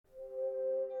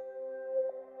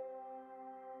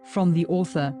From the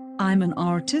author, I'm an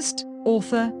artist,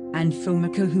 author, and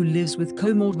filmmaker who lives with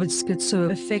comorbid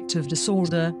schizoaffective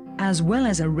disorder, as well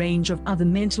as a range of other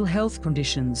mental health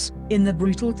conditions. In The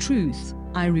Brutal Truth,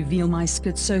 I reveal my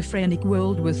schizophrenic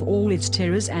world with all its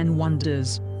terrors and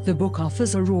wonders. The book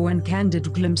offers a raw and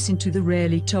candid glimpse into the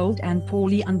rarely told and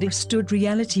poorly understood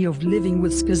reality of living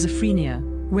with schizophrenia,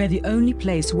 where the only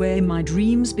place where my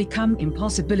dreams become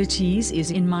impossibilities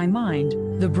is in my mind.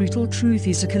 The Brutal Truth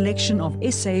is a collection of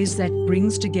essays that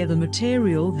brings together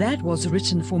material that was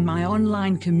written for my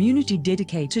online community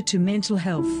dedicated to mental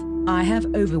health. I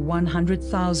have over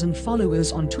 100,000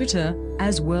 followers on Twitter,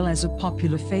 as well as a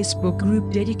popular Facebook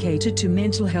group dedicated to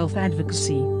mental health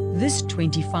advocacy. This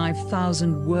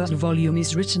 25,000-word volume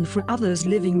is written for others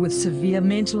living with severe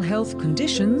mental health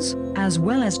conditions, as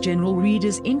well as general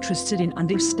readers interested in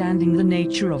understanding the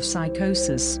nature of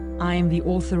psychosis. I am the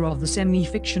author of the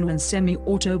semi-fictional and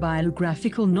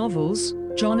semi-autobiographical novels,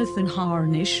 Jonathan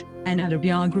Harnisch, An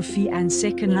Autobiography and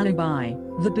Second Lullaby,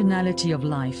 The Banality of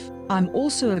Life. I'm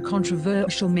also a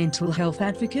controversial mental health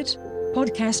advocate,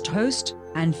 podcast host,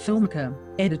 and filmmaker.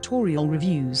 Editorial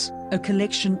Reviews, a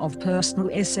collection of personal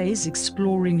essays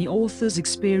exploring the author's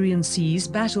experiences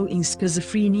battling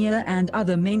schizophrenia and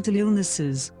other mental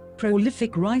illnesses.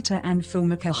 Prolific writer and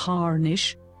filmmaker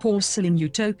Harnisch, Porcelain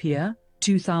Utopia,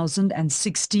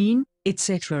 2016,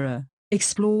 etc.,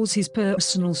 explores his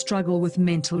personal struggle with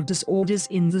mental disorders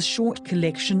in the short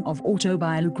collection of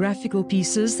autobiographical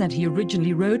pieces that he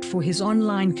originally wrote for his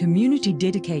online community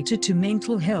dedicated to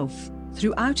mental health.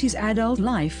 Throughout his adult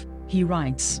life, he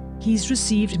writes, he's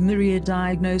received myriad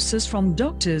diagnoses from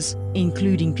doctors,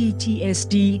 including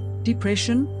PTSD,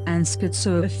 depression, and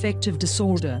schizoaffective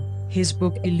disorder. His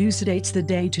book elucidates the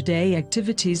day-to-day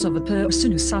activities of a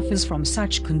person who suffers from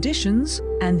such conditions,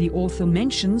 and the author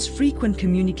mentions frequent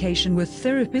communication with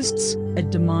therapists, a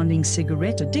demanding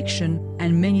cigarette addiction,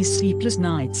 and many sleepless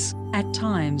nights. At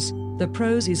times, the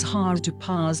prose is hard to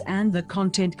parse and the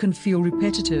content can feel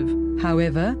repetitive.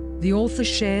 However, the author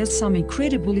shares some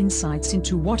incredible insights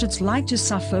into what it's like to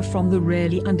suffer from the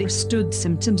rarely understood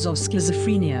symptoms of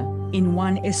schizophrenia. In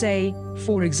one essay,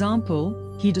 for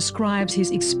example, he describes his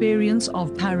experience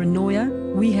of paranoia.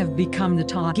 We have become the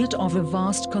target of a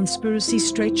vast conspiracy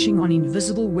stretching on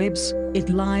invisible webs. It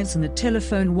lies in the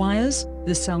telephone wires,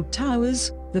 the cell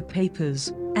towers, the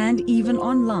papers, and even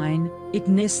online. It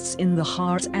nests in the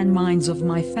hearts and minds of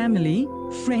my family,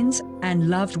 friends, and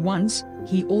loved ones.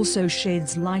 He also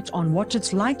sheds light on what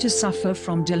it's like to suffer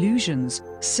from delusions,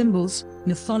 symbols,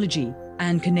 mythology,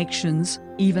 and connections,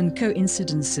 even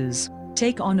coincidences,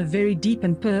 take on a very deep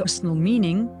and personal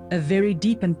meaning, a very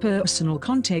deep and personal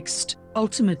context.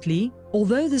 Ultimately,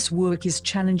 although this work is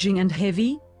challenging and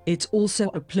heavy, it's also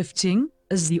uplifting,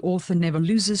 as the author never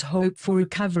loses hope for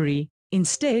recovery.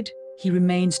 Instead, he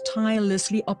remains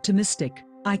tirelessly optimistic.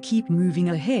 I keep moving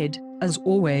ahead, as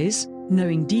always,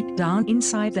 knowing deep down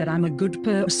inside that I'm a good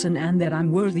person and that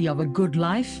I'm worthy of a good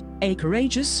life. A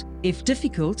courageous, if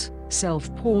difficult,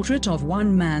 self-portrait of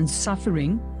one man's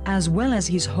suffering, as well as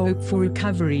his hope for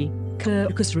recovery.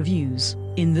 Kirkus Reviews.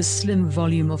 In this slim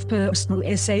volume of personal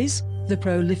essays, the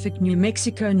prolific New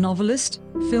Mexico novelist,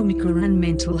 filmmaker and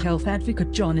mental health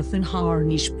advocate Jonathan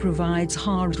Harnisch provides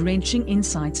heart-wrenching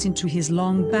insights into his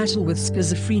long battle with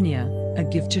schizophrenia, a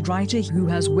gifted writer who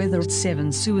has weathered 7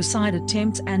 suicide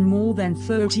attempts and more than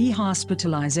 30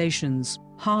 hospitalizations.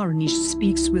 Harnisch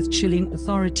speaks with chilling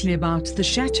authority about the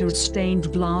shattered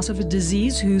stained glass of a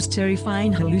disease whose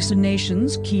terrifying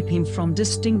hallucinations keep him from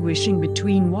distinguishing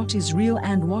between what is real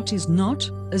and what is not,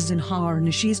 as in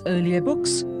Harnisch's earlier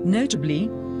books,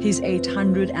 notably, his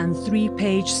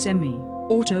 803-page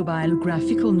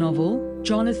semi-autobiographical novel,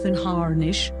 Jonathan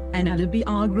Harnisch, An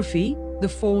Autobiography. The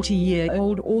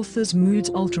 40-year-old author's moods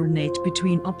alternate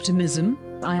between optimism,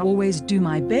 I always do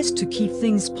my best to keep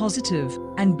things positive,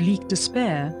 and bleak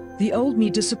despair. The old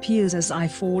me disappears as I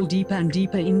fall deeper and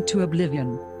deeper into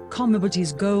oblivion. But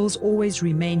his goals always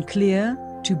remain clear: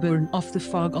 to burn off the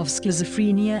fog of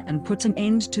schizophrenia and put an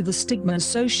end to the stigma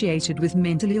associated with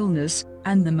mental illness,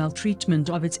 and the maltreatment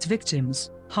of its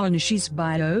victims. Harnisch's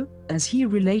bio, as he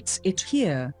relates it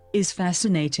here, is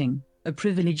fascinating. A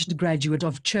privileged graduate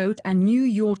of Choate and New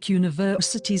York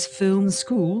University's film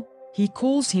school, he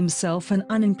calls himself an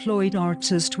unemployed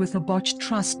artist with a botched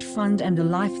trust fund and a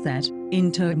life that,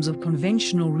 in terms of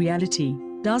conventional reality,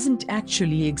 doesn't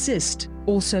actually exist.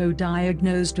 Also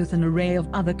diagnosed with an array of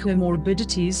other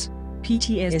comorbidities,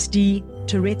 PTSD,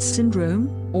 Tourette's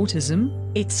syndrome, autism,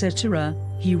 etc.,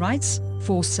 he writes,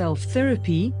 for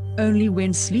self-therapy, only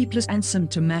when sleepless and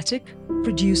symptomatic,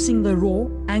 producing the raw,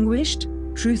 anguished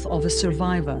truth of a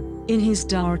survivor. In his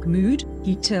dark mood,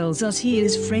 he tells us he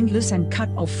is friendless and cut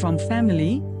off from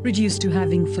family, reduced to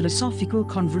having philosophical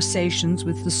conversations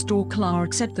with the store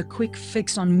clerks at the Quick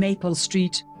Fix on Maple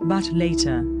Street, but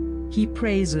later, he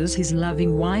praises his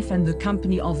loving wife and the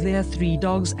company of their 3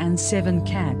 dogs and 7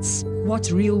 cats.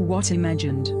 What's real, what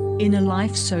imagined? In a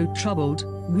life so troubled,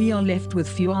 we are left with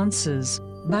few answers,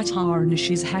 but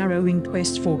Harnisch's harrowing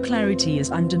quest for clarity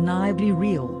is undeniably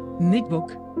real.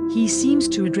 Mid-book, he seems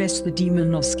to address the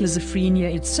demon of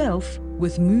schizophrenia itself,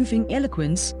 with moving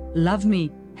eloquence: love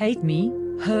me, hate me,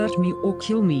 hurt me or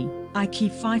kill me, I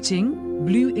keep fighting.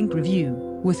 Blue Ink Review.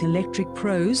 With electric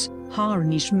prose,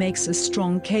 Harnisch makes a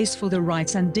strong case for the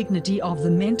rights and dignity of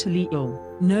the mentally ill.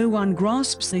 No one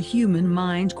grasps the human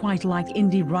mind quite like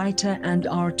indie writer and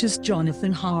artist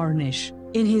Jonathan Harnisch.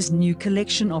 In his new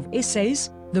collection of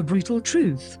essays, The Brutal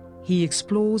Truth, he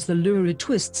explores the lurid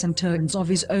twists and turns of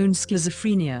his own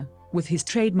schizophrenia. With his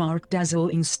trademark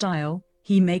dazzling style,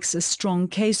 he makes a strong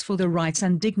case for the rights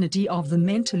and dignity of the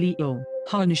mentally ill.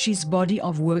 Harnisch's body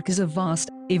of work is a vast,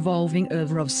 evolving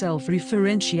oeuvre of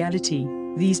self-referentiality.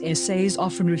 These essays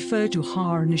often refer to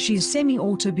Harnisch's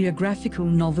semi-autobiographical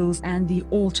novels and the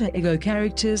alter ego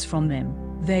characters from them.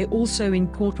 They also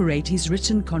incorporate his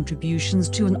written contributions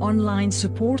to an online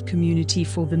support community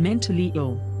for the mentally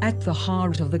ill. At the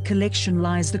heart of the collection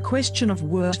lies the question of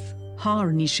worth.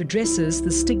 Harnisch addresses the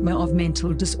stigma of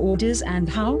mental disorders and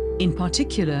how, in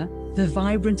particular, the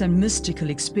vibrant and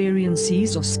mystical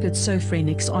experiences of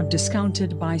schizophrenics are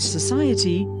discounted by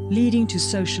society, leading to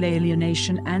social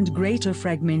alienation and greater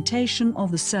fragmentation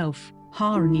of the self.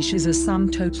 Harnisch is a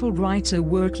sum-total writer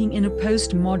working in a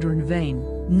postmodern vein.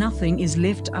 Nothing is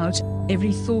left out,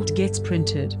 every thought gets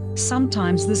printed.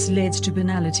 Sometimes this leads to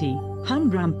banality.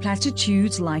 Humdrum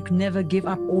platitudes like never give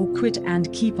up or quit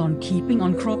and keep on keeping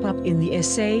on crop up in the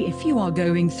essay If You Are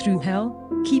Going Through Hell,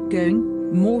 Keep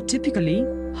Going. More typically,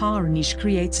 Harnisch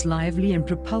creates lively and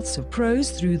propulsive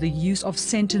prose through the use of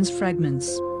sentence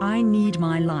fragments. I need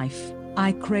my life.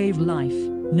 I crave life.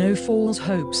 No false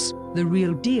hopes. The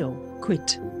real deal.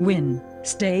 Quit. Win.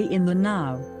 Stay in the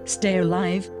now. Stay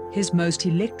alive. His most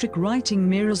electric writing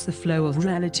mirrors the flow of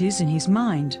realities in his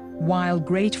mind. While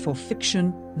great for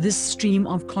fiction, this stream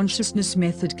of consciousness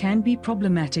method can be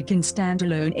problematic in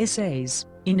standalone essays.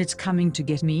 In It's Coming to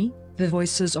Get Me, The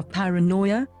Voices of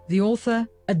Paranoia, the author,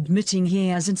 admitting he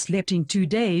hasn't slept in 2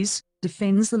 days,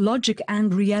 defends the logic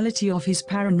and reality of his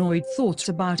paranoid thoughts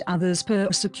about others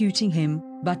persecuting him.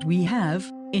 But we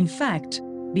have, in fact,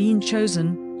 been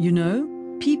chosen, you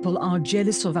know? People are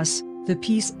jealous of us. The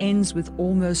piece ends with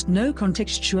almost no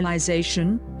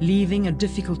contextualization, leaving a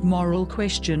difficult moral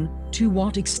question: to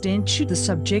what extent should the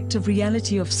subjective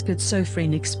reality of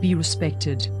schizophrenics be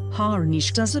respected?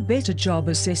 Harnisch does a better job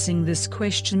assessing this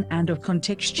question and of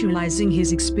contextualizing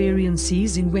his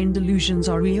experiences in When Delusions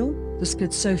Are Real, the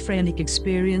schizophrenic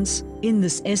experience. In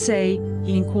this essay,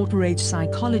 he incorporates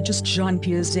psychologist Jean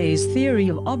Piaget's theory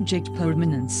of object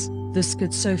permanence. The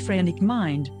schizophrenic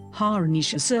mind,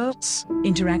 Harnisch asserts,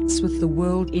 interacts with the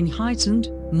world in heightened,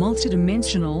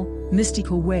 multidimensional,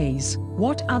 mystical ways.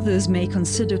 What others may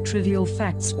consider trivial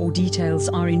facts or details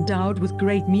are endowed with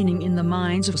great meaning in the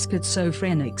minds of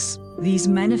schizophrenics. These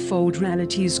manifold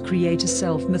realities create a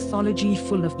self-mythology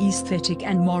full of aesthetic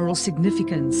and moral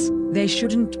significance. They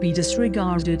shouldn't be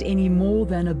disregarded any more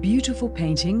than a beautiful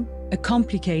painting, a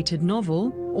complicated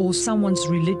novel, or someone's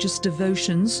religious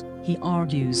devotions, he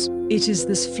argues. It is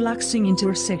this fluxing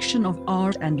intersection of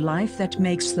art and life that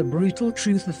makes The Brutal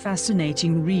Truth a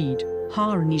fascinating read.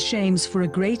 Harnisch aims for a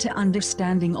greater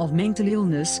understanding of mental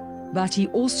illness, but he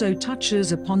also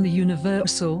touches upon the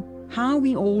universal, how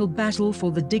we all battle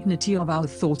for the dignity of our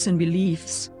thoughts and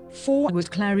beliefs.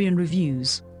 Forward Clarion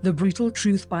Reviews. The Brutal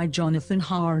Truth by Jonathan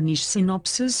Harnisch.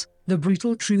 Synopsis. The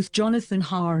Brutal Truth. Jonathan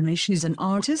Harnisch is an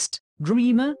artist,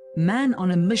 dreamer, man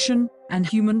on a mission, and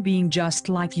human being just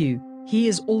like you. He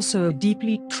is also a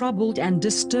deeply troubled and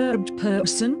disturbed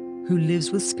person who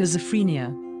lives with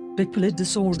schizophrenia, bipolar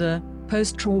disorder,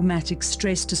 post-traumatic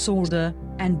stress disorder,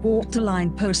 and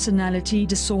borderline personality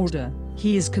disorder.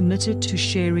 He is committed to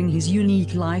sharing his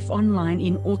unique life online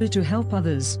in order to help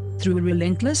others. Through a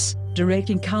relentless, direct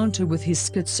encounter with his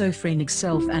schizophrenic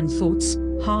self and thoughts,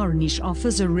 Harnisch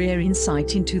offers a rare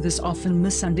insight into this often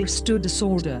misunderstood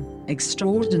disorder.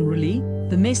 Extraordinarily,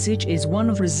 the message is one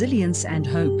of resilience and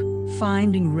hope,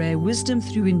 finding rare wisdom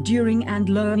through enduring and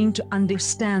learning to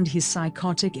understand his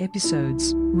psychotic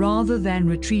episodes. Rather than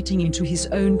retreating into his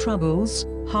own troubles,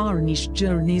 Harnisch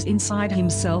journeys inside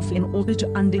himself in order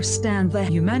to understand the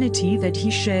humanity that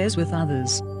he shares with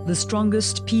others. The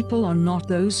strongest people are not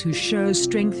those who show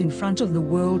strength in front of the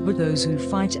world, but those who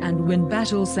fight and win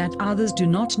battles that others do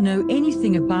not know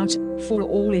anything about. For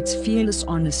all its fearless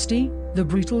honesty, the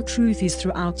brutal truth is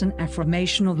throughout an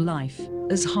affirmation of life.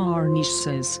 As Harnisch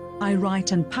says, I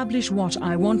write and publish what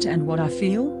I want and what I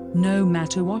feel, no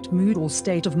matter what mood or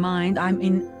state of mind I'm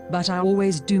in, but I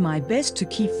always do my best to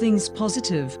keep things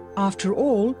positive. After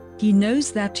all, he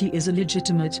knows that he is a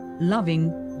legitimate,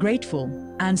 loving, grateful,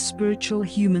 and spiritual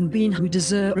human being who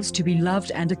deserves to be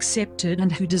loved and accepted,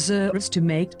 and who deserves to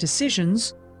make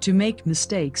decisions, to make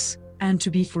mistakes, and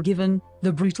to be forgiven.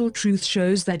 The brutal truth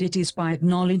shows that it is by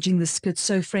acknowledging the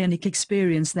schizophrenic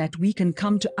experience that we can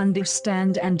come to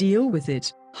understand and deal with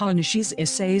it. Harnisch's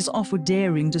essays offer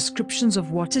daring descriptions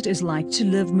of what it is like to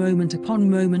live moment upon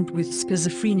moment with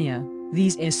schizophrenia.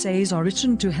 These essays are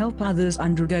written to help others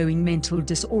undergoing mental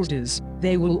disorders.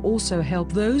 They will also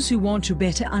help those who want to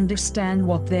better understand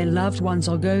what their loved ones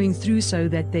are going through so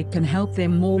that they can help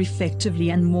them more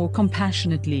effectively and more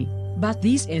compassionately. But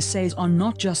these essays are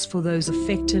not just for those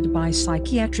affected by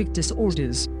psychiatric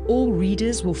disorders. All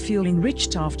readers will feel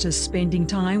enriched after spending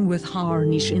time with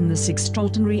Harnisch in this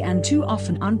extraordinary and too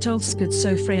often untold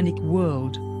schizophrenic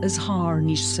world. As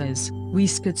Harnisch says, we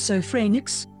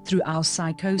schizophrenics, through our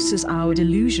psychosis, our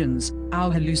delusions,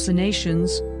 our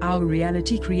hallucinations, our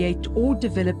reality, create or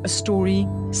develop a story.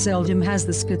 Seldom has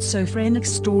the schizophrenic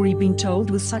story been told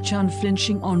with such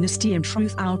unflinching honesty and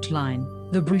truth outline.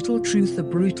 The brutal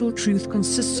truth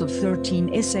consists of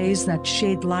 13 essays that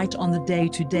shed light on the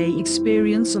day-to-day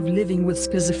experience of living with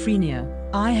schizophrenia.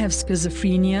 I have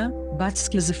schizophrenia, but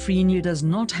schizophrenia does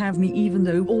not have me, even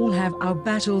though all have our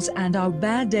battles and our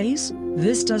bad days.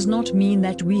 This does not mean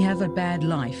that we have a bad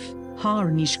life.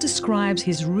 Harnisch describes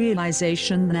his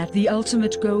realization that the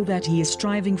ultimate goal that he is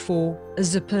striving for,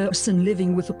 as a person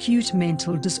living with acute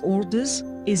mental disorders,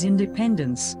 is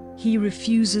independence. He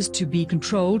refuses to be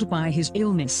controlled by his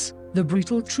illness. The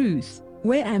brutal truth,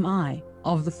 where am I,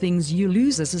 of the things you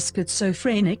lose as a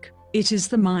schizophrenic, it is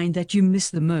the mind that you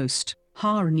miss the most.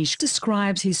 Harnisch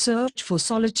describes his search for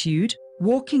solitude,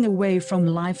 walking away from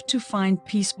life to find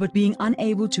peace but being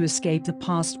unable to escape the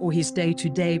past or his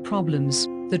day-to-day problems.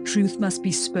 The truth must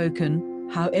be spoken,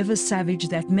 however savage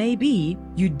that may be.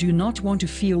 You do not want to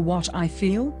feel what I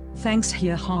feel? Thanks.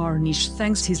 Here Harnisch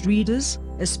thanks his readers,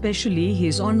 especially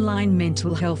his online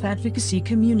mental health advocacy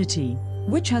community,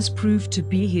 which has proved to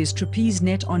be his trapeze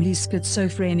net on his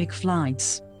schizophrenic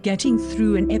flights. Getting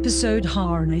through an episode.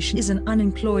 Harnisch is an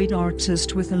unemployed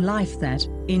artist with a life that,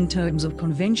 in terms of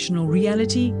conventional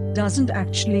reality, doesn't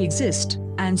actually exist,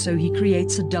 and so he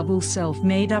creates a double self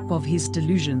made up of his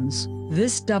delusions.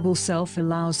 This double self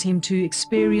allows him to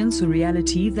experience a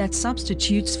reality that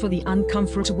substitutes for the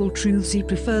uncomfortable truths he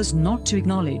prefers not to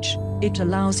acknowledge. It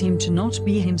allows him to not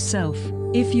be himself.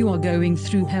 If you are going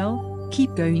through hell,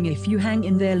 keep going. If you hang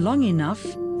in there long enough,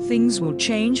 things will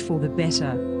change for the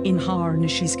better. In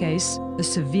Harnisch's case, a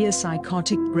severe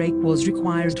psychotic break was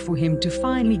required for him to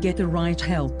finally get the right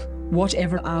help.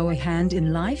 Whatever our hand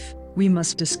in life, we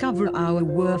must discover our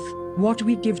worth, what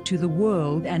we give to the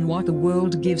world and what the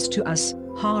world gives to us.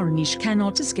 Harnisch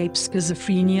cannot escape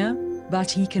schizophrenia,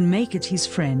 but he can make it his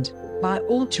friend. By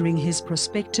altering his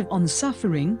perspective on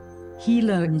suffering, he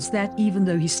learns that even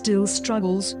though he still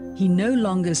struggles, he no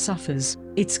longer suffers.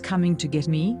 It's coming to get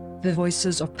me. The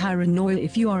voices of paranoia.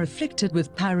 If you are afflicted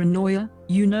with paranoia,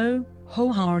 you know,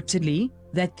 wholeheartedly,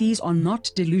 that these are not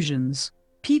delusions.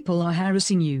 People are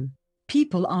harassing you.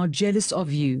 People are jealous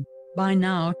of you. By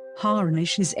now,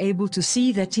 Harnisch is able to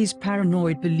see that his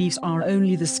paranoid beliefs are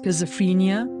only the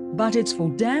schizophrenia, but it's for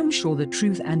damn sure the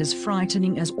truth and as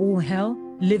frightening as all hell.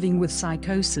 Living with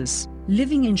psychosis,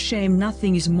 living in shame.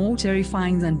 Nothing is more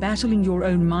terrifying than battling your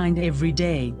own mind every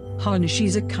day.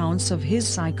 Harnisch's accounts of his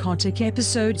psychotic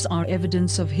episodes are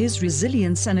evidence of his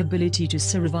resilience and ability to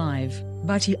survive.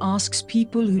 But he asks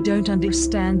people who don't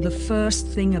understand the first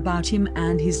thing about him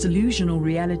and his delusional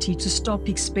reality to stop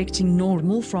expecting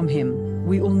normal from him.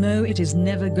 We all know it is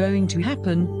never going to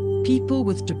happen. People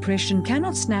with depression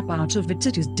cannot snap out of it.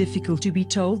 It is difficult to be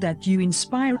told that you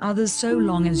inspire others so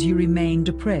long as you remain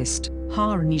depressed.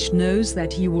 Harnisch knows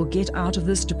that he will get out of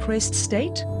this depressed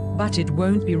state, but it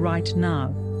won't be right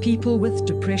now. People with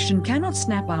depression cannot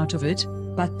snap out of it,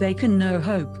 but they can know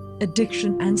hope.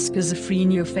 Addiction and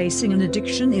schizophrenia. Facing an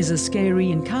addiction is a scary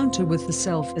encounter with the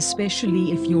self,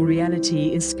 especially if your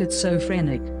reality is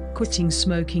schizophrenic. Quitting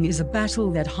smoking is a battle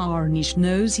that Harnisch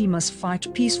knows he must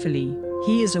fight peacefully.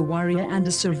 He is a warrior and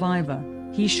a survivor.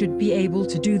 He should be able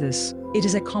to do this. It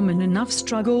is a common enough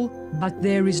struggle, but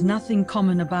there is nothing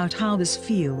common about how this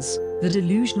feels. The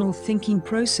delusional thinking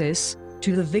process.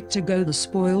 To the victor go the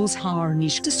spoils.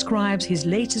 Harnisch describes his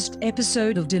latest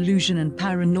episode of delusion and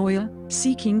paranoia,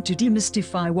 seeking to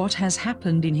demystify what has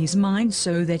happened in his mind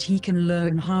so that he can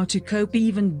learn how to cope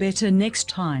even better next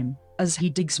time. As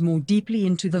he digs more deeply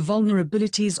into the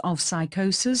vulnerabilities of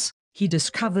psychosis, he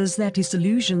discovers that his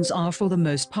delusions are for the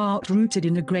most part rooted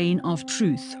in a grain of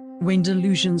truth. When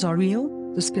delusions are real,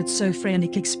 the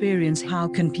schizophrenic experience. How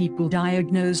can people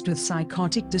diagnosed with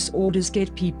psychotic disorders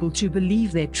get people to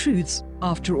believe their truths?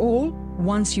 After all,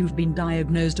 once you've been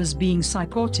diagnosed as being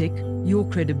psychotic, your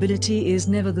credibility is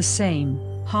never the same.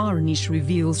 Harnisch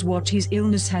reveals what his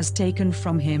illness has taken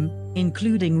from him,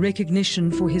 including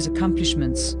recognition for his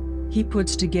accomplishments. He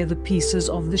puts together pieces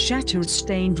of the shattered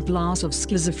stained glass of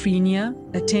schizophrenia,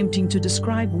 attempting to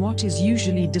describe what is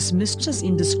usually dismissed as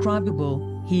indescribable.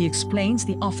 He explains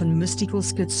the often mystical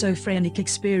schizophrenic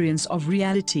experience of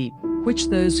reality, which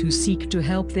those who seek to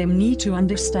help them need to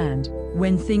understand.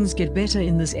 When things get better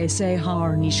in this essay,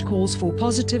 Harnisch calls for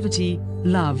positivity,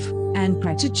 love, and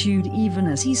gratitude even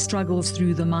as he struggles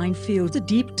through the minefield, the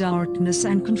deep darkness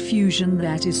and confusion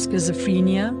that is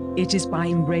schizophrenia. It is by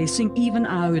embracing even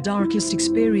our darkest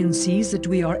experiences that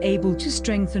we are able to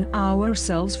strengthen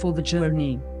ourselves for the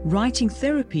journey. Writing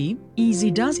therapy, easy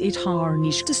does it.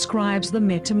 Harnisch describes the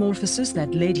metamorphosis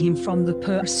that led him from the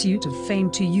pursuit of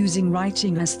fame to using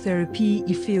writing as therapy.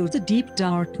 He feels the deep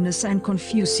darkness and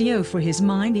confusion for his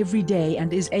mind every day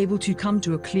and is able to come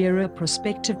to a clearer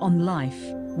perspective on life.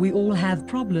 We all have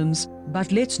problems,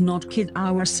 but let's not kid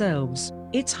ourselves.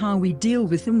 It's how we deal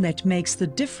with them that makes the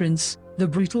difference. The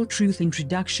Brutal Truth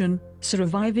Introduction,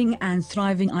 Surviving and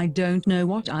Thriving. I don't know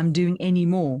what I'm doing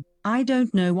anymore. I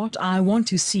don't know what I want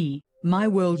to see. My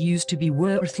world used to be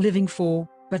worth living for,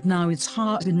 but now it's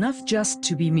hard enough just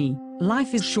to be me.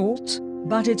 Life is short,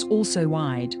 but it's also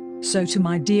wide. So to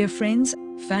my dear friends,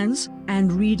 fans,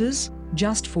 and readers,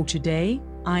 just for today,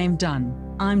 I am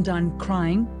done. I'm done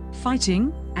crying,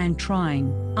 fighting, and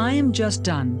trying. I am just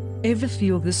done. Ever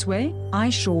feel this way?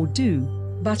 I sure do.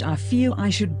 But I feel I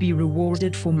should be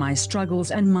rewarded for my struggles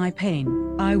and my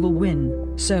pain. I will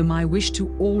win. So my wish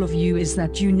to all of you is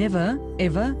that you never,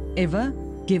 ever, ever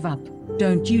give up.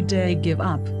 Don't you dare give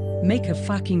up. Make a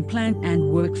fucking plan and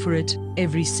work for it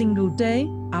every single day,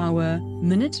 hour,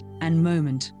 minute, and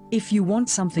moment. If you want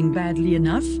something badly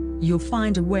enough, you'll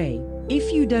find a way.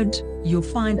 If you don't, you'll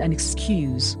find an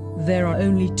excuse. There are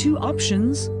only two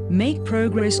options: make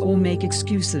progress or make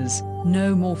excuses.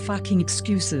 No more fucking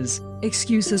excuses.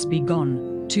 Excuses be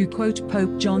gone. To quote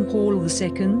Pope John Paul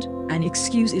II, an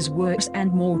excuse is worse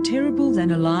and more terrible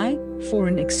than a lie, for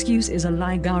an excuse is a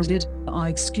lie guarded. Are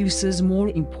excuses more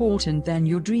important than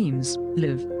your dreams?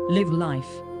 Live life.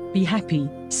 Be happy.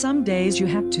 Some days you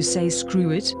have to say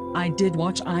screw it, I did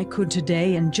what I could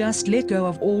today, and just let go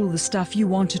of all the stuff you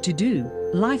wanted to do.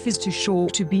 Life is too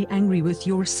short to be angry with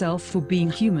yourself for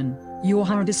being human. Your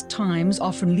hardest times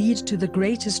often lead to the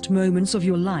greatest moments of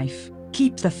your life.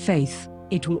 Keep the faith.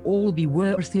 It will all be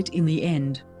worth it in the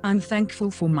end. I'm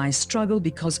thankful for my struggle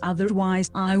because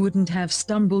otherwise I wouldn't have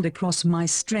stumbled across my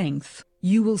strength.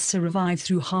 You will survive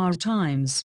through hard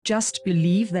times. Just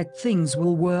believe that things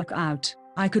will work out.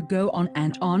 I could go on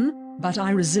and on, but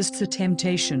I resist the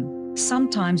temptation.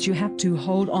 Sometimes you have to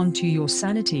hold on to your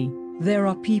sanity. There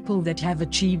are people that have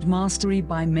achieved mastery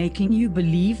by making you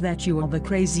believe that you are the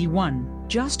crazy one.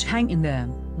 Just hang in there.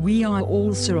 We are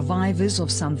all survivors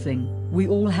of something. We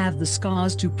all have the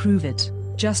scars to prove it.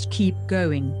 Just keep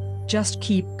going. Just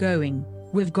keep going.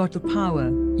 We've got the power.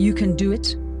 You can do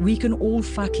it. We can all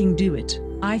fucking do it.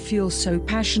 I feel so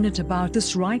passionate about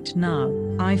this right now.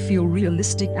 I feel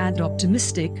realistic and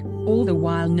optimistic, all the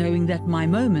while knowing that my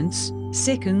moments,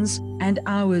 seconds, and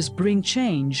hours bring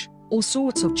change. All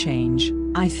sorts of change.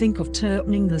 I think of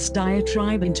turning this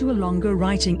diatribe into a longer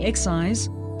writing exercise,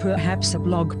 perhaps a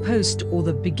blog post or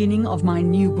the beginning of my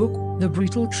new book, The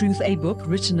Brutal Truth, a book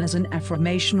written as an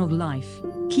affirmation of life.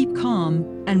 Keep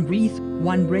calm and breathe,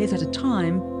 one breath at a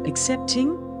time, accepting,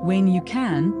 when you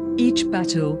can, each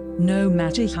battle, no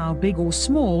matter how big or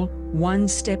small, one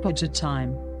step at a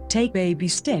time. Take baby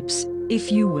steps,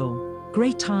 if you will.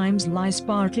 Great times lie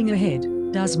sparkling ahead.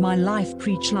 Does my life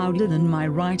preach louder than my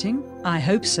writing? I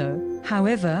hope so.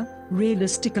 However,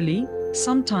 realistically,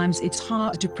 sometimes it's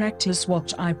hard to practice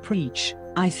what I preach.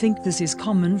 I think this is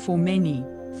common for many.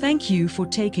 Thank you for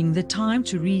taking the time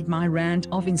to read my rant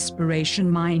of inspiration,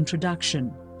 my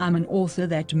introduction. I'm an author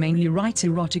that mainly writes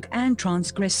erotic and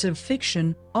transgressive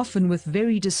fiction, often with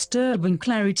very disturbing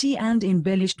clarity and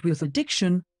embellished with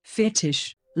addiction,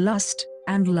 fetish, lust,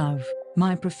 and love.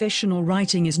 My professional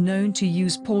writing is known to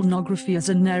use pornography as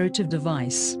a narrative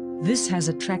device. This has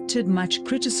attracted much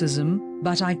criticism,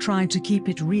 but I try to keep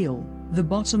it real. The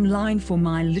bottom line for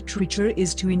my literature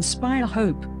is to inspire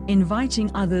hope,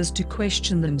 inviting others to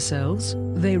question themselves,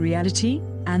 their reality,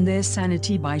 and their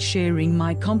sanity by sharing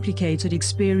my complicated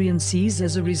experiences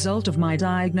as a result of my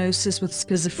diagnosis with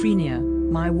schizophrenia.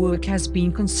 My work has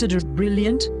been considered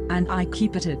brilliant, and I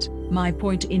keep at it. My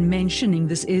point in mentioning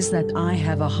this is that I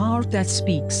have a heart that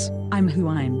speaks. I'm who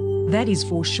I'm. That is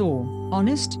for sure.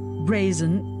 Honest,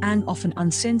 brazen, and often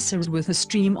uncensored with a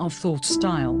stream of thought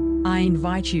style. I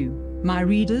invite you, my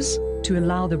readers, to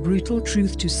allow the brutal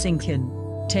truth to sink in.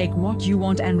 Take what you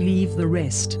want and leave the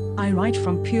rest. I write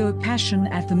from pure passion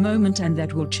at the moment, and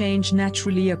that will change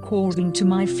naturally according to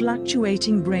my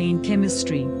fluctuating brain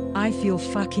chemistry. I feel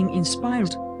fucking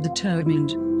inspired,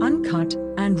 determined, uncut,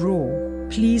 and raw.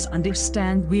 Please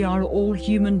understand, we are all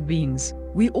human beings.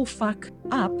 We all fuck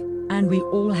up, and we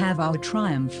all have our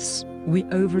triumphs. We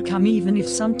overcome even if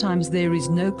sometimes there is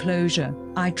no closure.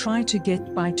 I try to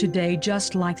get by today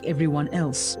just like everyone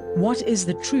else. What is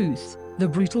the truth? The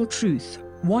brutal truth.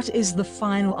 What is the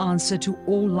final answer to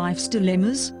all life's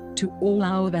dilemmas, to all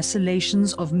our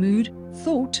vacillations of mood,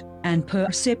 thought, and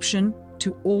perception,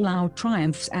 to all our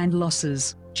triumphs and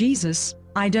losses? Jesus,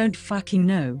 I don't fucking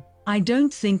know. I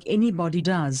don't think anybody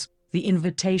does. The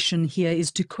invitation here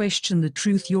is to question the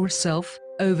truth yourself,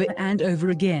 over and over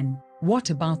again.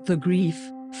 What about the grief,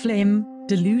 phlegm,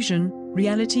 delusion,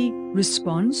 reality,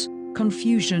 response,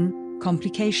 confusion,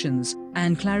 complications,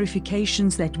 and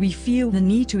clarifications that we feel the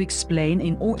need to explain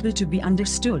in order to be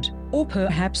understood? Or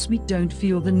perhaps we don't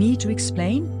feel the need to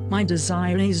explain? My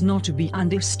desire is not to be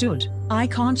understood. I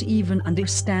can't even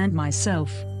understand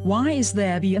myself. Why is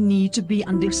there a need to be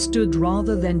understood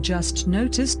rather than just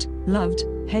noticed, loved,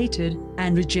 hated,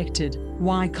 and rejected?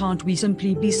 Why can't we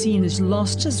simply be seen as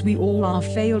lost, as we all are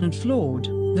failed and flawed?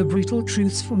 The brutal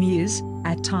truth for me is,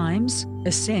 at times,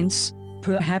 a sense,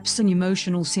 perhaps an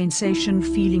emotional sensation,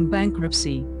 feeling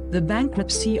bankruptcy. The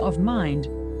bankruptcy of mind,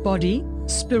 body,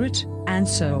 spirit, and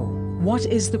soul. What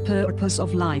is the purpose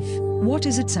of life? What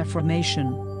is its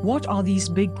affirmation? What are these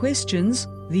big questions,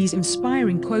 these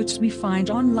inspiring quotes we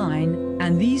find online,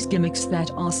 and these gimmicks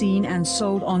that are seen and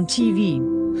sold on TV?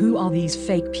 Who are these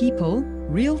fake people,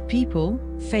 real people,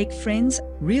 fake friends,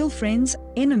 real friends,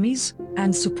 enemies,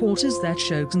 and supporters that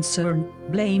show concern,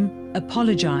 blame,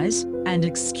 apologize, and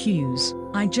excuse?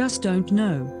 I just don't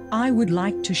know. I would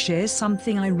like to share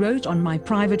something I wrote on my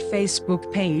private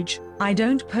Facebook page. I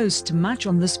don't post much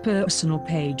on this personal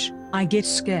page. I get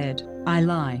scared, I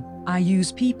lie, I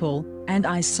use people, and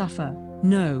I suffer.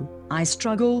 No, I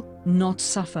struggle, not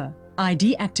suffer. I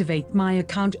deactivate my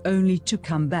account only to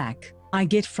come back. I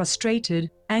get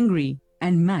frustrated, angry,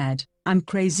 and mad. I'm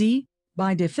crazy,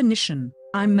 by definition.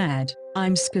 I'm mad,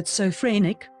 I'm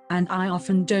schizophrenic, and I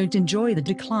often don't enjoy the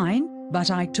decline, but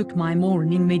I took my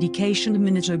morning medication a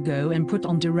minute ago and put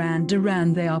on Duran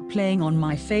Duran. They are playing on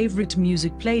my favorite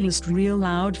music playlist real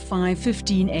loud,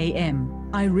 5:15 a.m.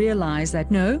 I realize that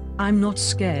no, I'm not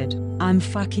scared. I'm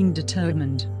fucking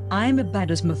determined. I'm a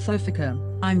badass motherfucker.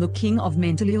 I'm the king of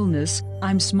mental illness.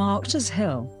 I'm smart as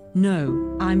hell.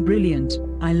 No, I'm brilliant.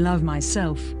 I love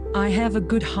myself. I have a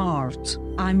good heart.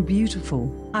 I'm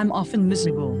beautiful. I'm often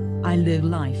miserable. I live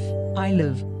life. I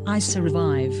live. I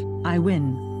survive. I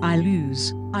win. I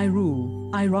lose. I rule.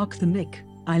 I rock the mic.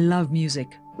 I love music.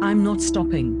 I'm not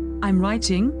stopping. I'm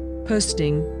writing,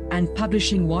 posting, and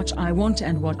publishing what I want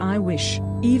and what I wish,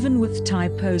 even with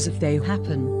typos if they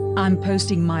happen. I'm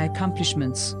posting my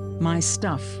accomplishments, my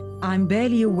stuff. I'm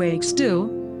barely awake still,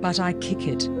 but I kick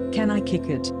it. Can I kick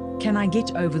it? Can I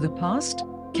get over the past?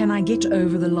 Can I get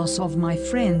over the loss of my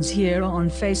friends here on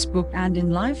Facebook and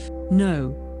in life?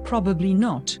 No, probably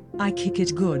not. I kick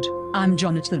it good. I'm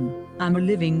Jonathan. I'm a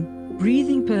living,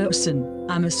 breathing person.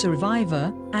 I'm a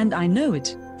survivor, and I know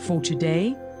it. For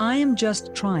today, I am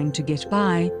just trying to get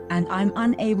by, and I'm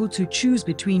unable to choose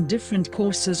between different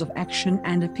courses of action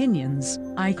and opinions.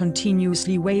 I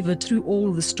continuously waver through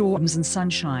all the storms and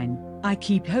sunshine. I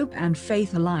keep hope and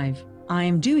faith alive. I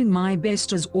am doing my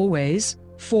best as always,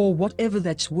 for whatever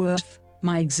that's worth.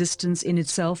 My existence in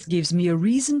itself gives me a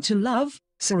reason to love,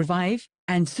 survive,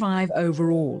 and thrive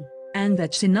overall. And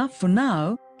that's enough for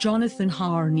now. Jonathan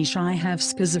Harnisch. I have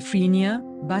schizophrenia,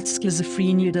 but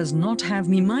schizophrenia does not have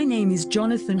me. My name is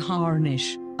Jonathan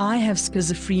Harnisch. I have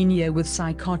schizophrenia with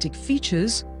psychotic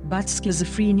features, but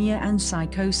schizophrenia and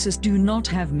psychosis do not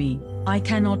have me. I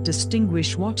cannot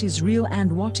distinguish what is real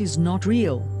and what is not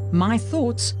real. My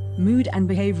thoughts, mood and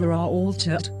behavior are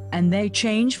altered, and they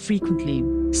change frequently.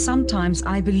 Sometimes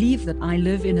I believe that I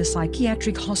live in a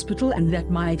psychiatric hospital and that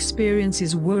my experience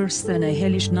is worse than a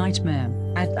hellish nightmare.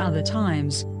 At other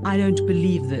times, I don't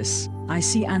believe this. I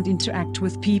see and interact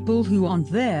with people who aren't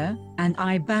there, and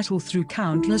I battle through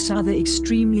countless other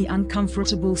extremely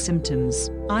uncomfortable symptoms.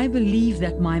 I believe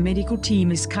that my medical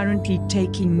team is currently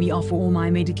taking me off all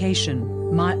my medication.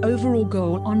 My overall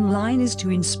goal online is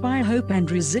to inspire hope and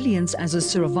resilience as a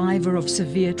survivor of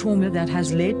severe trauma that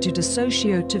has led to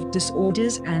dissociative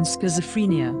disorders and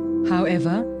schizophrenia.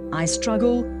 However, I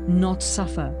struggle, not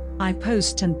suffer. I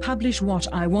post and publish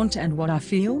what I want and what I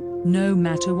feel, no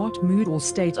matter what mood or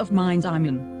state of mind I'm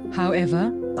in.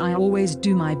 However, I always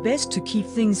do my best to keep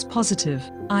things positive.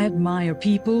 I admire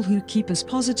people who keep as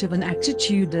positive an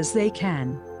attitude as they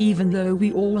can. Even though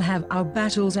we all have our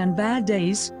battles and bad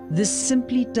days, this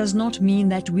simply does not mean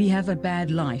that we have a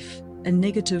bad life. A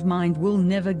negative mind will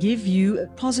never give you a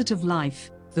positive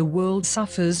life. The world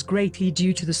suffers greatly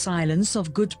due to the silence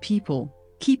of good people.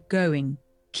 Keep going.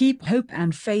 Keep hope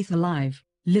and faith alive.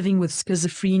 Living with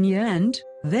schizophrenia and,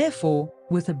 therefore,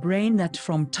 with a brain that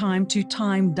from time to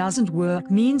time doesn't work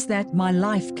means that my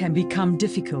life can become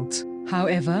difficult.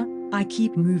 However, I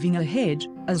keep moving ahead,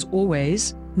 as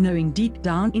always, knowing deep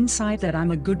down inside that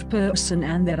I'm a good person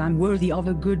and that I'm worthy of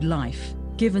a good life.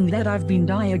 Given that I've been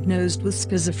diagnosed with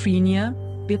schizophrenia,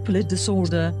 bipolar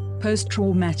disorder,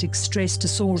 post-traumatic stress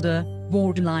disorder,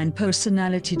 borderline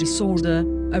personality disorder,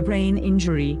 a brain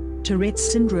injury,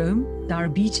 Tourette's syndrome,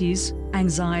 diabetes,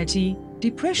 anxiety,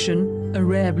 depression, a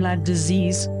rare blood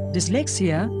disease,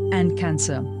 dyslexia, and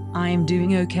cancer, I am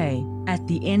doing okay. At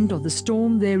the end of the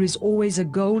storm there is always a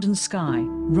golden sky.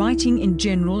 Writing in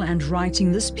general and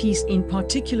writing this piece in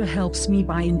particular helps me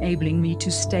by enabling me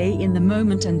to stay in the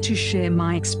moment and to share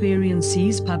my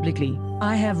experiences publicly.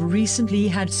 I have recently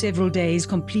had several days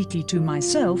completely to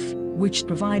myself, which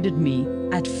provided me,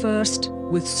 at first,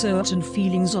 with certain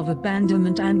feelings of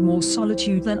abandonment and more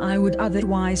solitude than I would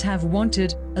otherwise have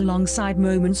wanted, alongside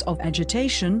moments of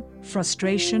agitation,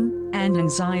 frustration, and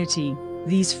anxiety.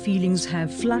 These feelings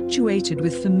have fluctuated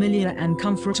with familiar and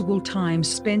comfortable times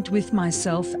spent with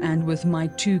myself and with my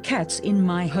 2 cats in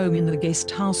my home in the guest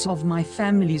house of my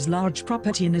family's large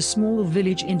property in a small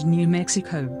village in New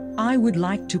Mexico. I would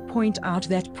like to point out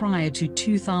that prior to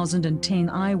 2010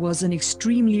 I was an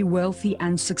extremely wealthy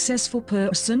and successful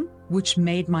person, which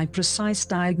made my precise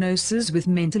diagnosis with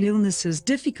mental illnesses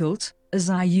difficult, as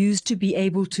I used to be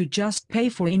able to just pay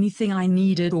for anything I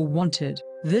needed or wanted.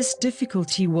 This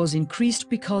difficulty was increased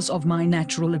because of my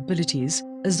natural abilities,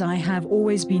 as I have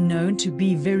always been known to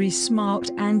be very smart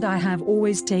and I have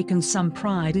always taken some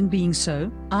pride in being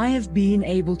so. I have been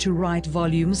able to write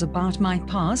volumes about my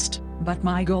past, but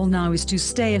my goal now is to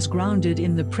stay as grounded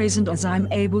in the present as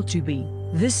I'm able to be.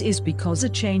 This is because a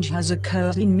change has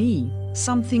occurred in me,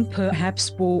 something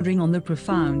perhaps bordering on the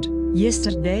profound.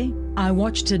 Yesterday, I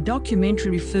watched a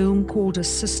documentary film called A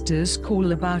Sister's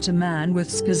Call about a man with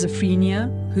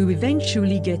schizophrenia, who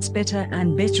eventually gets better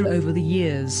and better over the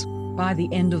years. By the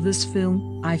end of this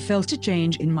film, I felt a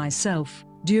change in myself.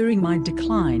 During my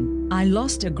decline, I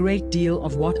lost a great deal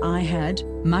of what I had,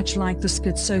 much like the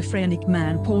schizophrenic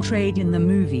man portrayed in the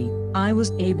movie. I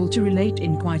was able to relate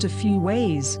in quite a few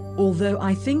ways, although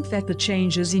I think that the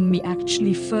changes in me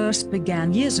actually first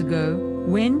began years ago,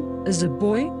 when, as a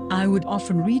boy, I would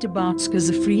often read about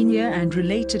schizophrenia and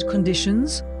related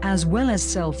conditions, as well as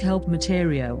self-help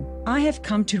material. I have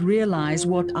come to realize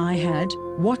what I had,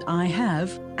 what I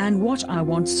have, and what I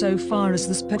want so far as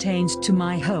this pertains to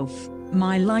my health,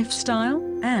 my lifestyle,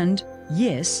 and,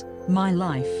 yes, my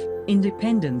life.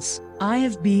 Independence. I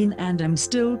have been and am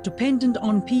still dependent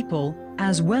on people,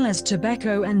 as well as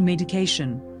tobacco and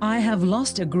medication. I have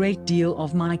lost a great deal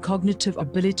of my cognitive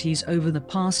abilities over the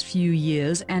past few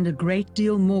years and a great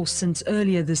deal more since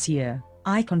earlier this year.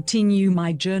 I continue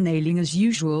my journaling as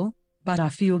usual, but I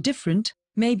feel different,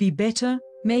 maybe better,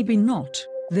 maybe not.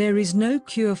 There is no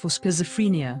cure for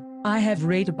schizophrenia. I have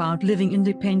read about living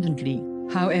independently.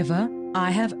 However, I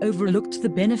have overlooked the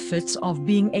benefits of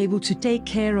being able to take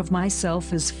care of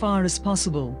myself as far as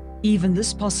possible. Even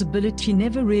this possibility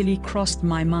never really crossed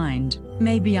my mind.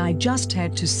 Maybe I just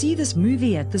had to see this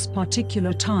movie at this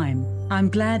particular time. I'm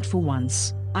glad for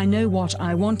once. I know what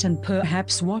I want and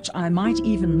perhaps what I might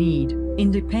even need.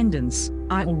 Independence.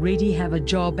 I already have a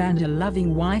job and a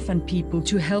loving wife and people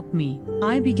to help me.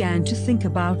 I began to think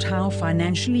about how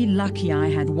financially lucky I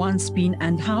had once been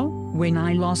and how, when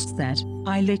I lost that,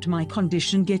 I let my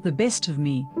condition get the best of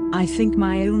me. I think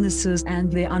my illnesses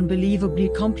and their unbelievably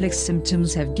complex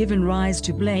symptoms have given rise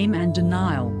to blame and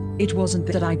denial. It wasn't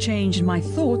that I changed my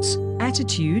thoughts,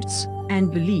 attitudes,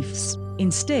 and beliefs.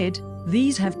 Instead,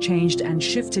 These have changed and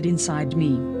shifted inside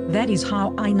me. That is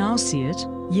how I now see it.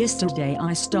 Yesterday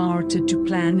I started to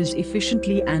plan as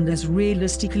efficiently and as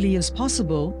realistically as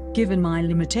possible, given my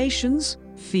limitations,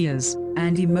 fears,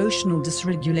 and emotional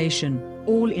dysregulation.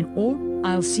 All in all,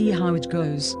 I'll see how it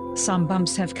goes. Some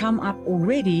bumps have come up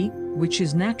already, which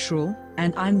is natural,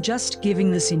 and I'm just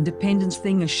giving this independence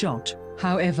thing a shot.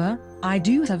 However, I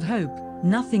do have hope,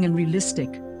 nothing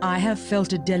unrealistic. I have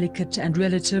felt a delicate and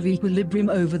relative equilibrium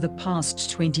over the past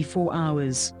 24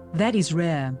 hours. That is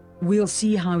rare. We'll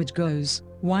see how it goes,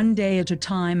 one day at a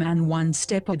time and one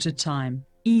step at a time.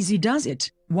 Easy does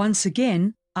it. Once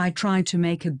again, I try to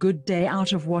make a good day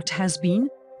out of what has been,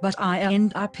 but I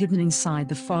end up hidden inside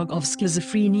the fog of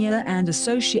schizophrenia and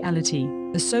asociality.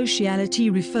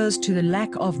 Asociality refers to the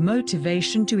lack of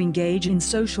motivation to engage in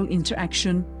social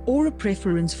interaction, or a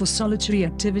preference for solitary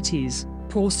activities.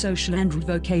 Poor social and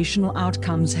vocational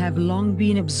outcomes have long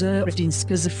been observed in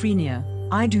schizophrenia.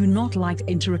 I do not like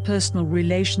interpersonal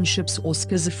relationships or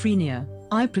schizophrenia.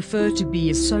 I prefer to be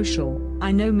asocial.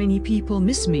 I know many people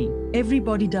miss me.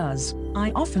 Everybody does.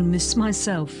 I often miss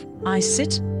myself. I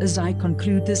sit, as I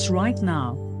conclude this right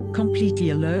now, completely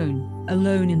alone,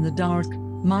 alone in the dark.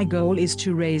 My goal is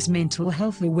to raise mental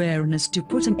health awareness to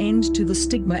put an end to the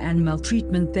stigma and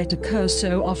maltreatment that occur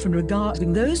so often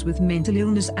regarding those with mental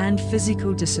illness and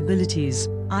physical disabilities.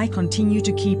 I continue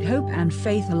to keep hope and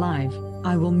faith alive.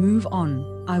 I will move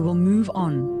on. I will move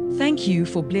on. Thank you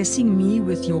for blessing me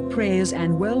with your prayers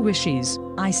and well wishes.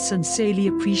 I sincerely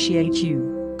appreciate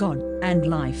you, God, and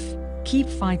life. Keep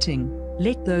fighting.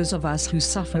 Let those of us who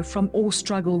suffer from or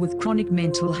struggle with chronic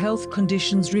mental health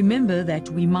conditions remember that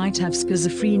we might have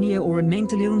schizophrenia or a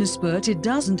mental illness, but it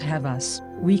doesn't have us.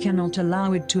 We cannot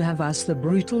allow it to have us. The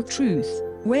brutal truth.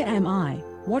 Where am I?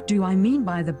 What do I mean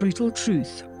by the brutal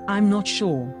truth? I'm not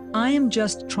sure. I am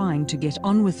just trying to get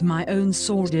on with my own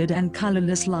sordid and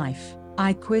colorless life.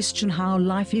 I question how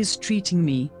life is treating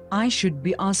me. I should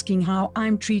be asking how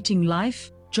I'm treating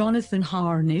life. Jonathan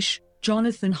Harnisch,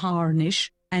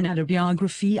 an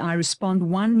autobiography. I respond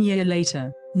 1 year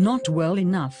later, not well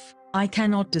enough. I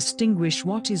cannot distinguish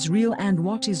what is real and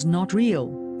what is not real.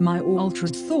 My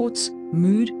altered thoughts,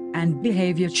 mood, and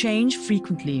behavior change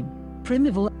frequently.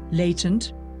 Primeval,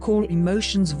 latent, core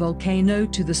emotions volcano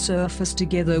to the surface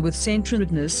together with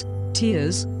centeredness,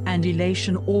 tears, and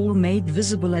elation, all made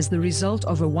visible as the result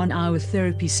of a 1-hour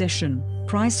therapy session.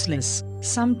 Priceless.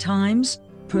 Sometimes,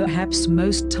 perhaps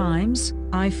most times,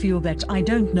 I feel that I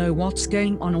don't know what's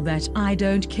going on or that I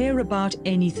don't care about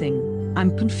anything.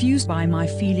 I'm confused by my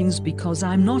feelings because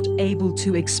I'm not able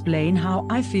to explain how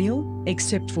I feel,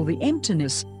 except for the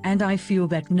emptiness, and I feel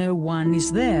that no one is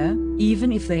there,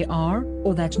 even if they are,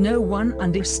 or that no one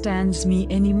understands me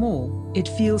anymore. It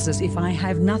feels as if I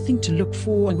have nothing to look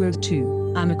forward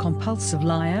to. I'm a compulsive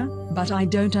liar, but I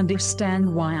don't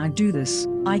understand why I do this.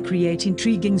 I create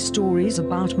intriguing stories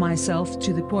about myself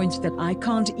to the point that I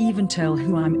can't even tell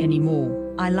who I'm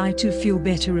anymore. I lie to feel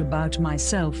better about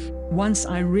myself. Once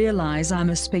I realize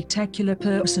I'm a spectacular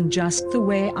person just the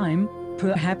way I'm,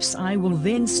 perhaps I will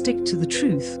then stick to the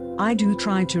truth. I do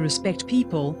try to respect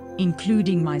people,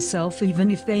 including myself,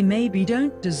 even if they maybe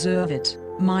don't deserve it.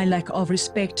 My lack of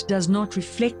respect does not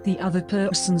reflect the other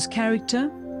person's character,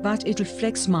 but it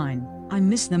reflects mine. I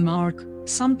miss the mark,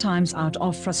 sometimes out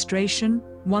of frustration,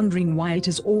 wondering why it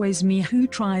is always me who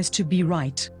tries to be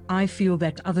right. I feel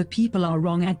that other people are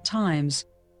wrong at times,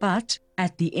 but,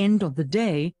 at the end of the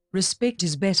day, respect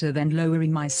is better than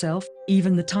lowering myself,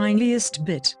 even the tiniest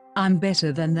bit. I'm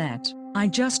better than that. I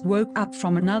just woke up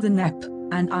from another nap,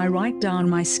 and I write down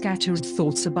my scattered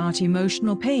thoughts about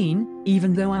emotional pain,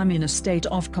 even though I'm in a state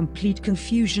of complete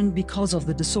confusion because of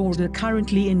the disorder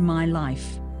currently in my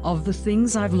life. Of the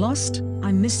things I've lost,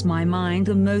 I miss my mind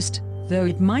the most, though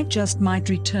it might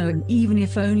return even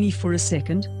if only for a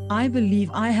second. I believe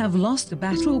I have lost the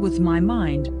battle with my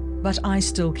mind, but I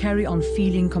still carry on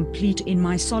feeling complete in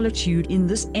my solitude in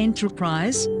this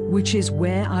enterprise, which is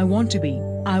where I want to be.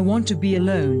 I want to be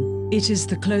alone. It is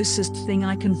the closest thing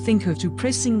I can think of to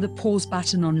pressing the pause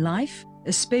button on life,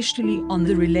 especially on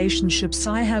the relationships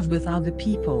I have with other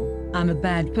people. I'm a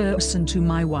bad person to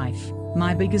my wife.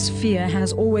 My biggest fear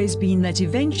has always been that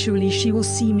eventually she will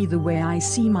see me the way I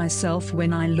see myself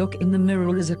when I look in the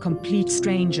mirror as a complete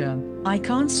stranger. I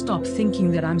can't stop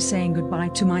thinking that I'm saying goodbye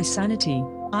to my sanity.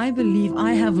 I believe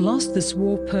I have lost this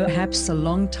war perhaps a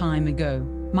long time ago.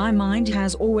 My mind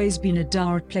has always been a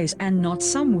dark place and not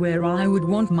somewhere I would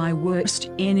want my worst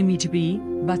enemy to be,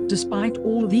 but despite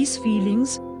all these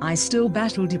feelings, I still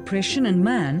battle depression, and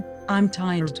man, I'm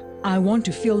tired. I want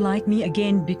to feel like me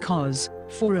again because,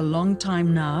 for a long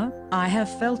time now, I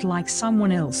have felt like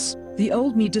someone else. The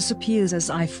old me disappears as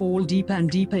I fall deeper and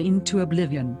deeper into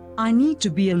oblivion. I need to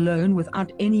be alone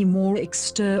without any more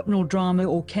external drama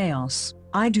or chaos.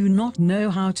 I do not know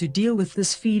how to deal with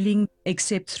this feeling,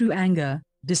 except through anger,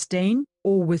 disdain,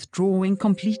 or withdrawing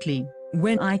completely.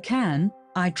 When I can,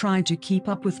 I try to keep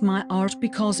up with my art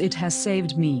because it has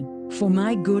saved me. For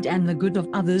my good and the good of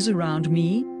others around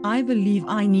me, I believe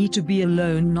I need to be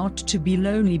alone, not to be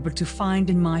lonely, but to find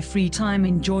in my free time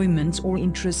enjoyments or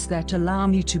interests that allow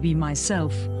me to be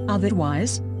myself.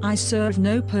 Otherwise, I serve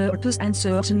no purpose, and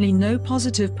certainly no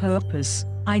positive purpose.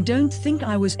 I don't think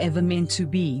I was ever meant to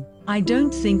be. I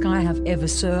don't think I have ever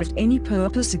served any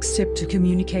purpose except to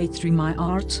communicate through my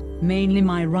art, mainly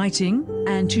my writing,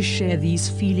 and to share these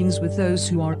feelings with those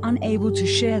who are unable to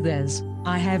share theirs.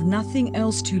 I have nothing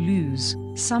else to lose.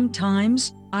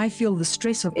 Sometimes, I feel the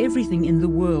stress of everything in the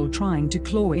world trying to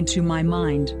claw into my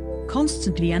mind,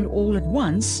 constantly and all at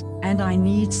once, and I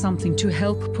need something to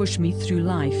help push me through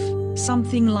life.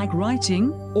 Something like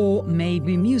writing, or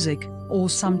maybe music, or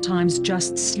sometimes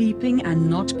just sleeping and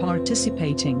not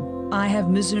participating. I have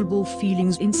miserable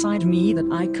feelings inside me that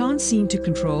I can't seem to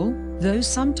control, though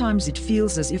sometimes it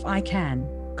feels as if I can.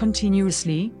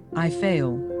 Continuously, I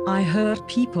fail. I hurt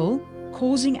people,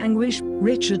 causing anguish,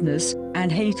 wretchedness,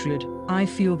 and hatred. I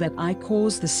feel that I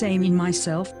cause the same in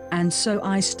myself, and so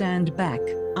I stand back.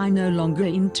 I no longer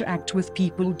interact with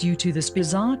people due to this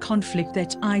bizarre conflict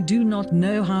that I do not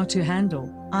know how to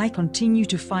handle. I continue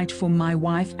to fight for my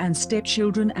wife and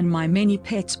stepchildren and my many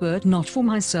pets, but not for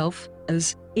myself,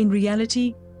 as, in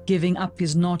reality, giving up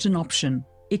is not an option.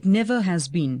 It never has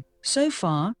been. So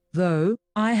far, though,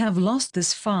 I have lost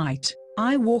this fight.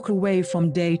 I walk away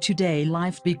from day-to-day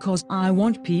life because I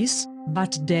want peace,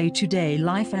 but day-to-day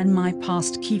life and my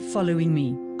past keep following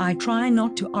me. I try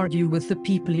not to argue with the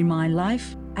people in my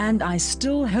life, and I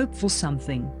still hope for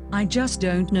something. I just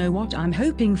don't know what I'm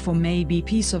hoping for. Maybe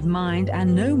peace of mind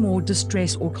and no more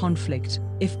distress or conflict.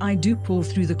 If I do pull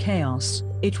through the chaos,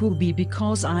 it will be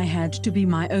because I had to be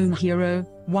my own hero.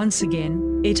 Once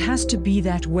again, it has to be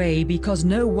that way because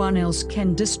no one else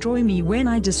can destroy me when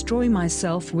I destroy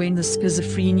myself, when the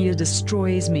schizophrenia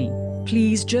destroys me.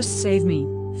 Please just save me,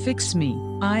 fix me.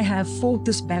 I have fought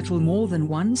this battle more than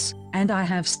once, and I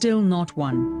have still not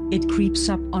won. It creeps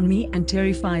up on me and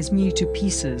terrifies me to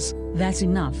pieces. That's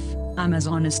enough. I'm as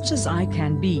honest as I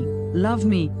can be. Love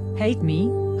me, hate me,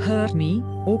 hurt me,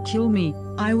 or kill me,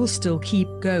 I will still keep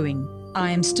going.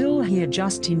 I am still here,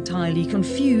 just entirely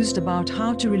confused about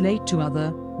how to relate to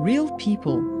other, real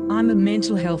people. I'm a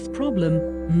mental health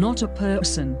problem, not a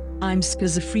person. I'm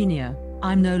schizophrenia.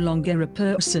 I'm no longer a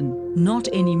person, not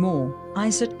anymore. I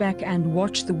sit back and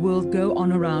watch the world go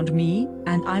on around me,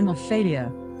 and I'm a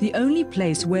failure. The only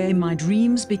place where my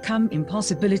dreams become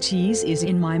impossibilities is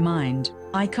in my mind.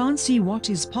 I can't see what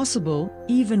is possible,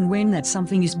 even when that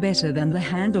something is better than the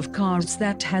hand of cards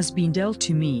that has been dealt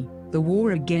to me. The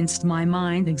war against my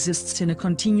mind exists in a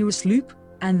continuous loop,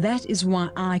 and that is why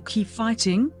I keep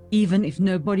fighting, even if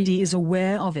nobody is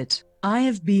aware of it. I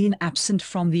have been absent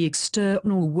from the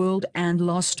external world and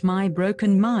lost my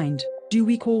broken mind. Do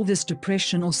we call this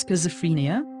depression or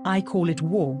schizophrenia? I call it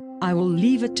war. I will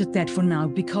leave it at that for now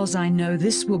because I know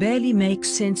this will barely make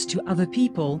sense to other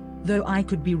people, though I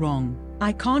could be wrong.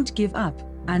 I can't give up,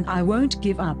 and I won't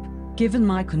give up. Given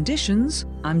my conditions,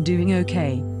 I'm doing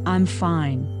okay. I'm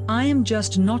fine. I am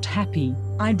just not happy.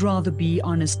 I'd rather be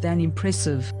honest than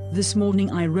impressive. This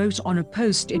morning I wrote on a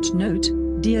post-it note,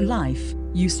 "Dear life,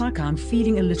 you suck. I'm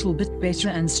feeling a little bit better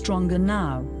and stronger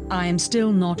now. I am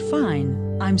still not fine.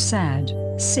 I'm sad,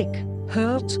 sick,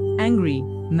 hurt, angry,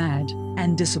 mad,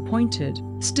 and disappointed.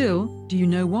 Still, do you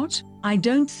know what? I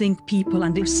don't think people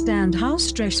understand how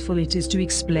stressful it is to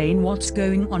explain what's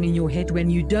going on in your head when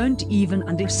you don't even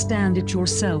understand it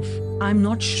yourself. I'm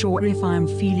not sure if I'm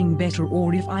feeling better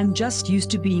or if I'm just used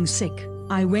to being sick.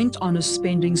 I went on a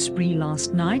spending spree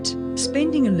last night,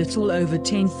 spending a little over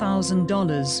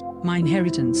 $10,000, my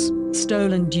inheritance,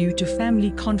 stolen due to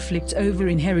family conflicts over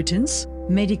inheritance,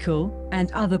 medical,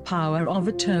 and other power of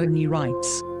attorney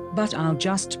rights. But I'll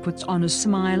just put on a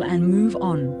smile and move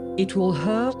on. It will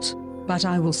hurt, but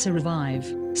I will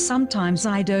survive. Sometimes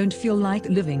I don't feel like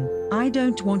living. I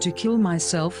don't want to kill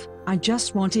myself. I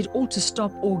just want it all to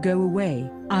stop or go away.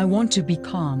 I want to be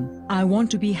calm. I want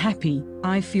to be happy.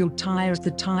 I feel tired,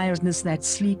 the tiredness that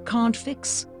sleep can't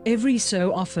fix. Every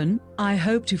so often, I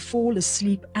hope to fall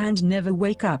asleep and never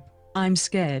wake up. I'm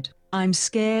scared. I'm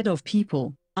scared of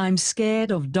people. I'm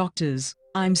scared of doctors.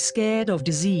 I'm scared of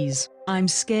disease. I'm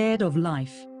scared of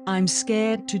life. I'm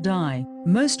scared to die.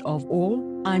 Most of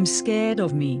all, I'm scared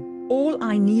of me. All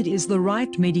I need is the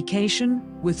right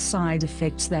medication, with side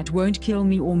effects that won't kill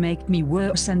me or make me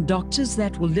worse, and doctors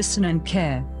that will listen and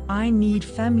care. I need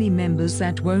family members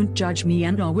that won't judge me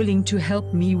and are willing to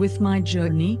help me with my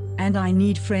journey, and I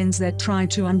need friends that try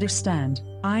to understand.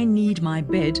 I need my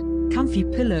bed, comfy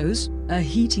pillows, a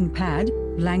heating pad,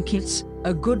 blankets,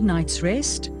 a good night's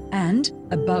rest, and,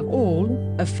 above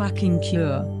all, a fucking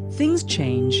cure. Things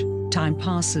change, time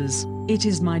passes. It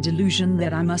is my delusion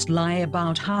that I must lie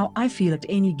about how I feel at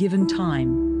any given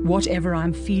time. Whatever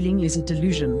I'm feeling is a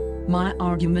delusion. My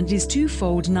argument is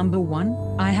twofold. Number one,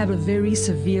 I have a very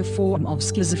severe form of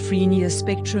schizophrenia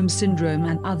spectrum syndrome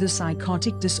and other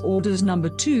psychotic disorders. Number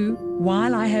two,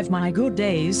 while I have my good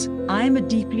days, I am a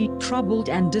deeply troubled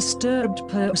and disturbed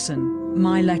person.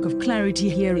 My lack of clarity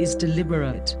here is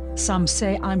deliberate. Some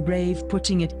say I'm brave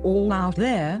putting it all out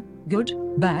there, good,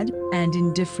 bad, and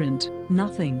indifferent.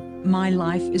 Nothing. My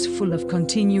life is full of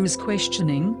continuous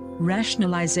questioning,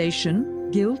 rationalization,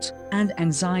 guilt, and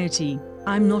anxiety.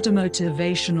 I'm not a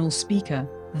motivational speaker.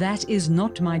 That is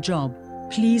not my job.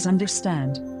 Please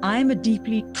understand. I'm a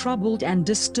deeply troubled and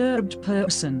disturbed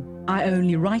person. I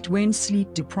only write when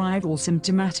sleep deprived or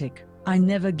symptomatic. I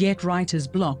never get writer's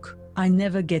block. I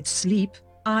never get sleep.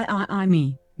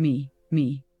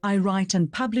 Me. I write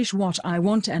and publish what I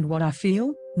want and what I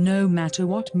feel, no matter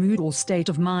what mood or state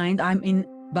of mind I'm in,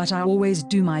 but I always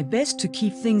do my best to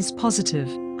keep things positive.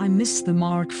 I miss the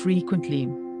mark frequently.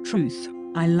 Truth.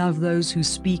 I love those who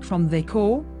speak from their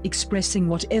core, expressing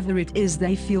whatever it is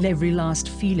they feel, every last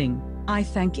feeling. I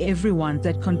thank everyone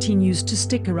that continues to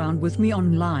stick around with me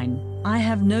online. I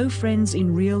have no friends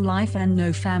in real life and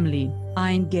no family.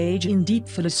 I engage in deep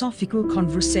philosophical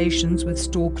conversations with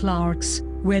store clerks,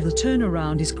 where the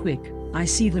turnaround is quick. I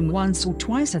see them once or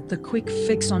twice at the Quick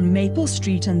Fix on Maple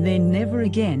Street and then never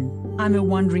again. I'm a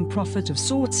wandering prophet of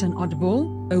sorts, an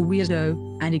oddball, a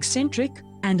weirdo, an eccentric,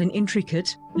 and an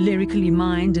intricate, lyrically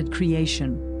minded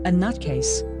creation. A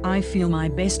nutcase. I feel my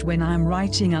best when I'm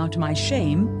writing out my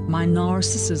shame, my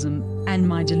narcissism, and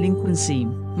my delinquency,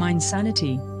 my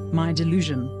insanity, my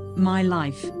delusion, my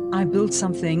life. I built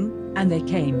something, and they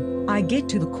came. I get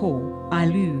to the core. I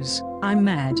lose. I'm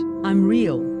mad. I'm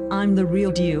real. I'm the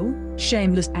real deal,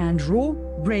 shameless and raw,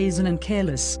 brazen and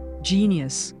careless,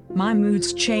 genius. My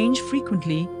moods change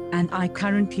frequently, and I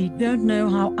currently don't know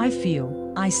how I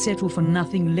feel. I settle for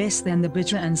nothing less than the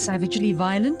bitter and savagely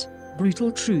violent,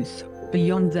 brutal truth.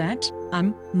 Beyond that,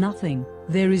 I'm nothing.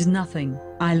 There is nothing.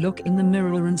 I look in the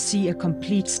mirror and see a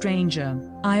complete stranger.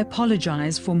 I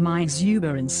apologize for my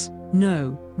exuberance.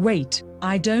 No, wait,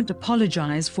 I don't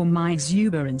apologize for my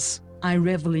exuberance. I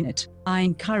revel in it. I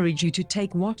encourage you to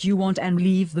take what you want and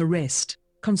leave the rest.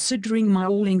 Considering my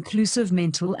all-inclusive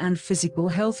mental and physical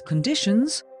health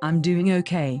conditions, I'm doing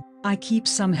okay. I keep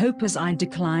some hope as I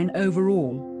decline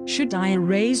overall. Should I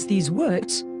erase these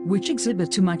words, which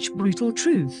exhibit too much brutal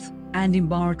truth, and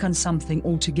embark on something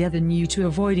altogether new to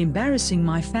avoid embarrassing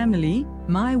my family,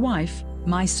 my wife,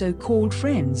 my so-called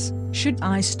friends? Should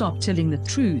I stop telling the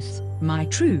truth, my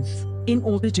truth, in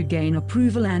order to gain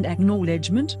approval and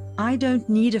acknowledgement? I don't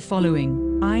need a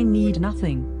following. I need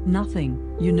nothing,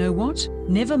 nothing. You know what?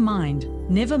 Never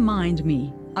mind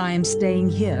me. I am staying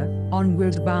here,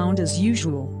 onward bound as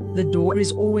usual. The door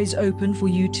is always open for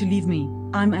you to leave me.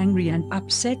 I'm angry and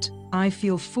upset. I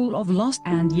feel full of loss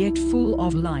and yet full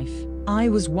of life. I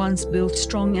was once built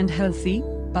strong and healthy,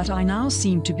 but I now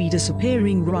seem to be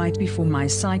disappearing right before my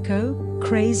psycho,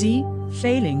 crazy,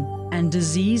 failing, and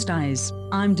diseased eyes.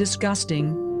 I'm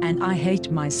disgusting, and I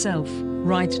hate myself,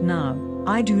 right now.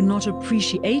 I do not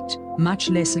appreciate, much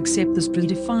less accept this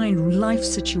predefined life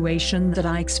situation that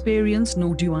I experience,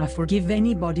 nor do I forgive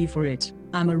anybody for it.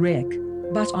 I'm a wreck.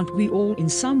 But aren't we all in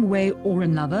some way or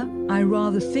another? I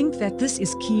rather think that this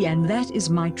is key, and that is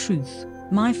my truth,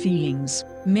 my feelings.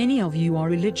 Many of you are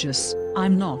religious.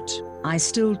 I'm not. I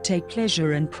still take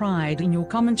pleasure and pride in your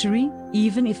commentary,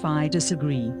 even if I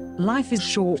disagree. Life is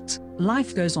short,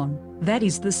 life goes on. That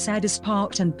is the saddest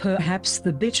part and perhaps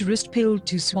the bitterest pill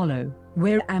to swallow.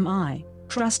 Where am I?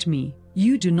 Trust me,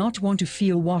 you do not want to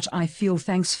feel what I feel.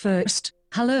 Thanks first.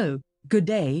 Hello, good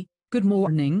day, good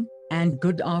morning, and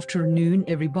good afternoon,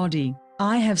 everybody.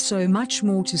 I have so much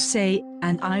more to say,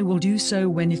 and I will do so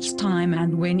when it's time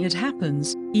and when it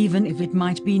happens, even if it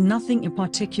might be nothing in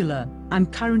particular. I'm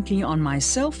currently on my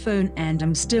cell phone and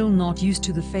I'm still not used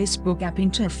to the Facebook app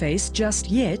interface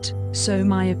just yet, so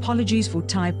my apologies for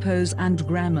typos and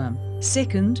grammar.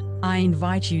 Second, I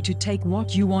invite you to take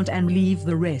what you want and leave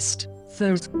the rest.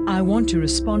 Third, I want to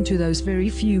respond to those very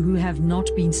few who have not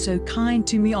been so kind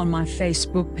to me on my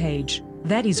Facebook page.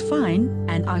 That is fine,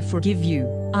 and I forgive you.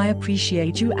 I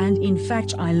appreciate you, and in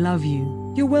fact I love you.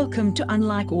 You're welcome to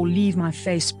unlike or leave my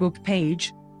Facebook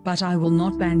page, but I will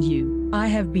not ban you. I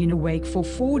have been awake for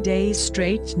 4 days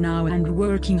straight now and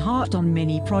working hard on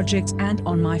many projects and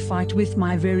on my fight with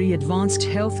my very advanced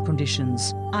health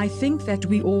conditions. I think that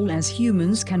we all as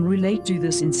humans can relate to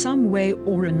this in some way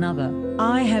or another.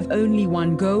 I have only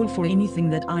one goal for anything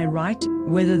that I write,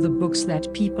 whether the books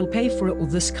that people pay for or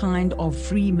this kind of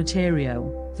free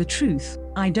material. The truth,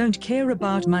 I don't care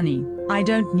about money. I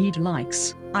don't need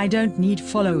likes. I don't need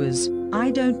followers. I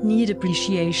don't need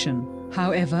appreciation.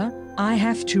 However, I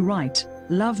have to write.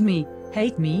 Love me,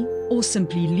 hate me, or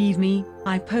simply leave me.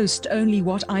 I post only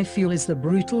what I feel is the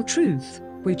brutal truth,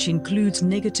 which includes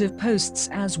negative posts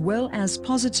as well as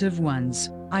positive ones.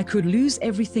 I could lose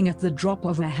everything at the drop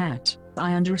of a hat.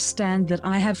 I understand that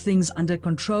I have things under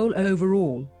control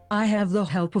overall. I have the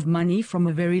help of money from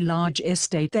a very large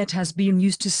estate that has been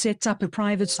used to set up a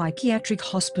private psychiatric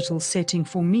hospital setting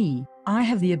for me. I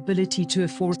have the ability to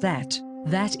afford that.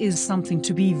 That is something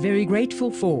to be very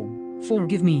grateful for.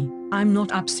 Forgive me, I'm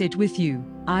not upset with you.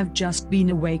 I've just been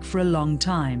awake for a long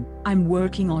time. I'm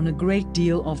working on a great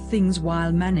deal of things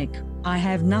while manic. I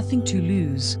have nothing to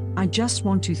lose. I just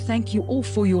want to thank you all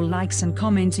for your likes and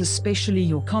comments, especially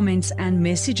your comments and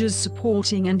messages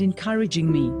supporting and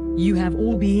encouraging me. You have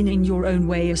all been in your own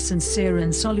way a sincere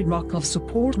and solid rock of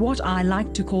support, what I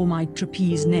like to call my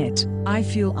trapeze net. I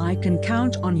feel I can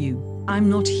count on you. I'm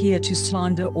not here to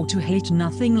slander or to hate,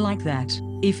 nothing like that.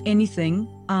 If anything,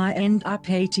 I end up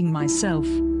hating myself.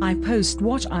 I post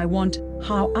what I want,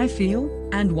 how I feel,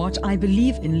 and what I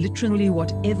believe in, literally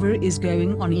whatever is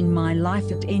going on in my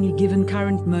life at any given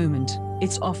current moment.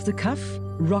 It's off the cuff,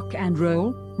 rock and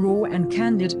roll, raw and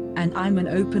candid, and I'm an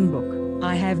open book.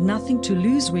 I have nothing to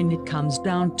lose when it comes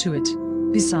down to it.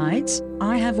 Besides,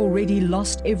 I have already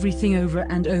lost everything over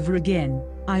and over again.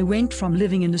 I went from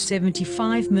living in a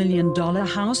 $75 million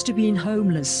house to being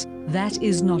homeless. That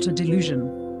is not a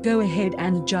delusion. Go ahead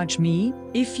and judge me,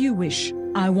 if you wish.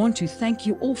 I want to thank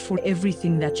you all for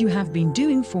everything that you have been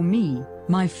doing for me.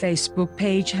 My Facebook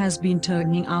page has been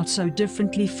turning out so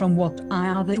differently from what I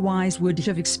otherwise would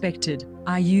have expected.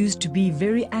 I used to be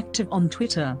very active on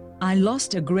Twitter. I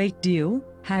lost a great deal,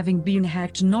 having been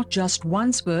hacked not just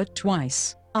once but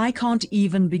twice. I can't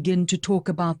even begin to talk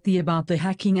about the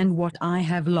hacking and what I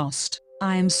have lost.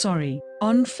 I am sorry.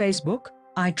 On Facebook,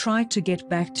 I tried to get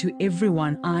back to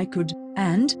everyone I could,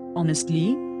 and,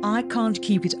 honestly, I can't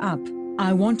keep it up.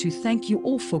 I want to thank you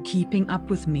all for keeping up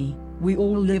with me. We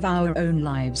all live our own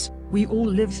lives. We all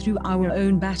live through our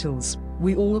own battles.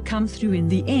 We all come through in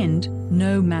the end,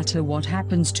 no matter what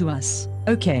happens to us.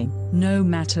 Okay, no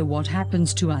matter what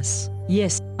happens to us.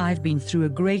 Yes, I've been through a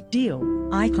great deal.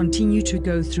 I continue to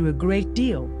go through a great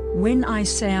deal. When I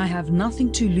say I have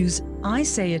nothing to lose, I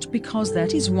say it because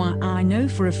that is why I know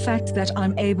for a fact that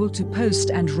I'm able to post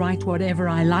and write whatever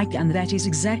I like, and that is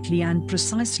exactly and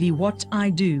precisely what I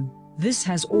do. This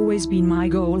has always been my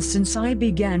goal since I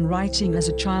began writing as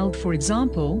a child. For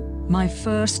example, my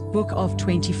first book of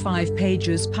 25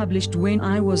 pages published when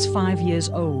I was 5 years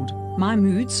old. My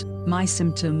moods, my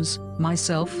symptoms,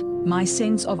 myself, my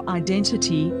sense of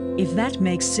identity, if that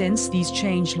makes sense, these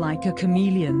change like a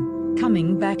chameleon,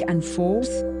 coming back and forth,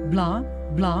 blah,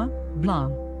 blah, blah.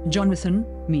 Jonathan,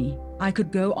 me. I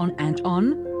could go on and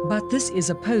on, but this is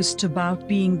a post about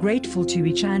being grateful to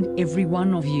each and every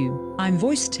one of you. I'm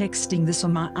voice texting this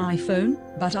on my iPhone,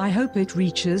 but I hope it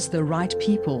reaches the right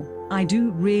people. I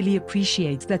do really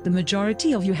appreciate that the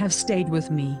majority of you have stayed with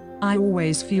me. I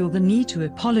always feel the need to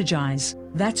apologize.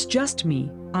 That's just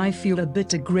me. I feel a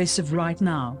bit aggressive right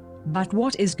now. But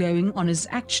what is going on is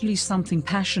actually something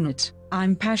passionate.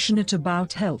 I'm passionate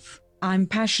about health. I'm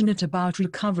passionate about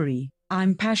recovery.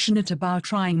 I'm passionate about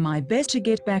trying my best to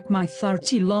get back my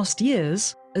 30 lost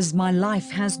years, as my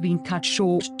life has been cut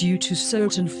short due to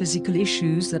certain physical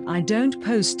issues that I don't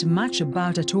post much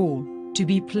about at all. To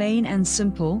be plain and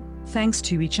simple, thanks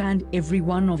to each and every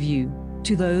one of you.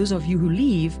 To those of you who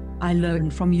leave, I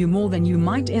learn from you more than you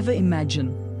might ever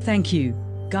imagine. Thank you.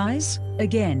 Guys,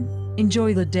 again,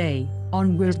 enjoy the day.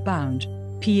 Onward bound.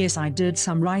 P.S. I did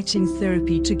some writing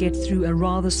therapy to get through a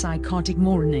rather psychotic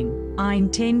morning. I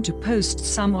intend to post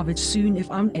some of it soon if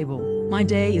I'm able. My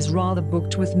day is rather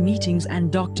booked with meetings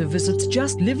and doctor visits,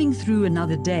 just living through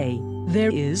another day.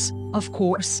 There is, of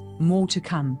course, more to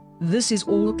come. This is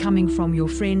all coming from your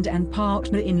friend and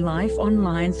partner in life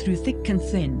online through thick and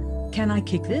thin. Can I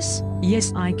kick this?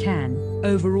 Yes, I can.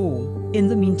 Overall. In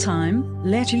the meantime,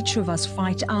 let each of us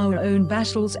fight our own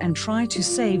battles and try to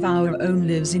save our own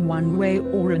lives in one way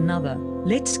or another.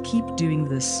 Let's keep doing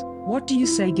this. What do you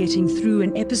say? Getting through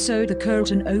an episode, the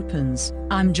curtain opens.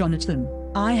 I'm Jonathan.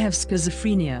 I have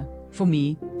schizophrenia. For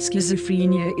me,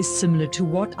 schizophrenia is similar to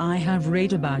what I have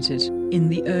read about it in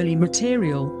the early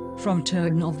material from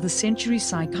turn-of-the-century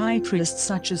psychiatrists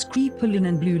such as Kripalin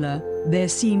and Bleuler. There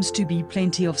seems to be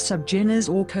plenty of subgenres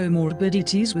or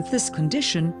comorbidities with this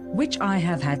condition, which I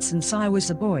have had since I was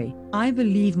a boy. I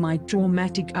believe my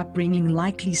traumatic upbringing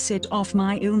likely set off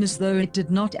my illness, though it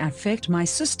did not affect my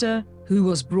sister, who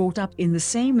was brought up in the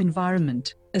same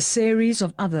environment. A series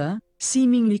of other,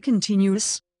 seemingly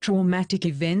continuous, traumatic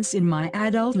events in my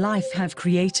adult life have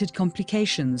created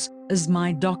complications, as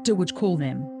my doctor would call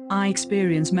them. I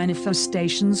experience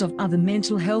manifestations of other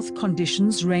mental health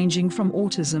conditions ranging from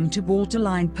autism to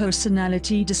borderline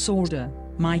personality disorder.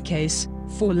 My case,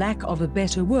 for lack of a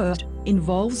better word,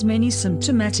 involves many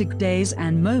symptomatic days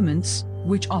and moments,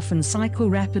 which often cycle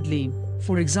rapidly.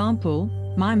 For example,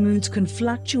 my moods can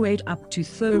fluctuate up to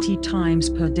 30 times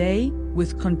per day,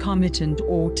 with concomitant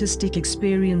autistic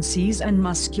experiences and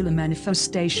muscular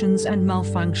manifestations and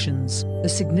malfunctions. A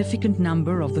significant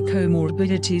number of the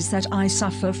comorbidities that I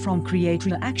suffer from create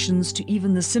reactions to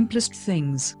even the simplest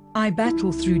things I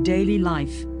battle through daily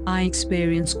life. I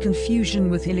experience confusion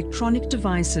with electronic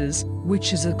devices,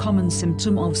 which is a common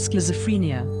symptom of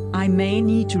schizophrenia. I may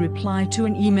need to reply to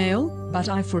an email, but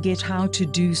I forget how to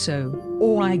do so.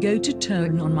 Or I go to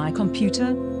turn on my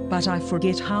computer, but I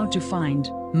forget how to find,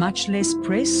 much less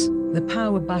press, the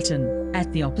power button.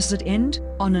 At the opposite end,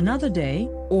 on another day,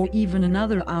 or even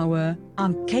another hour,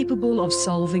 I'm capable of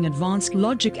solving advanced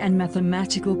logic and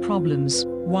mathematical problems.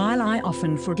 While I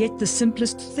often forget the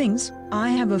simplest things, I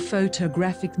have a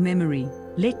photographic memory.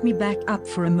 Let me back up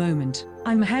for a moment.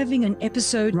 I'm having an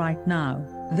episode right now.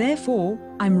 Therefore,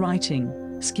 I'm writing.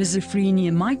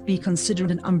 Schizophrenia might be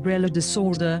considered an umbrella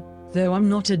disorder, though I'm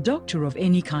not a doctor of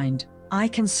any kind. I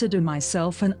consider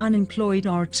myself an unemployed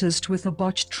artist with a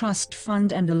botched trust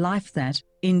fund and a life that,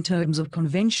 in terms of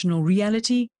conventional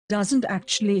reality, doesn't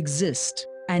actually exist.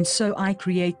 And so I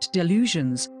create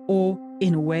delusions, or,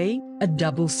 in a way, a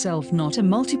double self, not a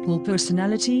multiple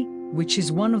personality, which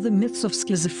is one of the myths of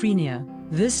schizophrenia.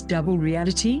 This double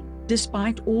reality,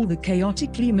 despite all the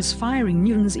chaotically misfiring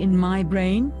neurons in my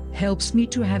brain, helps me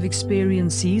to have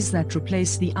experiences that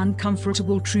replace the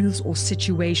uncomfortable truths or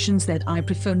situations that I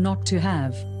prefer not to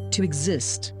have, to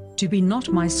exist, to be not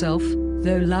myself,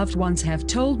 though loved ones have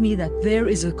told me that there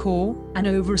is a core, an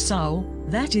oversoul,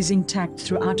 that is intact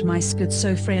throughout my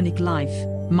schizophrenic life.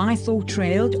 My thought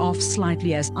trailed off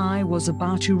slightly as I was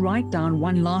about to write down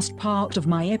one last part of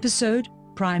my episode,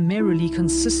 primarily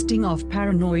consisting of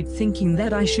paranoid thinking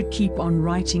that I should keep on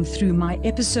writing through my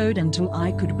episode until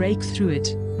I could break through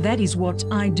it. That is what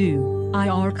I do. I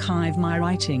archive my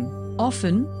writing.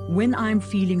 Often, when I'm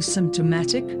feeling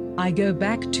symptomatic, I go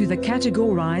back to the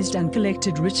categorized and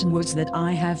collected written words that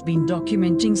I have been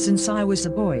documenting since I was a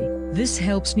boy. This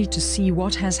helps me to see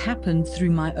what has happened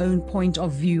through my own point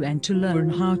of view and to learn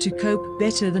how to cope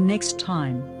better the next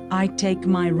time. I take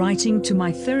my writing to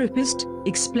my therapist,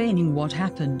 explaining what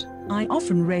happened. I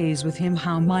often raise with him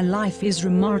how my life is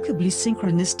remarkably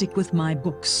synchronistic with my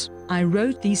books. I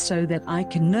wrote these so that I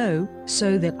can know,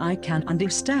 so that I can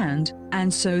understand,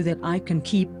 and so that I can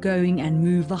keep going and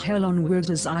move the hell onward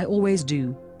as I always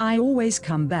do. I always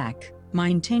come back. My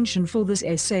intention for this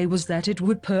essay was that it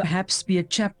would perhaps be a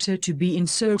chapter to be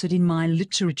inserted in my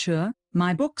literature,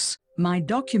 my books, my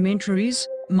documentaries,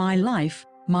 my life,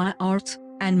 my art,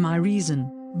 and my reason.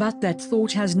 But that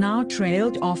thought has now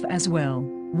trailed off as well.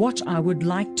 What I would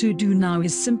like to do now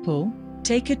is simple: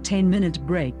 take a 10-minute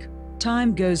break.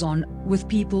 Time goes on, with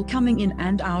people coming in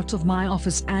and out of my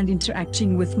office and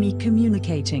interacting with me,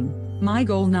 communicating. My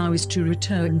goal now is to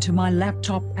return to my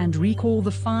laptop and recall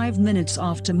the 5 minutes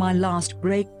after my last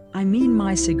break, I mean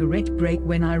my cigarette break,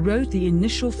 when I wrote the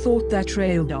initial thought that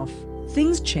trailed off.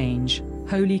 Things change.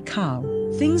 Holy cow.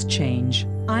 Things change.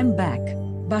 I'm back.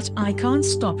 But I can't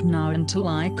stop now until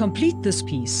I complete this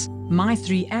piece. My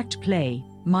 3-act play,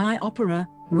 my opera,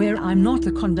 where I'm not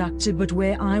the conductor but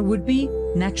where I would be,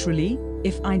 naturally,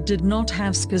 if I did not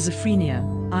have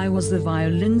schizophrenia. I was the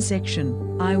violin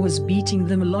section. I was beating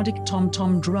the melodic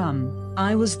tom-tom drum.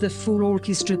 I was the full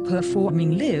orchestra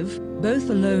performing live, both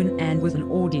alone and with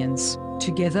an audience.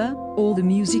 Together, all the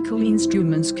musical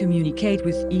instruments communicate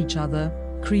with each other,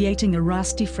 creating a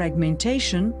rusty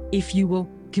fragmentation, if you will,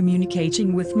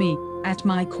 communicating with me, at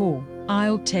my core.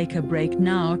 I'll take a break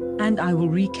now, and I will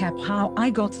recap how I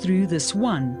got through this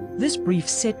brief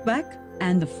setback,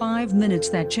 and the 5 minutes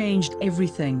that changed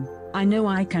everything. I know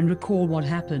I can recall what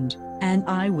happened, and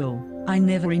I will. I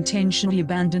never intentionally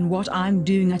abandon what I'm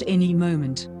doing at any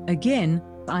moment. Again,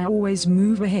 I always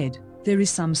move ahead. There is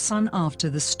some sun after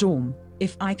the storm.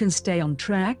 If I can stay on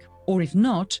track, or if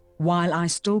not, while I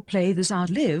still play this out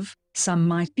live, Some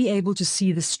might be able to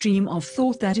see the stream of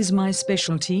thought that is my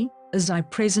specialty, as I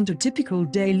present a typical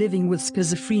day living with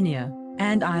schizophrenia,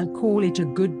 and I'll call it a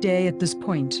good day at this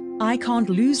point. I can't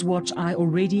lose what I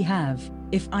already have.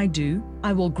 If I do,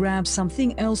 I will grab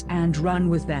something else and run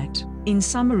with that. In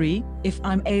summary, if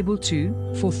I'm able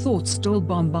to, for thoughts still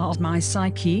bombard my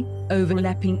psyche,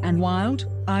 overlapping and wild,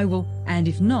 I will, and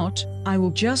if not, I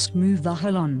will just move the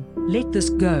hell on. Let this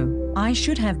go. I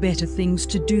should have better things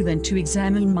to do than to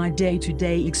examine my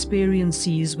day-to-day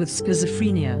experiences with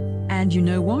schizophrenia. And you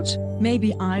know what?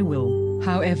 Maybe I will.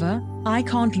 However, I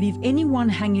can't leave anyone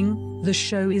hanging. The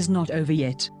show is not over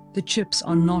yet. The chips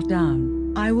are not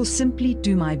down. I will simply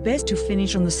do my best to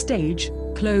finish on the stage,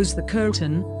 close the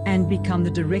curtain, and become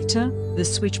the director, the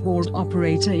switchboard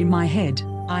operator in my head.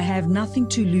 I have nothing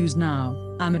to lose now.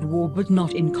 I'm at war but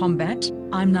not in combat.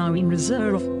 I'm now in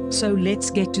reserve, so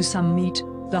let's get to some meat,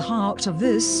 the heart of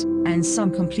this, and some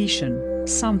completion.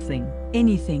 Something,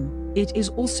 anything. It is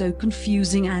also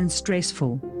confusing and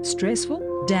stressful.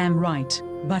 Stressful? Damn right.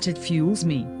 But it fuels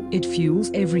me. It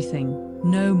fuels everything.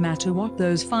 No matter what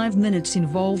those 5 minutes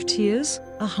involve: tears,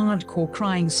 a hardcore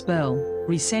crying spell,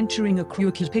 recentering a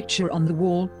crooked picture on the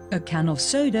wall, a can of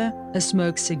soda, a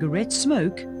smoked cigarette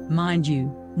smoke, mind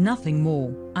you, nothing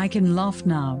more. I can laugh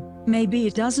now. Maybe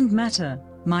it doesn't matter.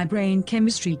 My brain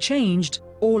chemistry changed,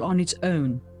 all on its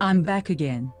own. I'm back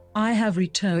again. I have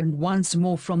returned once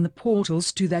more from the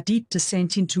portals to that deep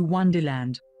descent into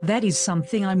Wonderland. That is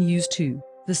something I'm used to.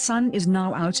 The sun is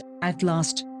now out, at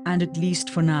last, and at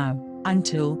least for now.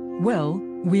 Until, well,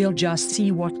 we'll just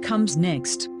see what comes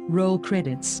next. Roll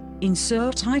credits.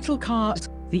 Insert title card.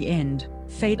 The end.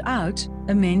 Fade out.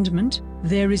 Amendment.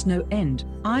 There is no end.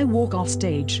 I walk off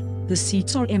stage. The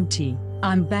seats are empty.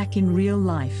 I'm back in real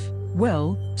life.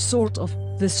 Well, sort of.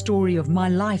 The story of my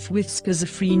life with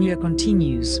schizophrenia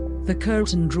continues. The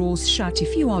curtain draws shut.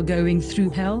 If you are going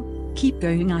through hell, keep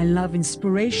going. I love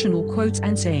inspirational quotes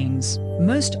and sayings.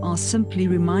 Most are simply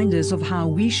reminders of how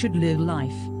we should live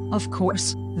life. Of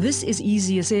course, this is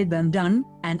easier said than done,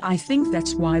 and I think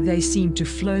that's why they seem to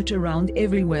float around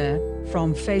everywhere,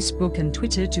 from Facebook and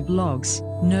Twitter to blogs.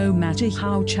 No matter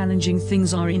how challenging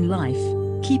things are in life,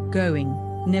 keep going.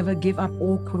 Never give up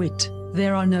or quit.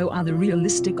 There are no other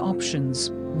realistic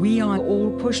options. We are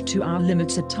all pushed to our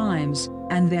limits at times,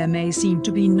 and there may seem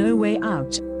to be no way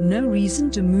out, no reason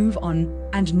to move on,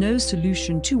 and no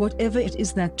solution to whatever it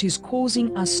is that is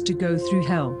causing us to go through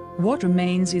hell. What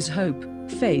remains is hope,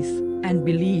 faith, and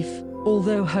belief,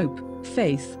 although hope,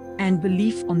 faith, and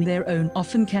belief on their own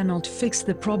often cannot fix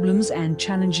the problems and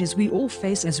challenges we all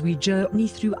face as we journey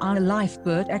through our life,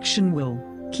 but action will.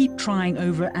 Keep trying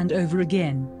over and over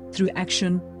again. Through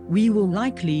action, we will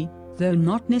likely, though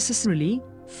not necessarily,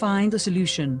 find a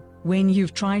solution. When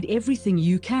you've tried everything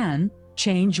you can,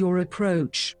 change your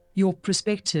approach, your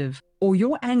perspective, or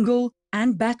your angle,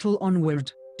 and battle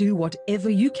onward. Do whatever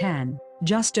you can.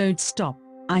 Just don't stop.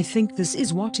 I think this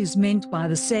is what is meant by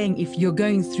the saying, if you're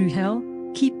going through hell,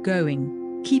 keep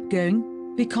going. Keep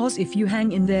going, because if you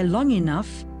hang in there long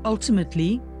enough,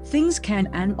 ultimately, things can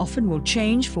and often will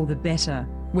change for the better.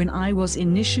 When I was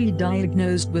initially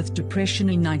diagnosed with depression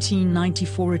in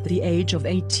 1994 at the age of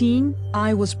 18,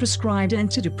 I was prescribed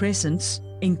antidepressants,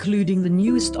 including the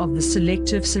newest of the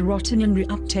selective serotonin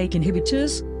reuptake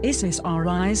inhibitors,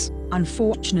 SSRIs.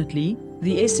 Unfortunately,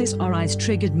 the SSRIs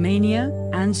triggered mania,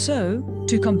 and so,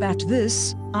 to combat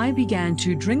this, I began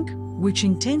to drink, which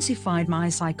intensified my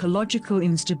psychological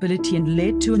instability and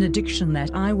led to an addiction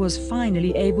that I was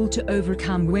finally able to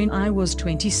overcome when I was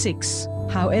 26.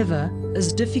 However,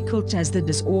 as difficult as the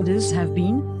disorders have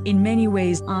been, in many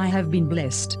ways I have been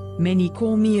blessed. Many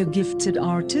call me a gifted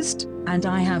artist, and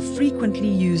I have frequently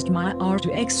used my art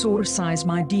to exorcise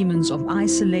my demons of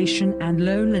isolation and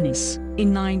loneliness.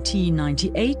 In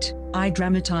 1998, I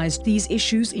dramatized these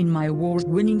issues in my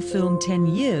award-winning film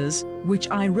 10 Years,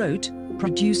 which I wrote,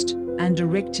 produced, and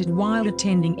directed while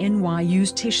attending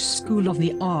NYU's Tisch School of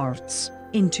the Arts.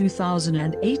 In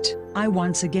 2008, I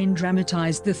once again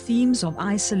dramatized the themes of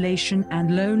isolation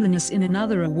and loneliness in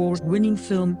another award-winning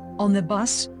film, On the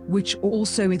Bus, which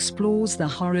also explores the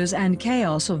horrors and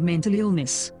chaos of mental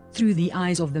illness. Through the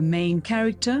eyes of the main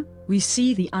character, we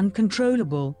see the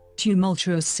uncontrollable,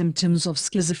 tumultuous symptoms of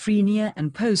schizophrenia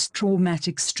and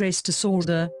post-traumatic stress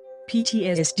disorder,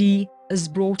 PTSD, as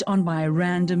brought on by a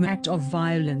random act of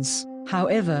violence.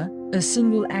 However, a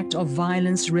single act of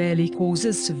violence rarely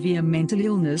causes severe mental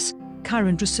illness.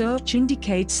 Current research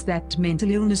indicates that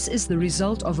mental illness is the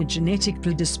result of a genetic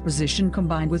predisposition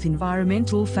combined with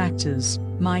environmental factors.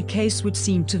 My case would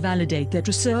seem to validate that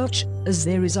research, as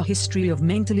there is a history of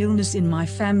mental illness in my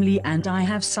family and I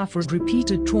have suffered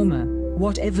repeated trauma.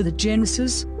 Whatever the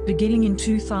genesis, beginning in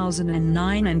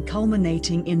 2009 and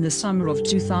culminating in the summer of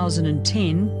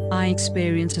 2010, I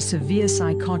experienced a severe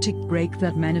psychotic break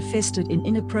that manifested in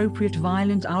inappropriate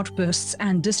violent outbursts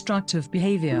and destructive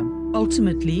behavior.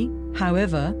 Ultimately,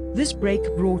 however, this break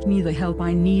brought me the help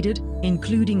I needed,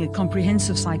 including a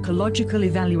comprehensive psychological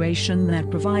evaluation that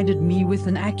provided me with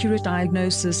an accurate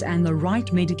diagnosis and the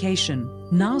right medication.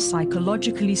 Now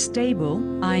psychologically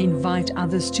stable, I invite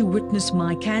others to witness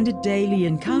my candid daily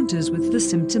encounters with the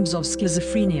symptoms of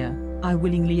schizophrenia. I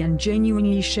willingly and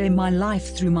genuinely share my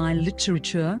life through my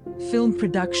literature, film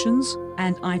productions,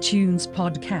 and iTunes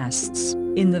podcasts.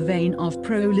 In the vein of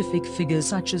prolific figures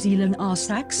such as Elon R.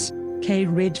 Sachs, K.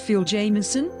 Redfield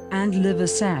Jamison, and Liver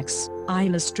Sachs, I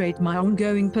illustrate my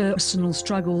ongoing personal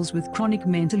struggles with chronic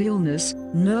mental illness,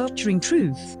 nurturing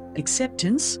truth,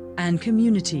 acceptance, and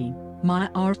community. My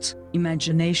art,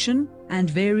 imagination, and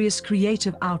various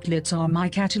creative outlets are my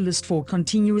catalyst for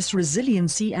continuous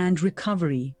resiliency and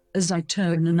recovery. As I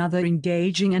turn another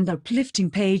engaging and uplifting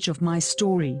page of my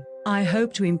story, I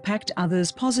hope to impact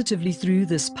others positively through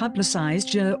this publicized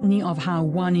journey of how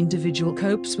one individual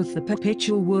copes with the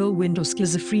perpetual whirlwind of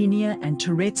schizophrenia and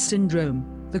Tourette's syndrome.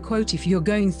 The quote, "If you're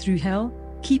going through hell,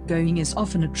 keep going," is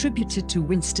often attributed to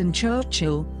Winston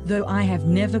Churchill, though I have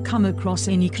never come across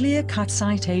any clear-cut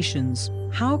citations.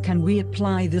 How can we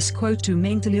apply this quote to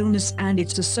mental illness and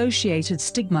its associated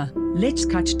stigma? Let's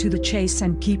cut to the chase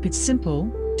and keep it simple.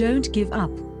 Don't give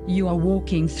up. You are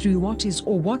walking through what is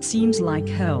or what seems like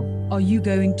hell. Are you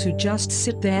going to just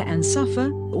sit there and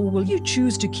suffer, or will you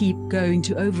choose to keep going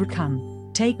to overcome?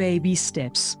 Take baby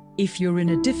steps. If you're in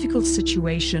a difficult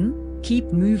situation,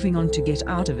 keep moving on to get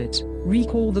out of it.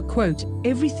 Recall the quote,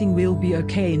 "Everything will be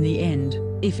okay in the end."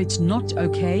 If it's not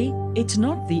okay, it's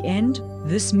not the end.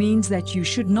 This means that you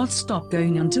should not stop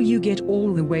going until you get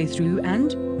all the way through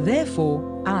and, therefore,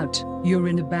 out. You're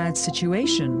in a bad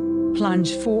situation.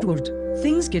 Plunge forward.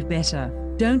 Things get better.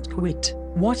 Don't quit.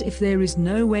 What if there is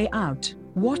no way out?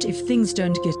 What if things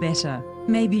don't get better?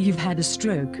 Maybe you've had a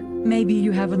stroke. Maybe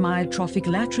you have amyotrophic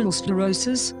lateral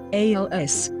sclerosis,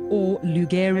 ALS, or Lou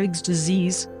Gehrig's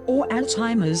disease, or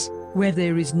Alzheimer's, where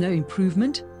there is no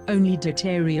improvement, only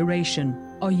deterioration.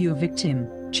 Are you a victim?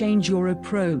 Change your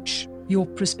approach, your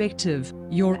perspective,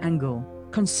 your angle.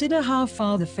 Consider how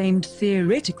far the famed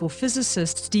theoretical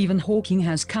physicist Stephen Hawking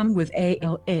has come with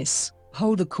ALS.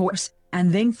 Hold the course,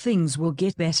 and then things will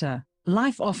get better.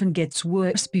 Life often gets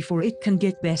worse before it can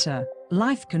get better.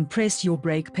 Life can press your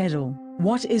brake pedal.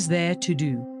 What is there to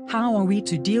do? How are we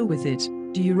to deal with it?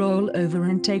 Do you roll over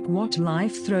and take what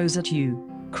life throws at you?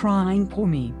 Crying "poor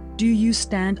me"? Do you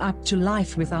stand up to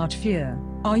life without fear?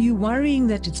 Are you worrying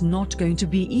that it's not going to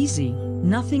be easy?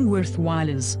 Nothing worthwhile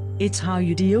is. It's how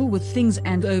you deal with things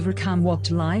and overcome what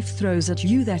life throws at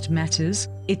you that matters.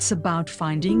 It's about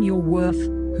finding your worth,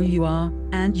 who you are,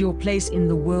 and your place in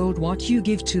the world, what you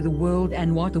give to the world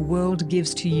and what the world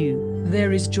gives to you.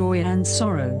 There is joy and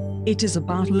sorrow. It is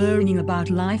about learning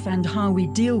about life and how we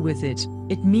deal with it.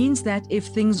 It means that if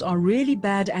things are really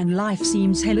bad and life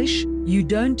seems hellish, you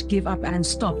don't give up and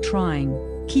stop trying.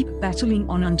 Keep battling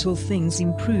on until things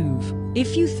improve.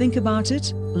 If you think about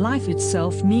it, life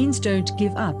itself means don't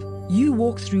give up. You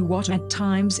walk through what at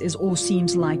times is or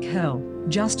seems like hell.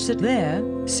 Just sit there,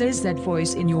 says that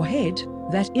voice in your head,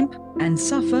 that imp, and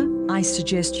suffer. I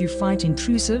suggest you fight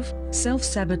intrusive,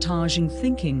 self-sabotaging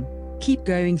thinking. Keep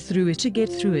going through it to get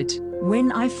through it.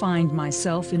 When I find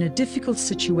myself in a difficult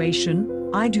situation,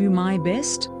 I do my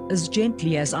best, as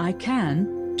gently as I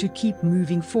can, to keep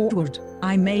moving forward.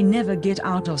 I may never get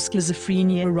out of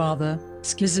schizophrenia, rather,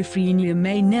 schizophrenia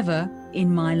may never,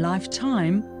 in my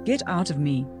lifetime, get out of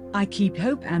me. I keep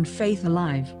hope and faith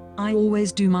alive. I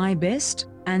always do my best,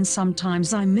 and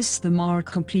sometimes I miss the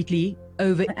mark completely,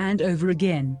 over and over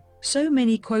again. So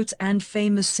many quotes and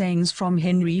famous sayings from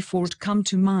Henry Ford come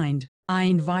to mind. I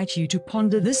invite you to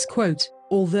ponder this quote.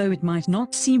 Although it might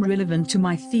not seem relevant to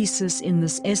my thesis in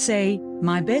this essay,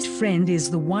 my best friend is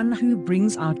the one who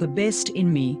brings out the best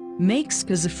in me. Make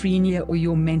schizophrenia or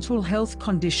your mental health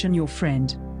condition your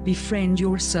friend. Befriend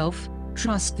yourself,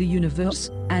 trust the universe,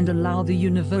 and allow the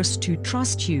universe to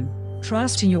trust you.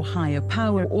 Trust in your higher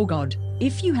power or God,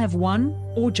 if you have one,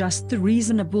 or just the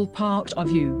reasonable part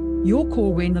of you. Your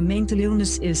core when the mental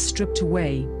illness is stripped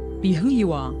away. Be who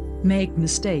you are. Make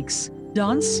mistakes.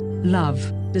 Dance, love,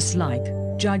 dislike,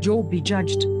 judge or be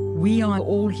judged. We are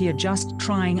all here just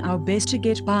trying our best to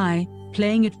get by,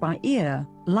 playing it by ear.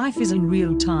 Life is in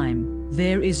real time.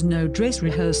 There is no dress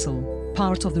rehearsal.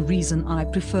 Part of the reason I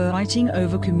prefer writing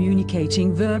over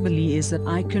communicating verbally is that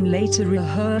I can later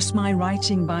rehearse my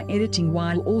writing by editing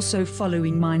while also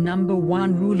following my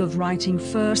 #1 rule of writing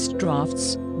first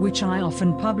drafts, which I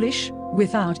often publish,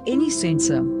 without any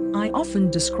censor. I often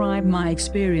describe my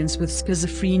experience with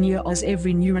schizophrenia as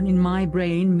every neuron in my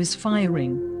brain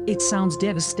misfiring. It sounds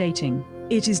devastating.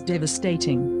 It is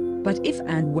devastating. But if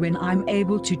and when I'm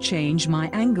able to change my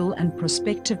angle and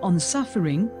perspective on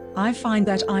suffering, I find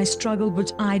that I struggle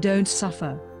but I don't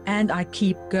suffer, and I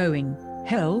keep going.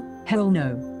 Hell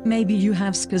no. Maybe you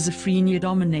have schizophrenia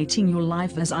dominating your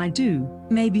life as I do.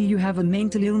 Maybe you have a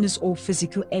mental illness or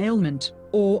physical ailment,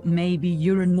 or maybe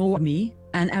you're a normie,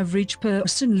 an average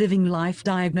person living life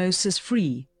diagnosis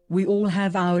free. We all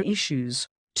have our issues.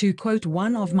 To quote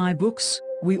one of my books,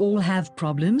 we all have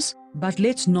problems, but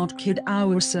let's not kid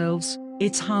ourselves,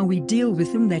 it's how we deal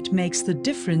with them that makes the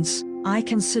difference. I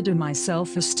consider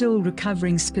myself a still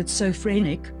recovering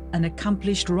schizophrenic, an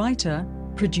accomplished writer,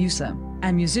 producer,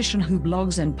 and musician who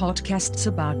blogs and podcasts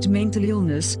about mental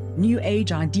illness, new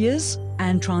age ideas,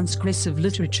 and transgressive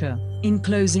literature. In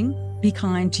closing, be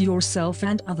kind to yourself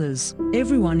and others.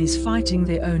 Everyone is fighting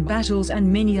their own battles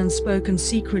and many unspoken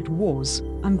secret wars.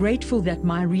 I'm grateful that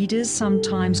my readers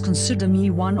sometimes consider me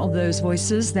one of those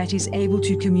voices that is able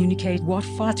to communicate what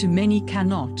far too many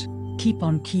cannot. Keep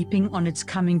on keeping on, it's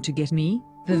coming to get me.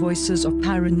 The voices of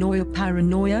paranoia.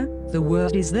 Paranoia, the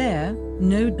word is there,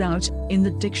 no doubt, in the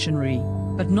dictionary,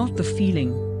 but not the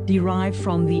feeling. Derived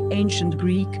from the ancient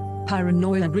Greek,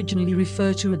 paranoia originally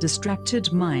referred to a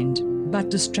distracted mind. But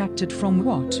distracted from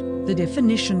what? The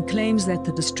definition claims that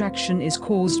the distraction is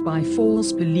caused by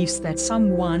false beliefs that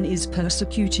someone is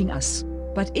persecuting us.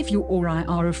 But if you or I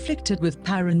are afflicted with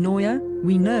paranoia,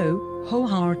 we know,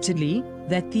 wholeheartedly,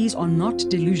 that these are not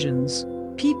delusions.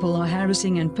 People are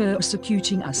harassing and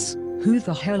persecuting us. Who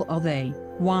the hell are they?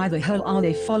 Why the hell are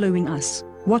they following us?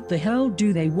 What the hell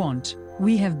do they want?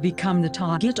 We have become the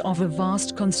target of a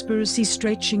vast conspiracy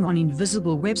stretching on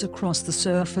invisible webs across the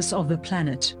surface of the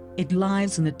planet. It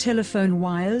lies in the telephone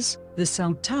wires, the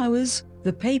cell towers,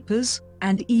 the papers,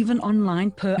 and even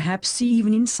online, perhaps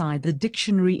even inside the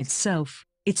dictionary itself.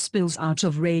 It spills out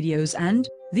of radios and,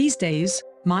 these days,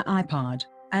 my iPod,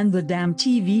 and the damn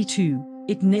TV too.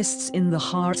 It nests in the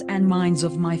hearts and minds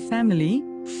of my family,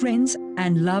 friends,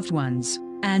 and loved ones,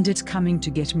 and it's coming to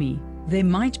get me. There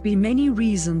might be many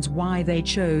reasons why they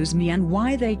chose me and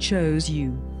why they chose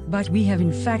you, but we have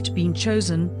in fact been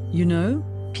chosen, you know?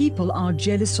 People are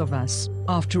jealous of us.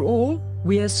 After all,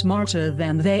 we're smarter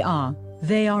than they are.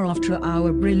 They are after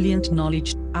our brilliant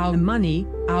knowledge, our money,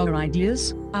 our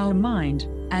ideas, our mind,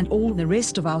 and all the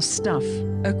rest of our stuff.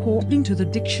 According to the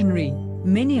dictionary,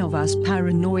 many of us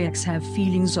paranoiacs have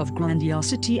feelings of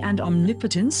grandiosity and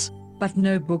omnipotence, but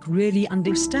no book really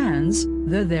understands,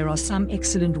 though there are some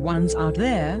excellent ones out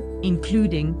there,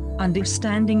 including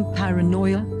Understanding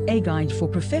Paranoia, A Guide for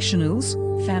Professionals,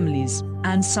 Families,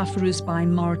 and Sufferers by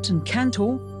Martin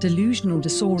Cantor, Delusional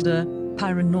Disorder,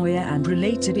 Paranoia and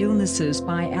Related Illnesses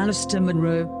by Alistair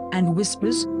Munro, and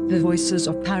Whispers, The Voices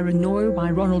of Paranoia by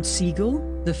Ronald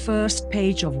Siegel, the first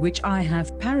page of which I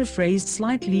have paraphrased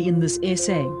slightly in this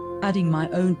essay, adding my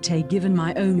own take given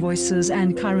my own voices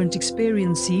and current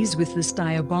experiences with this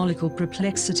diabolical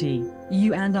perplexity.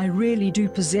 You and I really do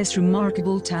possess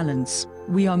remarkable talents.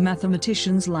 We are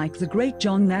mathematicians like the great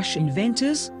John Nash.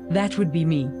 Inventors, that would be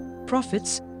me.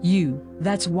 Prophets, you.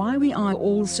 That's why we are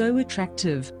all so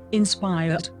attractive,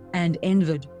 inspired, and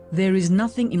envied. There is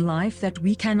nothing in life that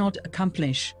we cannot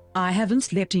accomplish. I haven't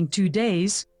slept in 2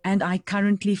 days, and I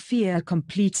currently fear a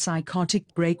complete psychotic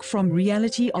break from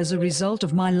reality as a result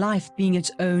of my life being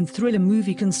its own thriller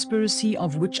movie conspiracy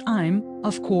of which I'm,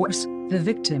 of course, the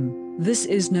victim. This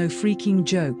is no freaking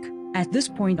joke. At this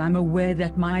point I'm aware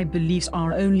that my beliefs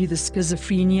are only the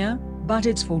schizophrenia, but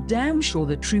it's for damn sure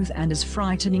the truth and as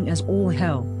frightening as all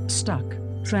hell. Stuck,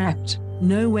 trapped,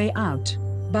 no way out.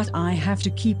 But I have to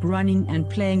keep running and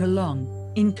playing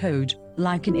along, in code,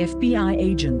 like an FBI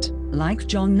agent, like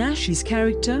John Nash's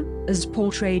character, as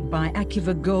portrayed by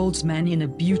Akiva Goldsman in A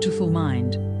Beautiful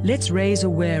Mind. Let's raise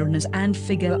awareness and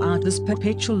figure out this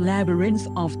perpetual labyrinth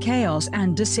of chaos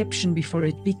and deception before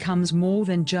it becomes more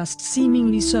than just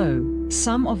seemingly so.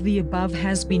 Some of the above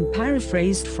has been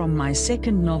paraphrased from my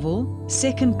second novel,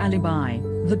 Second Alibi,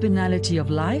 The Banality of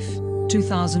Life,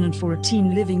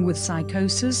 2014. Living with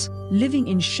psychosis, living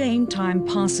in shame. Time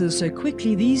passes so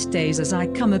quickly these days as I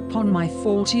come upon my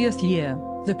 40th year.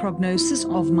 The prognosis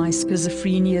of my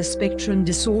schizophrenia spectrum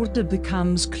disorder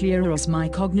becomes clearer as my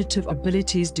cognitive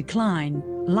abilities decline.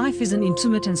 Life is an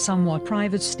intimate and somewhat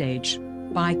private stage.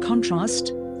 By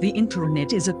contrast, The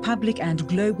internet is a public and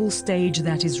global stage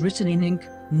that is written in ink,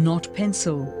 not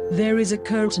pencil. There is a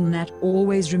curtain that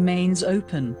always remains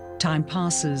open. Time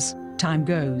passes, time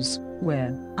goes,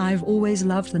 where I've always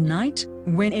loved the night,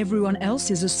 when everyone else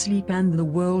is asleep and the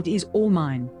world is all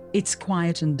mine. It's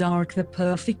quiet and dark, the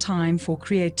perfect time for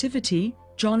creativity.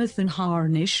 Jonathan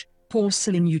Harnisch,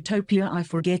 Porcelain Utopia. I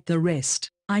forget the rest.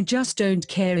 I just don't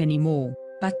care anymore.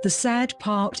 But the sad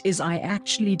part is I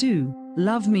actually do.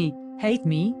 Love me, hate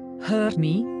me, hurt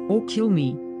me, or kill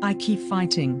me. I keep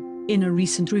fighting. In a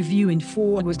recent review in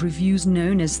Kirkus Reviews,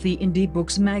 known as the Indie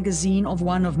Books magazine, of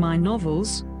one of my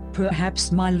novels,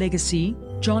 Perhaps My Legacy,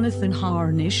 Jonathan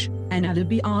Harnisch, an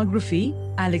autobiography,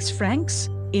 Alex Franks,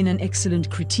 in an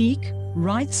excellent critique,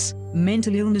 writes,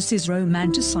 mental illness is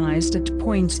romanticized at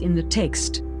points in the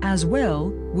text, as well,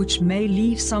 which may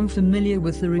leave some familiar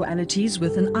with the realities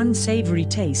with an unsavory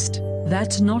taste.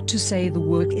 That's not to say the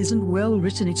work isn't well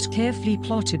written. It's carefully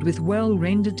plotted with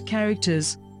well-rendered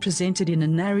characters, presented in a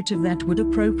narrative that would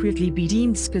appropriately be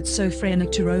deemed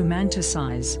schizophrenic to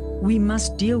romanticize. We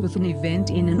must deal with an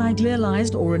event in an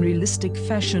idealized or unrealistic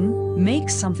fashion, make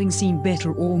something seem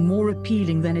better or more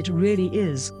appealing than it really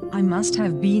is. I must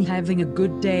have been having a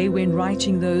good day when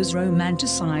writing those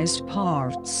romanticized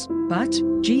parts. But,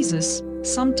 Jesus,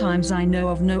 sometimes I know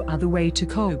of no other way to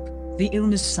cope. The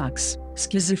illness sucks,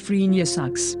 schizophrenia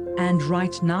sucks, and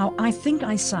right now I think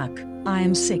I suck. I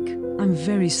am sick, I'm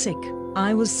very sick.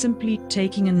 I was simply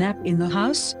taking a nap in the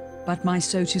house, but my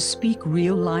so to speak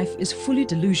real life is fully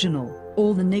delusional.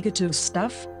 All the negative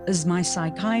stuff, as my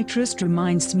psychiatrist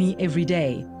reminds me every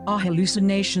day, are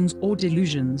hallucinations or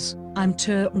delusions. I'm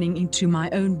turning into my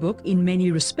own book in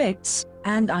many respects,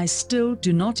 and I still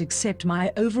do not accept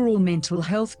my overall mental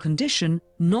health condition,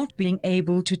 not being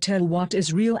able to tell what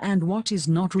is real and what is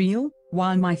not real,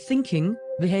 while my thinking,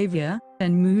 behavior,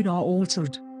 and mood are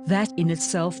altered. That in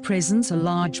itself presents a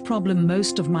large problem.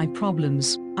 Most of my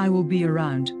problems, I will be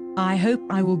around. I hope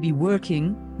I will be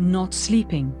working, not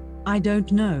sleeping. I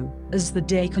don't know. As the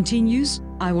day continues,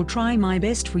 I will try my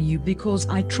best for you because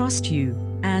I trust you,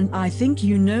 and I think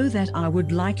you know that I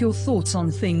would like your thoughts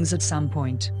on things at some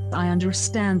point. I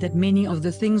understand that many of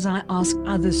the things I ask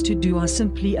others to do are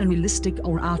simply unrealistic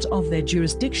or out of their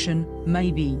jurisdiction,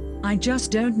 maybe. I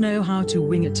just don't know how to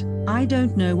wing it. I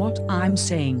don't know what I'm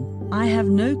saying. I have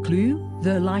no clue.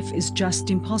 The life is just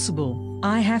impossible.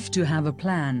 I have to have a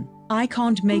plan. I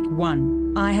can't make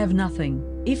one. I have nothing.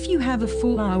 If you have a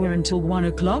full hour until 1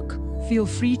 o'clock, feel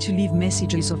free to leave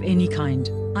messages of any kind.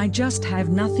 I just have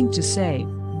nothing to say.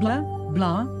 Blah,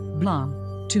 blah, blah.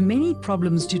 Too many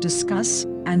problems to discuss,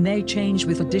 and they change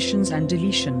with additions and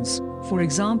deletions. For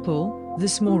example,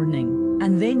 this morning,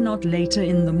 and then not later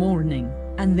in the morning,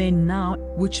 and then now,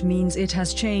 which means it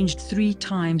has changed 3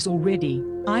 times already.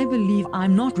 I believe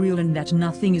I'm not real and that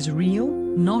nothing is real,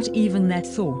 not even that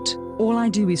thought. All I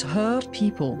do is hurt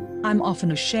people. I'm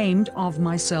often ashamed of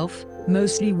myself,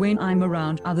 mostly when I'm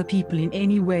around other people in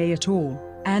any way at all.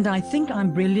 And I think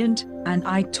I'm brilliant, and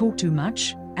I talk too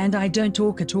much, and I don't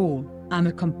talk at all. I'm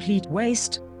a complete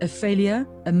waste, a failure,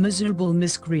 a miserable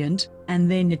miscreant, and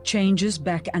then it changes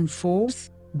back and forth,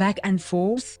 back and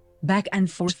forth, back and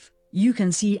forth. You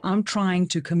can see I'm trying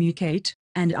to communicate,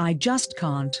 and I just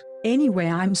can't. Anyway,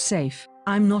 I'm safe.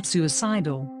 I'm not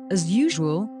suicidal. As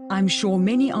usual, I'm sure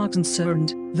many are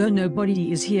concerned, though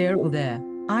nobody is here or there.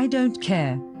 I don't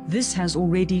care. This has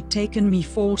already taken me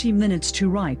 40 minutes to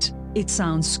write. It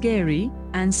sounds scary,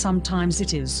 and sometimes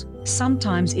it is.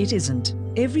 Sometimes it isn't.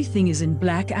 Everything is in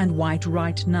black and white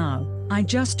right now. I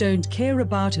just don't care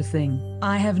about a thing.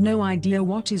 I have no idea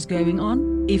what is going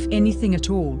on, if anything at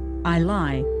all. I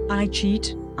lie, I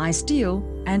cheat, I steal,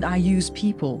 and I use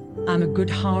people. I'm a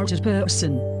good-hearted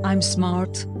person. I'm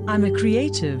smart. I'm a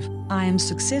creative. I am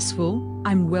successful.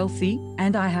 I'm wealthy,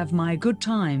 and I have my good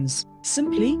times.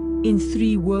 Simply, in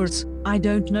 3 words, I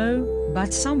don't know,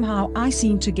 but somehow I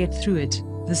seem to get through it.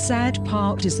 The sad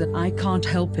part is that I can't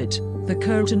help it. The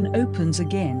curtain opens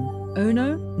again. Oh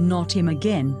no, not him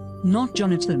again. Not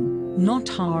Jonathan. Not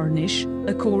Harnisch.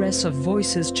 A chorus of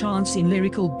voices chants in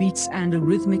lyrical beats and a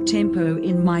rhythmic tempo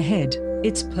in my head.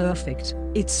 It's perfect.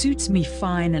 It suits me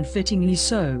fine and fittingly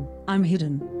so. I'm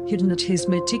hidden at his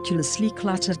meticulously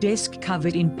cluttered desk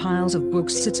covered in piles of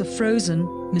books sits a frozen,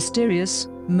 mysterious,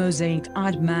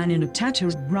 mosaic-eyed man in a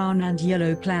tattered brown and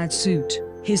yellow plaid suit.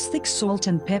 His thick salt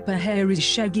and pepper hair is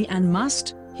shaggy and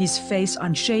mussed, his face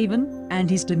unshaven, and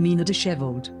his demeanor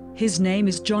disheveled. His name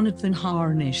is Jonathan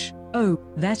Harnisch. Oh,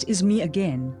 that is me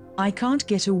again. I can't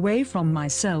get away from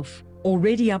myself,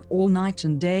 already up all night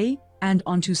and day, and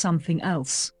onto something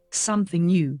else, something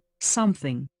new,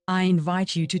 something. I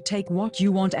invite you to take what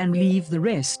you want and leave the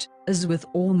rest. as with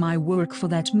all my work for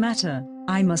that matter,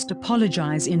 I must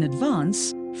apologize in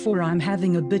advance, for I'm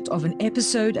having a bit of an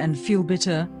episode and feel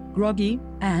bitter, groggy,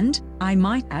 and, I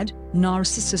might add,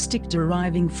 narcissistic,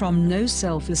 deriving from no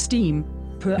self-esteem.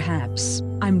 Perhaps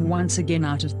I'm once again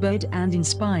out of bed and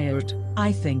inspired,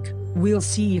 I think. We'll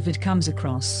see if it comes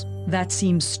across. That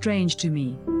seems strange to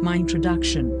me. My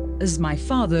introduction, as my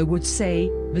father would say,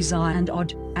 bizarre and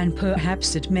odd, and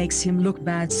perhaps it makes him look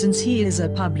bad since he is a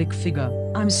public figure.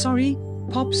 I'm sorry,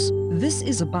 Pops, this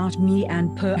is about me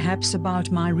and perhaps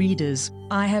about my readers.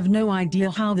 I have no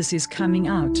idea how this is coming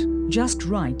out just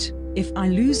right. If I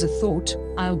lose a thought,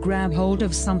 I'll grab hold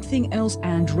of something else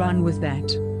and run with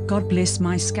that. God bless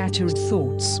my scattered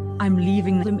thoughts. I'm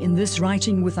leaving them in this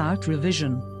writing without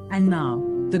revision. And now,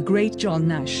 the great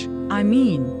Jonathan.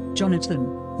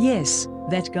 Yes,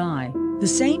 that guy. The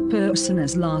same person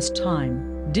as last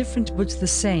time. Different but the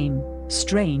same.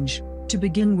 Strange. To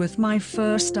begin with my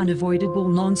first unavoidable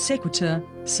non sequitur,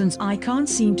 since I can't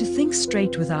seem to think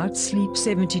straight without sleep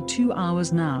 72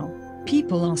 hours now.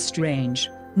 People are strange.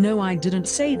 No, I didn't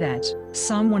say that.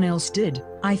 Someone else did,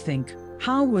 I think.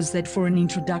 How was that for an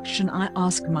introduction, I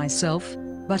ask myself,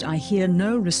 but I hear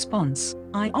no response.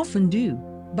 I often do.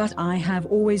 But I have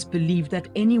always believed that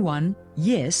anyone,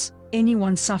 yes,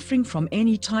 anyone suffering from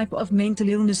any type of mental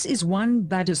illness is one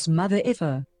baddest mother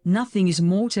ever. Nothing is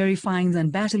more terrifying than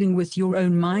battling with your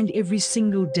own mind every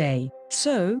single day.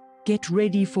 So, get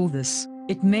ready for this.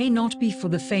 It may not be for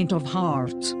the faint of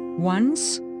heart.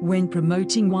 Once, when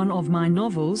promoting one of my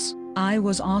novels, I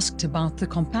was asked about the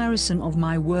comparison of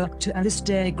my work to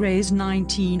Alistair Gray's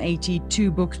 1982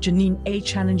 book Janine, a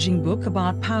challenging book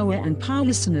about power and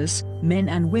powerlessness, men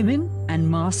and women, and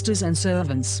masters and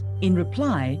servants. In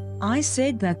reply, I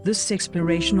said that this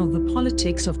exploration of the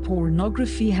politics of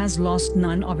pornography has lost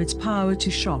none of its power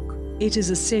to shock. It is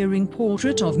a searing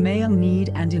portrait of male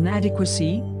need and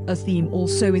inadequacy, a theme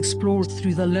also explored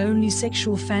through the lonely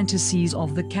sexual fantasies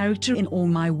of the character in all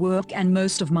my work and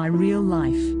most of my real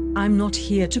life. I'm not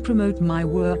here to promote my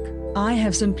work. I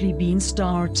have simply been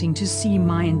starting to see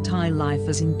my entire life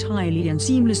as entirely and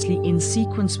seamlessly in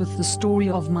sequence with the story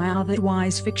of my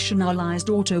otherwise fictionalized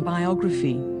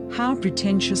autobiography. How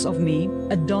pretentious of me,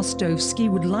 a Dostoevsky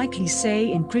would likely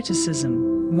say in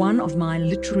criticism. One of my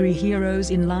literary heroes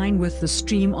in line with the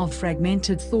stream of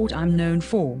fragmented thought I'm known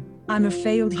for. I'm a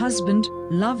failed husband,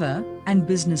 lover, and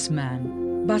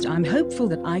businessman. But I'm hopeful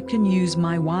that I can use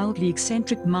my wildly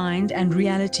eccentric mind and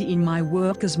reality in my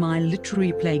work as my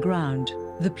literary playground.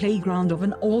 The playground of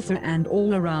an author and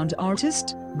all-around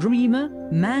artist, dreamer,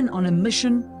 man on a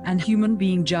mission, and human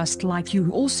being just like you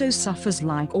who also suffers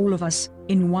like all of us,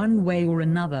 in one way or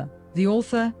another. The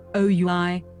author,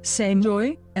 OUI, same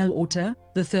joy, El author,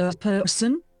 the third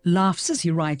person, laughs as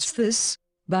he writes this.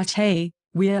 But hey,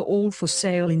 we're all for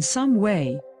sale in some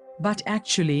way. But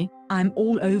actually, I'm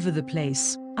all over the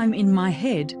place. I'm in my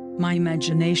head, my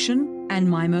imagination, and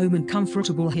my moment.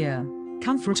 Comfortable here,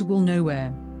 comfortable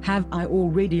nowhere. Have I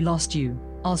already lost you?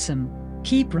 Awesome.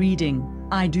 Keep reading.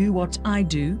 I do what I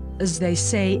do, as they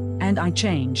say, and I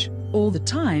change all the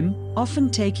time, often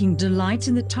taking delight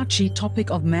in the touchy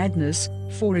topic of madness.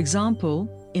 For example,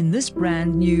 in this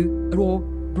brand new, raw,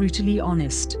 brutally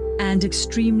honest, and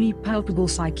extremely palpable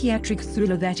psychiatric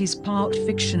thriller that is part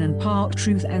fiction and part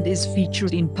truth and is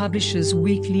featured in Publishers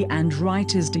Weekly and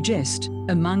Writer's Digest,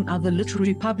 among other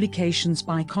literary publications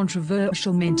by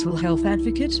controversial mental health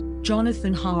advocate,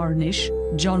 Jonathan Harnisch,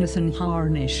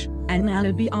 an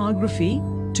autobiography,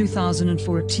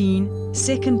 2014,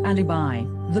 Second Alibi,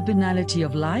 The Banality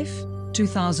of Life,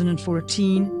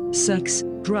 2014, Sex,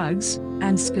 Drugs,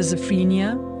 and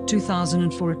Schizophrenia,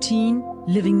 2014,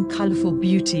 Living Colorful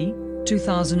Beauty,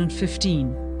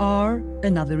 2015.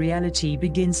 Another reality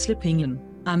begins slipping in.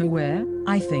 I'm aware,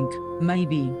 I think,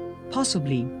 maybe,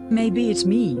 possibly, maybe it's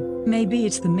me, maybe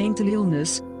it's the mental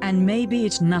illness, and maybe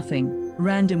it's nothing.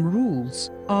 Random rules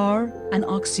are an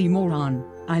oxymoron.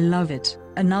 I love it.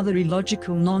 Another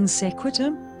illogical non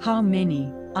sequitur. How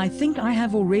many? I think I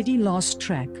have already lost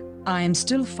track. I am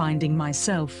still finding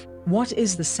myself. What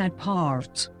is the sad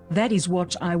part? That is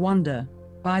what I wonder.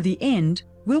 By the end,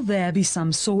 will there be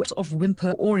some sort of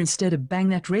whimper or instead a bang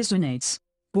that resonates?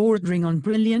 Bordering on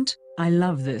brilliant. I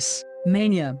love this.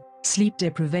 Mania, sleep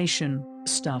deprivation,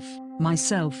 stuff.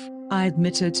 Myself, I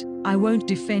admit it, I won't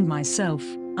defend myself,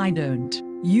 I don't.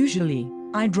 Usually,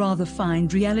 I'd rather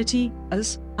find reality,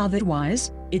 as,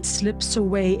 otherwise, it slips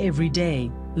away every day.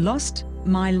 Lost?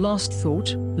 My lost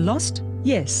thought? Lost?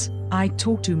 Yes, I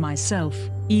talk to myself,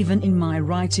 even in my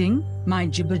writing, my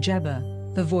jibber jabber.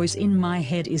 The voice in my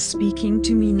head is speaking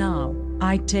to me now.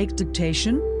 I take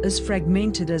dictation, as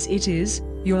fragmented as it is,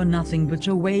 you're nothing but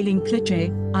a wailing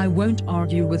cliché. I won't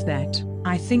argue with that.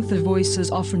 I think the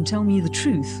voices often tell me the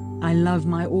truth. I love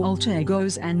my alter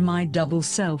egos and my double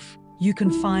self. You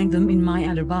can find them in my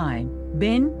alibi.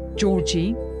 Ben,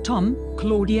 Georgie, Tom,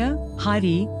 Claudia,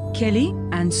 Heidi, Kelly,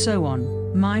 and so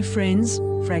on. My friends,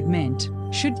 fragment.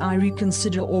 Should I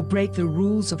reconsider or break the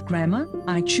rules of grammar?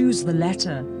 I choose the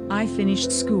latter. I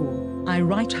finished school. I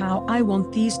write how I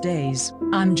want these days.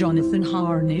 I'm Jonathan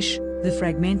Harnisch, the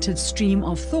fragmented stream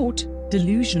of thought,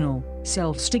 delusional,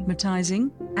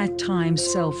 self-stigmatizing, at times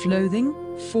self-loathing,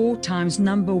 4 times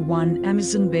 #1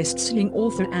 Amazon best-selling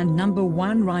author and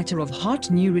 #1 writer of hot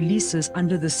new releases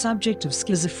under the subject of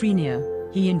schizophrenia.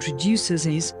 He introduces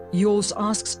his, yours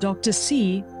asks Dr.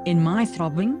 C, in my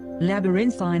throbbing,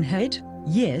 labyrinthine head,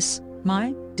 yes,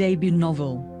 my debut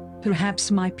novel. Perhaps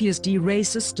my PTSD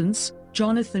resistance,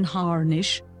 Jonathan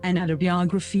Harnisch, an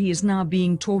autobiography is now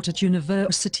being taught at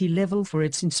university level for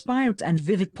its inspired and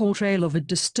vivid portrayal of a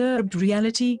disturbed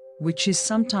reality, which is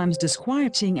sometimes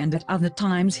disquieting and at other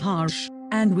times harsh,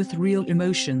 and with real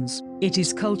emotions. It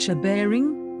is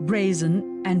culture-bearing,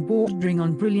 brazen, and bordering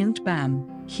on brilliant. Bam!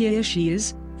 Here she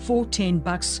is, for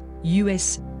 $10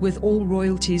 US, with all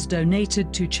royalties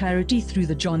donated to charity through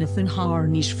the Jonathan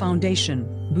Harnisch Foundation.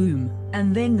 Boom!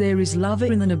 And then there is Lover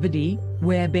in the Nobody,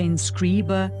 where Ben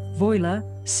Scriber, Voiler,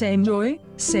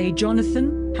 say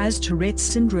Jonathan, has Tourette's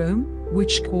syndrome,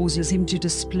 which causes him to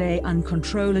display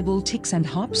uncontrollable tics and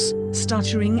hops,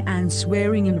 stuttering and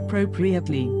swearing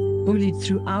inappropriately. Bullied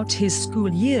throughout his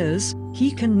school years,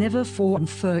 he can never form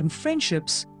firm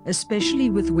friendships, especially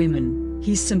with women.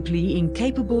 He's simply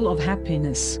incapable of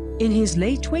happiness. In his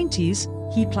late 20s,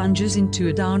 he plunges into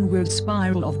a downward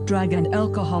spiral of drug and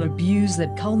alcohol abuse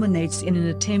that culminates in an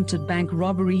attempted bank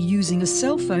robbery using a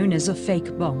cell phone as a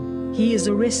fake bomb. He is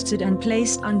arrested and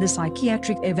placed under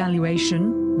psychiatric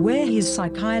evaluation, where his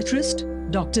psychiatrist,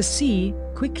 Dr. C,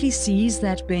 quickly sees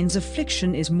that Ben's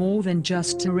affliction is more than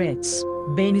just Tourette's.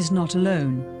 Ben is not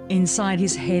alone. Inside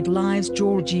his head lies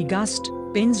Georgie Gust,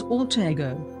 Ben's alter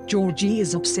ego. Georgie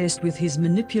is obsessed with his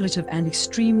manipulative and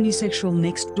extremely sexual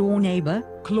next-door neighbor,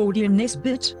 Claudia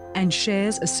Nesbitt, and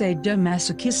shares a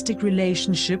sadomasochistic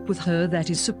relationship with her that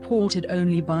is supported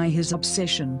only by his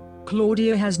obsession.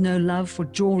 Claudia has no love for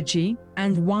Georgie,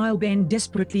 and while Ben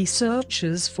desperately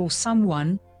searches for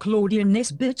someone, Claudia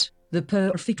Nesbitt, the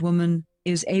perfect woman,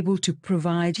 is able to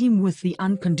provide him with the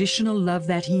unconditional love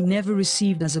that he never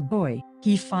received as a boy.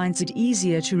 He finds it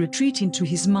easier to retreat into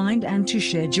his mind and to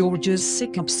share George's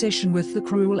sick obsession with the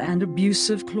cruel and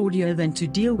abusive Claudia than to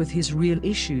deal with his real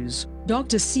issues.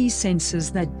 Dr. C senses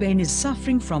that Ben is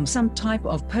suffering from some type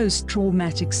of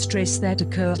post-traumatic stress that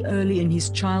occurred early in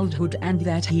his childhood and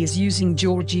that he is using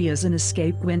Georgie as an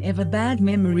escape whenever bad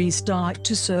memories start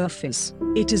to surface.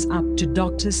 It is up to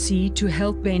Dr. C to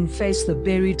help Ben face the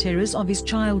buried terrors of his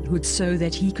childhood so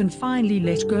that he can finally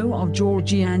let go of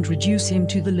Georgie and reduce him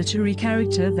to the literary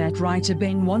character that writer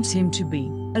Ben wants him to be.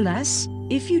 Alas,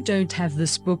 if you don't have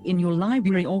this book in your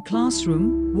library or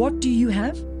classroom, what do you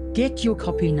have? Get your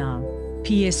copy now.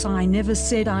 P.S. I never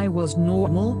said I was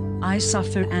normal. I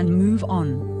suffer and move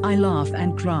on. I laugh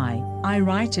and cry. I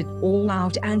write it all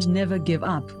out and never give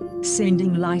up.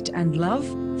 Sending light and love,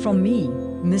 from me,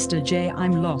 Mr. J.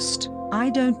 I'm lost. I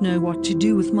don't know what to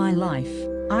do with my life.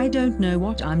 I don't know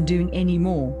what I'm doing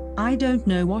anymore. I don't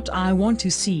know what I want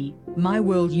to see. My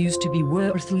world used to be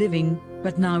worth living,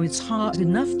 but now it's hard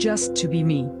enough just to be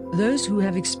me. Those who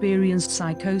have experienced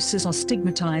psychosis are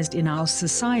stigmatized in our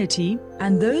society,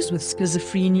 and those with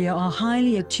schizophrenia are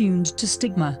highly attuned to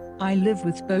stigma. I live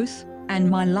with both, and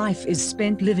my life is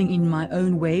spent living in my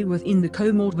own way within the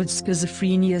comorbid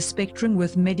schizophrenia spectrum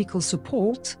with medical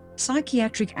support,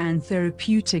 psychiatric and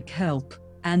therapeutic help,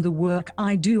 and the work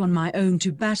I do on my own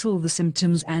to battle the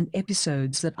symptoms and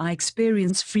episodes that I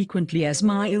experience frequently as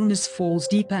my illness falls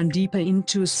deeper and deeper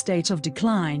into a state of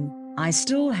decline. I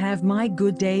still have my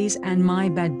good days and my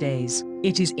bad days.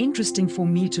 It is interesting for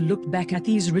me to look back at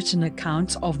these written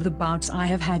accounts of the bouts I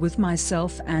have had with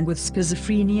myself and with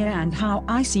schizophrenia and how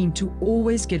I seem to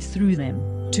always get through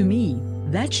them. To me,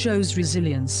 that shows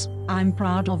resilience. I'm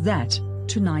proud of that.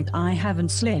 Tonight I haven't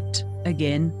slept,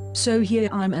 again, so here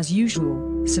I'm as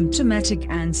usual, symptomatic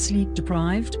and sleep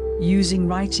deprived, using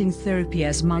writing therapy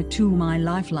as my tool, my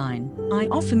lifeline. I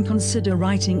often consider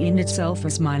writing in itself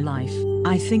as my life.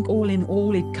 I think all in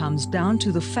all it comes down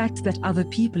to the fact that other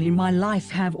people in my life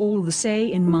have all the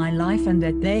say in my life and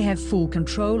that they have full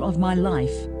control of my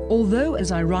life. Although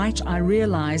as I write I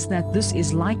realize that this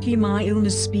is likely my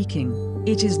illness speaking.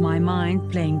 It is my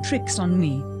mind playing tricks on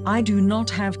me. I do not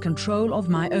have control of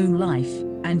my own life,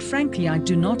 and frankly I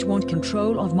do not want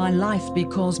control of my life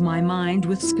because my mind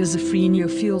with schizophrenia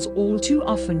feels all too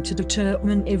often to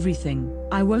determine everything.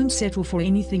 I won't settle for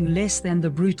anything less than the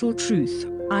brutal truth.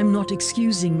 I'm not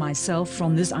excusing myself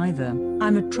from this either.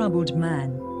 I'm a troubled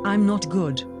man. I'm not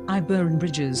good. I burn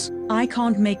bridges. I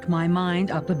can't make my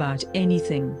mind up about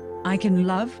anything. I can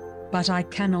love, but I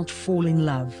cannot fall in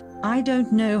love. I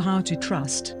don't know how to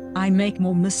trust. I make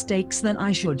more mistakes than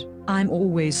I should. I'm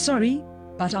always sorry,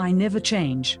 but I never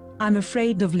change. I'm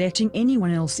afraid of letting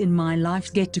anyone else in my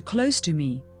life get too close to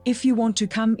me. If you want to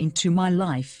come into my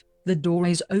life, the door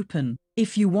is open.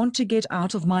 If you want to get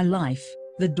out of my life,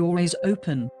 the door is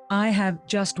open. I have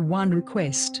just one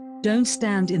request. Don't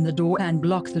stand in the door and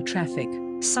block the traffic.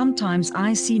 Sometimes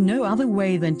I see no other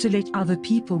way than to let other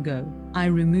people go. I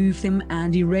remove them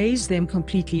and erase them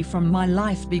completely from my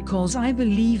life because I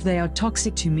believe they are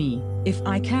toxic to me. If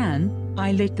I can,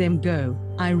 I let them go.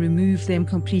 I remove them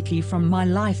completely from my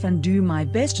life and do my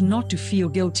best not to feel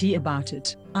guilty about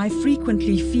it. I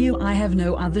frequently feel I have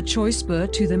no other choice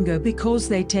but to them go because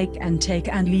they take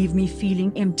and leave me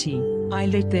feeling empty. I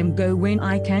let them go when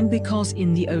I can because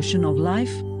in the ocean of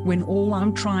life, when all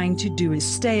I'm trying to do is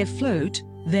stay afloat,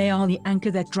 they are the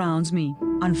anchor that drowns me.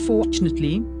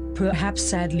 Unfortunately, perhaps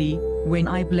sadly, when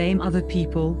I blame other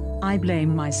people, I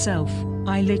blame myself.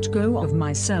 I let go of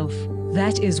myself.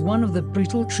 That is one of the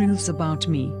brutal truths about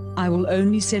me. I will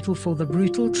only settle for the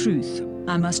brutal truth.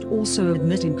 I must also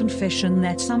admit in confession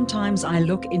that sometimes I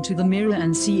look into the mirror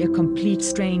and see a complete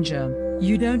stranger.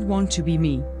 You don't want to be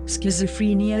me.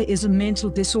 Schizophrenia is a mental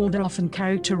disorder often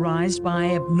characterized by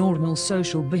abnormal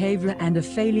social behavior and a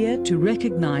failure to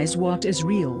recognize what is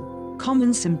real.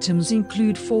 Common symptoms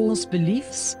include false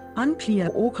beliefs, unclear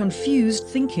or confused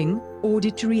thinking,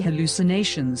 auditory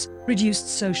hallucinations, reduced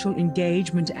social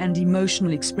engagement and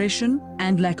emotional expression,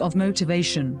 and lack of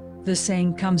motivation. The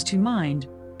saying comes to mind: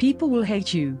 people will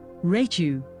hate you, rate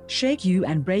you, shake you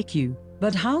and break you,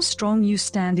 but how strong you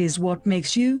stand is what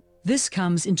makes you. This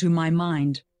comes into my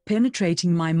mind,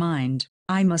 penetrating my mind.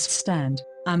 I must stand.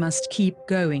 I must keep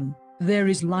going. There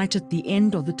is light at the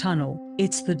end of the tunnel.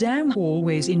 It's the damn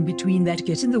hallways in between that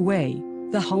get in the way.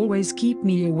 The hallways keep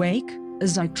me awake,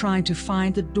 as I try to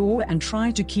find the door and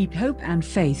try to keep hope and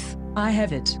faith. I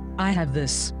have it. I have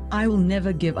this. I will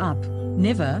never give up.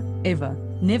 Never, ever.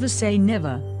 Never say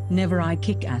never. Never. I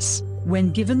kick ass.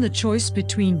 When given the choice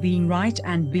between being right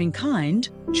and being kind,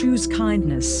 choose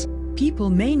kindness. People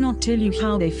may not tell you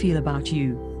how they feel about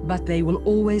you, but they will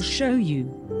always show you.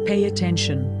 Pay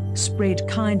attention. Spread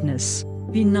kindness.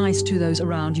 Be nice to those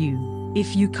around you.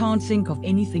 If you can't think of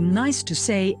anything nice to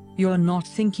say, you're not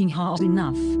thinking hard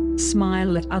enough.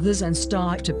 Smile at others and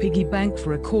start a piggy bank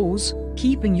for a cause,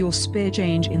 keeping your spare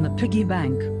change in the piggy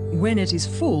bank. When it is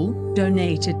full,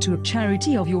 donate it to a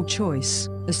charity of your choice.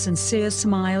 A sincere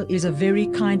smile is a very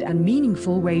kind and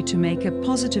meaningful way to make a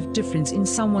positive difference in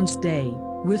someone's day.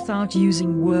 Without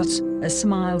using words, a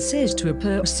smile says to a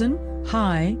person,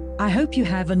 "Hi, I hope you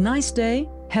have a nice day."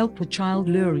 Help a child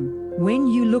learn. When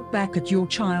you look back at your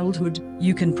childhood,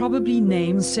 you can probably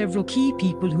name several key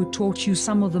people who taught you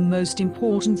some of the most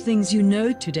important things you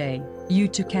know today. You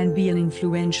too can be an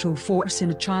influential force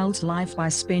in a child's life by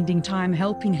spending time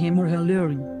helping him or her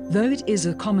learn. Though it is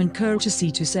a common courtesy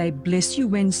to say bless you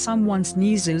when someone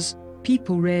sneezes,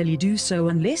 people rarely do so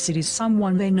unless it is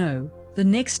someone they know. The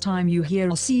next time you hear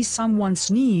or see someone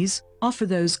sneeze, offer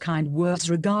those kind words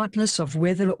regardless of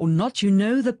whether or not you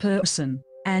know the person.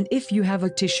 And if you have a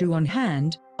tissue on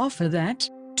hand, offer that,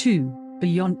 too.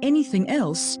 Beyond anything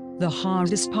else, the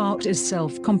hardest part is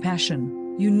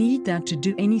self-compassion. You need that to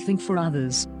do anything for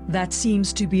others. That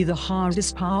seems to be the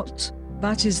hardest part,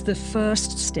 but is the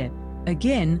first step.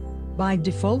 Again, by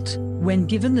default, when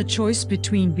given the choice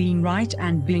between being right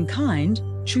and being kind,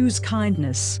 choose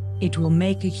kindness. It will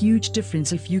make a huge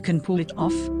difference if you can pull it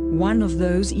off. One of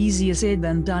those easier said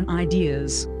than done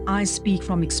ideas. I speak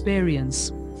from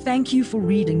experience. Thank you for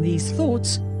reading these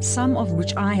thoughts, some of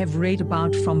which I have read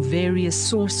about from various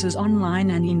sources online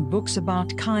and in books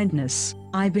about kindness.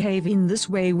 I behave in this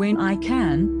way when I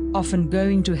can, often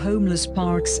going to homeless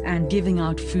parks and giving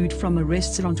out food from a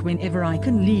restaurant whenever I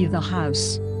can leave the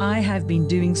house. I have been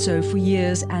doing so for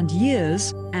years and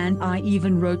years, and I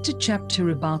even wrote a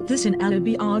chapter about this in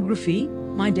Autobiography,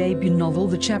 my debut novel.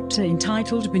 The chapter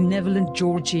entitled Benevolent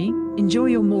Georgie. Enjoy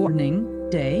your morning,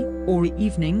 day, or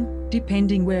evening,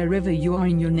 depending wherever you are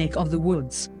in your neck of the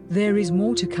woods. There is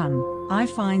more to come. I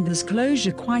find this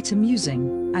closure quite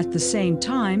amusing. At the same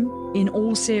time, in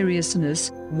all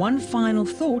seriousness, one final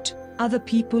thought: Other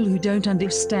people who don't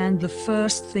understand the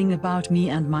first thing about me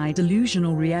and my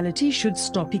delusional reality should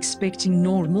stop expecting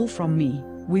normal from me.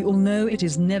 We all know it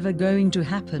is never going to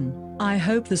happen. I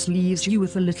hope this leaves you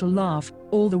with a little laugh,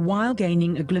 all the while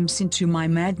gaining a glimpse into my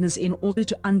madness in order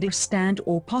to understand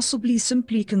or possibly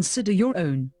simply consider your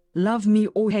own. Love me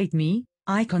or hate me,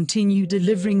 I continue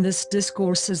delivering this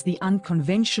discourse as the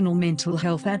unconventional mental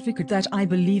health advocate that I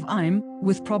believe I'm,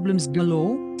 with problems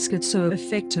galore,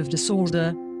 schizoaffective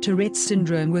disorder, Tourette's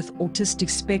syndrome with autistic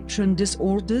spectrum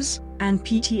disorders, and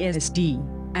PTSD,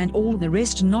 and all the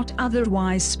rest not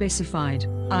otherwise specified.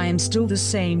 I am still the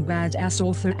same badass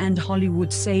author and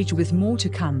Hollywood sage with more to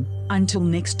come. Until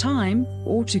next time,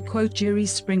 or to quote Jerry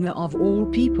Springer of all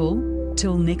people,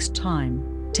 till next time.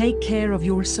 Take care of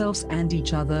yourselves and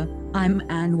each other. I'm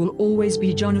and will always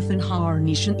be Jonathan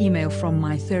Harnisch. An email from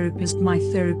my therapist. My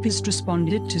therapist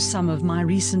responded to some of my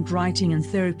recent writing and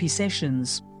therapy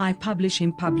sessions. I publish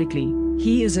him publicly.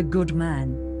 He is a good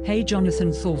man. Hey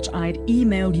Jonathan, thought I'd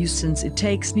emailed you since it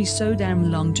takes me so damn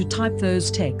long to type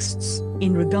those texts.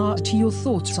 In regard to your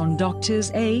thoughts on doctors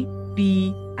A,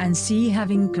 B, and C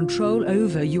having control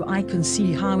over you, I can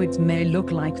see how it may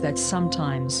look like that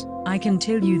sometimes. I can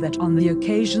tell you that on the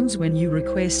occasions when you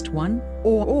request one,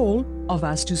 or all, of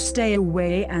us to stay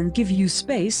away and give you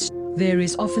space, there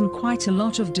is often quite a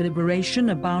lot of deliberation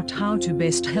about how to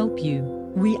best help you.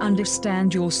 We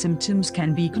understand your symptoms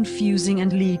can be confusing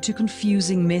and lead to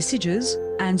confusing messages,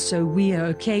 and so we are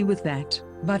okay with that.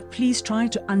 But please try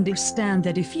to understand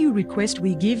that if you request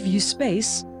we give you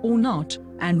space, or not,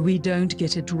 and we don't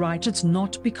get it right, it's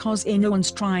not because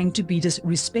anyone's trying to be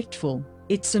disrespectful.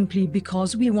 It's simply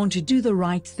because we want to do the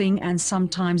right thing, and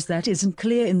sometimes that isn't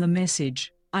clear in the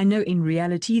message. I know in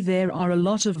reality there are a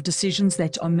lot of decisions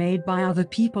that are made by other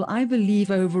people, I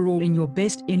believe overall in your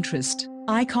best interest.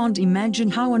 I can't imagine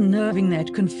how unnerving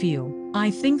that can feel. I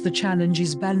think the challenge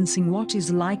is balancing what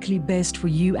is likely best for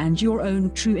you and your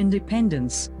own true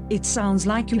independence. It sounds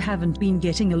like you haven't been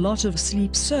getting a lot of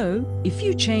sleep, so if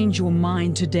you change your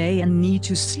mind today and need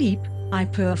to sleep, I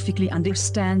perfectly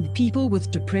understand. People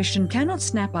with depression cannot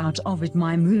snap out of it.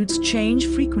 My moods change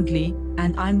frequently,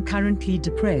 and I'm currently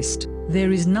depressed.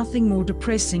 There is nothing more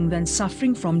depressing than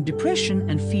suffering from depression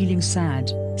and feeling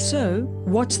sad. So,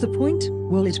 what's the point?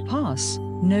 Will it pass?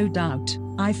 No doubt.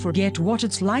 I forget what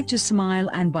it's like to smile,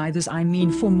 and by this I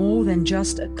mean for more than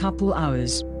just a couple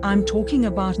hours. I'm talking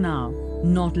about now,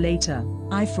 not later.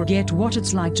 I forget what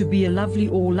it's like to be a lovely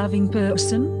or loving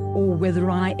person, or whether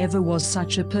I ever was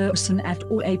such a person at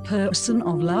all, a person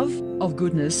of love, of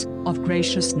goodness, of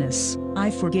graciousness. I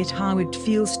forget how it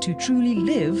feels to truly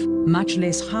live, much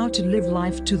less how to live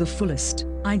life to the fullest.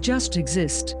 I just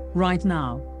exist, right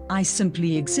now. I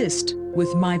simply exist,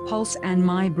 with my pulse and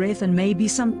my breath and maybe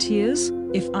some tears,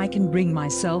 if I can bring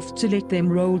myself to let them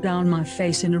roll down my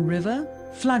face in a river,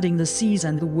 flooding the seas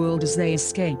and the world as they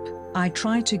escape. I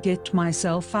try to get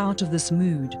myself out of this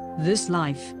mood, this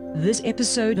life, this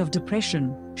episode of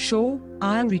depression. Sure,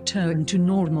 I'll return to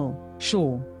normal,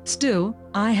 sure. Still,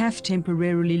 I have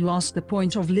temporarily lost the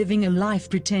point of living a life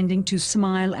pretending to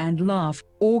smile and laugh,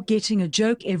 or getting a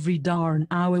joke every darn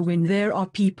hour when there are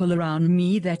people around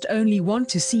me that only want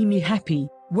to see me happy.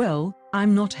 Well,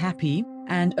 I'm not happy,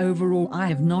 and overall I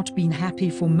have not been happy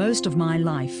for most of my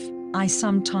life. I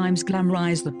sometimes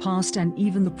glamorize the past and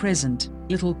even the present.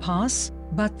 It'll pass,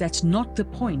 but that's not the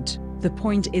point. The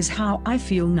point is how I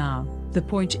feel now. The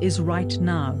point is right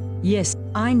now. Yes,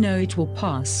 I know it will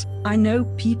pass. I know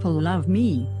people love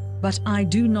me, but I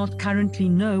do not currently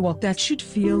know what that should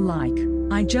feel like.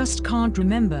 I just can't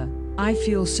remember. I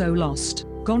feel so lost,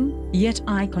 gone, yet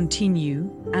I continue,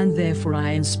 and therefore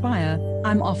I inspire.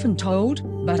 I'm often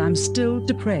told, but I'm still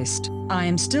depressed. I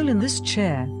am still in this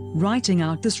chair, writing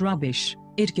out this rubbish.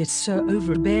 It gets so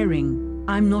overbearing.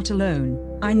 I'm not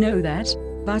alone. I know that,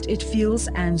 but it feels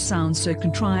and sounds so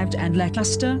contrived and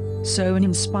lackluster, so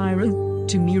uninspiring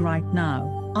to me right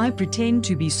now. I pretend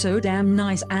to be so damn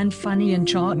nice and funny and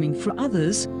charming for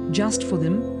others, just for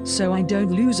them, so I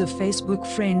don't lose a Facebook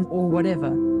friend or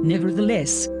whatever.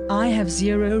 Nevertheless, I have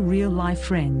zero real-life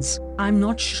friends. I'm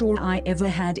not sure I ever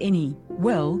had any.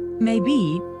 Well,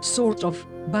 maybe, sort of,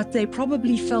 but they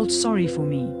probably felt sorry for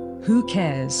me. Who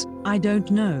cares? I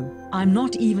don't know. I'm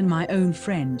not even my own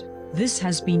friend. This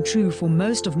has been true for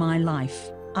most of my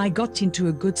life. I got into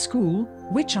a good school,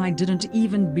 which I didn't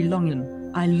even belong in.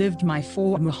 I lived my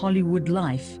former Hollywood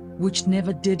life, which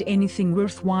never did anything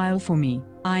worthwhile for me.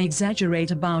 I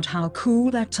exaggerate about how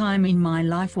cool that time in my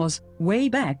life was, way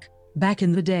back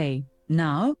in the day.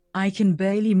 Now, I can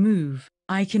barely move.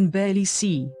 I can barely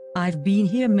see. I've been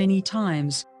here many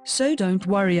times, so don't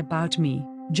worry about me.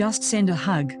 Just send a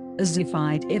hug, as if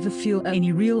I'd ever feel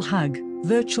any real hug.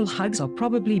 Virtual hugs are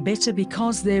probably better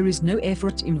because there is no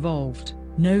effort involved,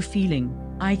 no feeling.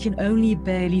 I can only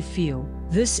barely feel.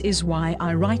 This is why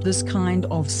I write this kind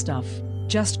of stuff.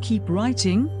 Just keep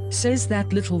writing, says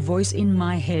that little voice in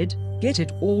my head. Get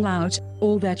it all out,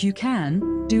 all that you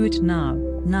can. Do it now,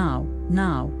 now,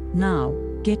 now, now.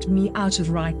 Get me out of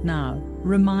right now.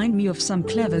 Remind me of some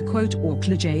clever quote or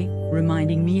cliche,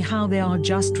 reminding me how they are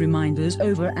just reminders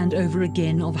over and over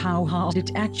again of how hard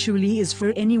it actually is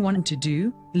for anyone to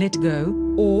do, let go,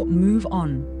 or move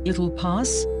on. It'll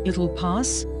pass,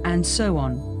 and so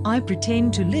on. I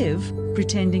pretend to live,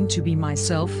 pretending to be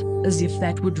myself, as if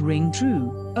that would ring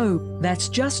true. Oh, that's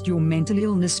just your mental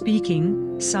illness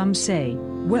speaking, some say.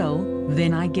 Well,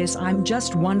 then I guess I'm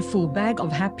just one full bag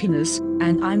of happiness,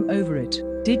 and I'm over it.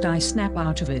 Did I snap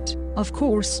out of it? Of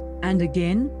course, and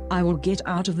again, I will get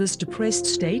out of this depressed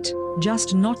state,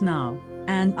 just not now.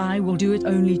 And I will do it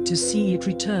only to see it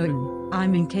return.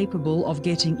 I'm incapable of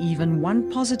getting even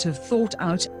one positive thought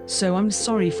out, so I'm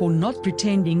sorry for not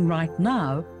pretending right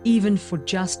now, even for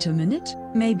just a minute.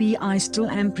 Maybe I still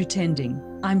am pretending.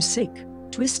 I'm sick,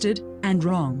 twisted, and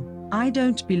wrong. I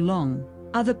don't belong.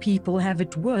 Other people have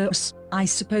it worse. I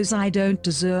suppose I don't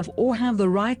deserve or have the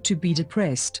right to be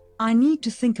depressed. I need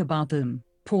to think about them,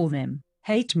 pour them,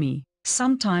 hate me.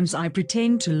 Sometimes I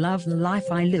pretend to love the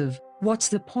life I live. What's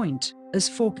the point? As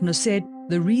Faulkner said,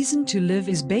 the reason to live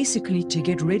is basically to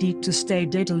get ready to stay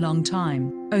dead a long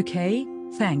time. Okay,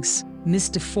 thanks,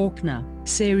 Mr. Faulkner.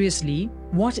 Seriously,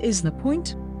 what is the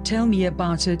point? Tell me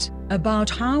about it,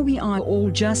 about how we are all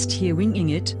just here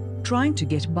winging it, trying to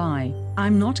get by.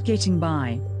 I'm not getting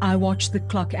by. I watch the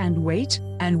clock and wait,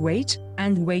 and wait,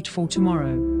 and wait for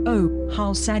tomorrow. Oh,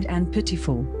 how sad and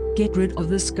pitiful. Get rid of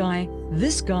this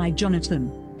guy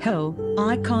Jonathan. Hell,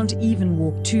 I can't even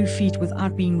walk 2 feet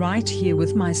without being right here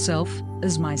with myself,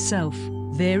 as myself.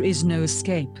 There is no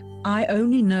escape. I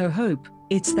only know hope.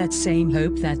 It's that same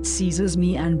hope that seizes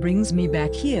me and brings me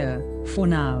back here, for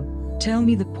now. Tell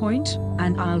me the point,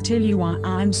 and I'll tell you why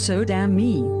I'm so damn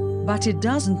me. But it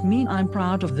doesn't mean I'm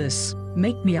proud of this.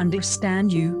 Make me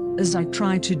understand you, as I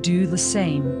try to do the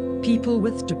same. People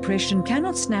with depression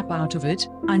cannot snap out of it.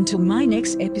 Until my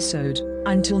next episode,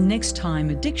 until next time,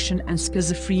 addiction and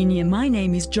schizophrenia. My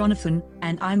name is Jonathan,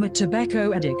 and I'm a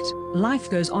tobacco addict. Life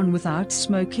goes on without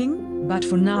smoking, but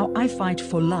for now I fight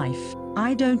for life.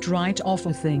 I don't write off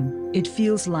a thing. It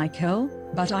feels like hell,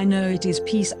 but I know it is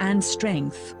peace and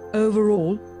strength.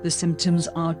 Overall, the symptoms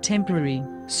are temporary.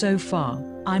 So far,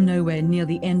 I'm nowhere near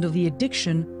the end of the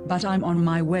addiction, but I'm on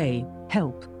my way.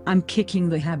 Help, I'm kicking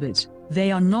the habit.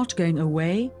 They are not going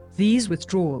away, these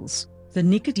withdrawals. The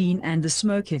nicotine and the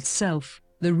smoke itself,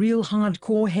 the real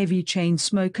hardcore heavy chain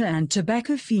smoker and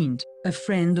tobacco fiend, a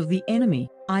friend of the enemy.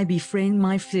 I befriend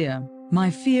my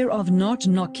fear of not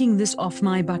knocking this off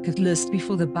my bucket list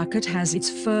before the bucket has its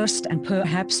first and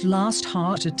perhaps last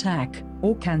heart attack,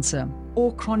 or cancer,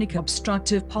 or chronic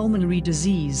obstructive pulmonary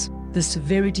disease. The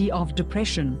severity of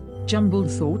depression,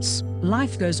 jumbled thoughts,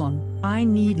 life goes on. I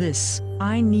need this,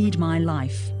 I need my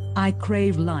life. I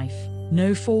crave life,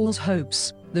 no false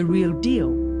hopes, the real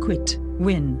deal. Quit,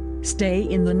 win, stay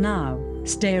in the now,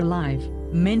 stay alive.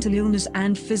 Mental illness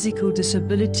and physical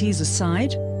disabilities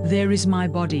aside, there is my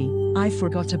body. I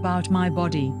forgot about my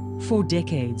body. For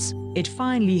decades, it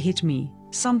finally hit me,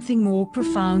 something more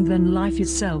profound than life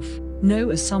itself.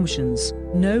 No assumptions,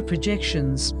 no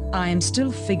projections. I am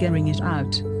still figuring it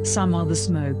out. Some are the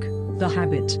smoke, the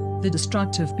habit, the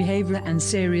destructive behavior and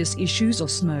serious issues of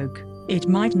smoke. It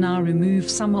might now remove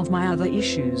some of my other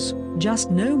issues. Just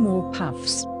no more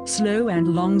puffs, slow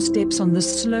and long steps on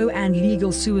this slow and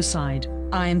legal suicide.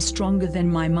 I am stronger than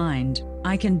my mind.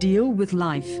 I can deal with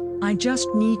life. I just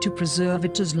need to preserve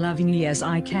it as lovingly as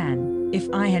I can.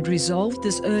 If I had resolved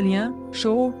this earlier,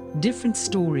 sure, different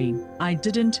story. I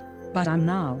didn't, but I'm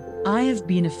now. I have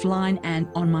been a flying ant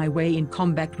on my way in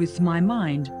combat with my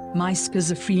mind, my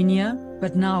schizophrenia,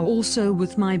 but now also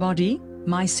with my body,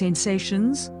 my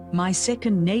sensations, my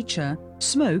second nature.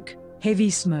 Smoke, heavy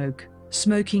smoke.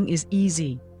 Smoking is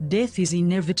easy, death is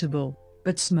inevitable,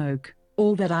 but smoke,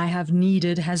 all that I have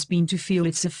needed has been to feel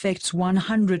its effects.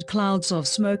 100 clouds of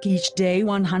smoke each day,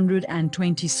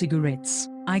 120 cigarettes.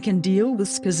 I can deal with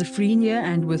schizophrenia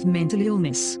and with mental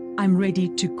illness. I'm ready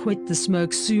to quit the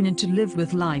smoke soon and to live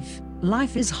with life.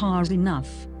 Life is hard enough.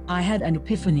 I had an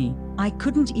epiphany. I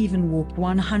couldn't even walk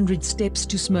 100 steps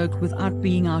to smoke without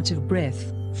being out of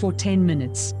breath. For 10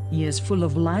 minutes, years full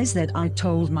of lies that I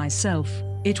told myself.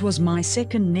 It was my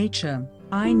second nature.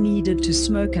 I needed to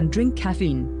smoke and drink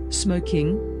caffeine.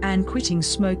 Smoking, and quitting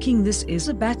smoking, this is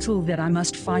a battle that I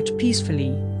must fight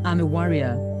peacefully. I'm a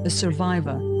warrior, a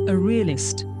survivor. a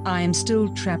realist. I am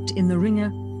still trapped in the ringer,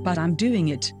 but I'm doing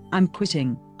it. I'm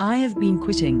quitting. I have been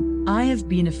quitting. I have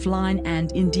been offline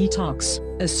and in detox,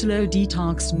 a slow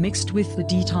detox mixed with the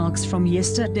detox from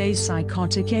yesterday's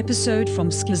psychotic episode from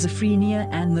schizophrenia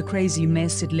and the crazy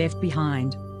mess it left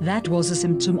behind. That was a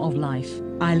symptom of life.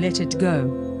 I let it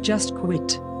go. Just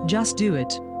quit. Just do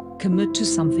it. Commit to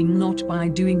something not by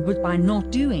doing but by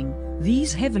not doing.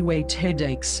 These heavyweight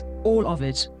headaches, all of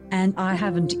it, and I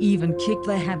haven't even kicked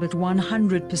the habit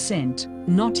 100%,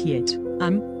 not yet.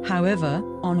 I'm, however,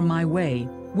 on my way.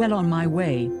 Well, on my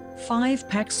way. 5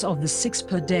 packs of the 6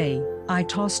 per day. I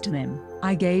tossed them.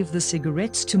 I gave the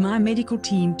cigarettes to my medical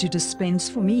team to dispense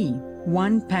for me.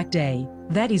 1 pack day.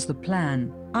 That is the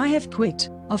plan. I have quit,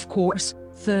 of course,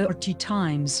 30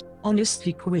 times,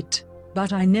 honestly quit.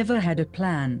 But I never had a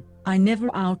plan. I never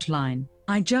outline.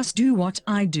 I just do what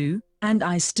I do, and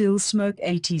I still smoke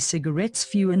 80 cigarettes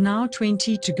fewer now,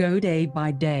 20 to go day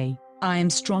by day. I am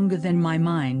stronger than my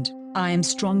mind. I am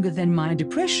stronger than my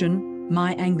depression,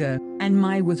 my anger, and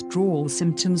my withdrawal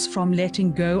symptoms from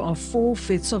letting go of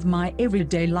 4/5 of my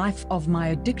everyday life, of my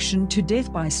addiction to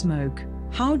death by smoke.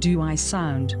 How do I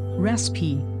sound?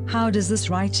 Raspy. How does this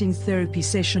writing therapy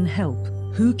session help?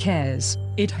 Who cares?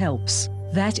 It helps.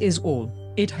 That is all.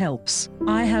 It helps.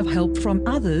 I have help from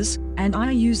others, and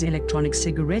I use electronic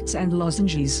cigarettes and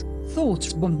lozenges.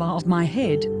 Thoughts bombard my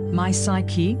head, my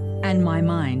psyche, and my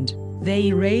mind. They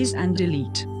erase and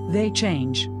delete. They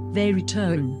change. They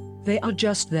return. They are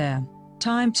just there.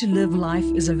 Time to live life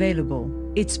is available.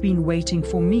 It's been waiting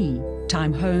for me.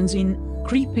 Time hones in,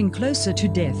 creeping closer to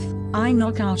death. I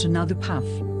knock out another puff.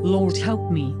 Lord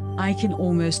help me. I can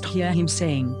almost hear him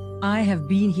saying, I have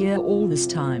been here all this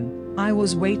time. I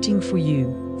was waiting for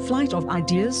you. Flight of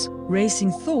ideas,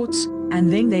 racing thoughts,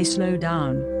 and then they slow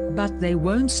down. But they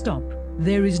won't stop.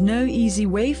 There is no easy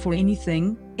way for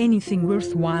anything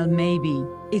worthwhile maybe.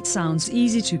 It sounds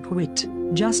easy to quit.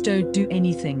 Just don't do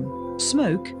anything.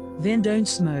 Smoke, then don't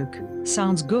smoke.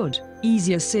 Sounds good.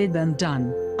 Easier said than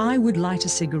done. I would light a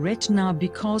cigarette now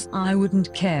because I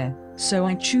wouldn't care. So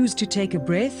I choose to take a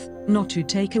breath, not to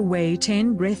take away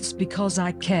 10 breaths because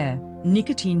I care.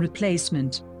 Nicotine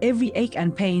replacement. Every ache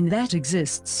and pain that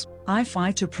exists. I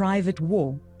fight a private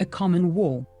war, a common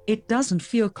war. It doesn't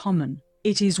feel common.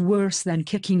 It is worse than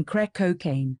kicking crack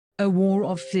cocaine. A war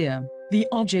of fear. The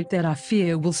object that I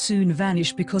fear will soon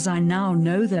vanish because I now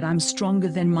know that I'm stronger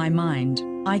than my mind.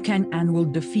 I can and will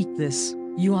defeat this.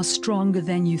 You are stronger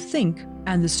than you think,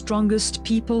 and the strongest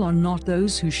people are not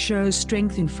those who show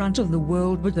strength in front of the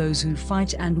world but those who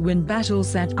fight and win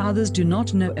battles that others do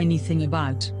not know anything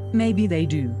about. Maybe they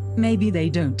do, maybe they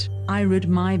don't. I rid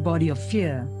my body of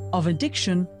fear, of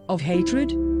addiction, of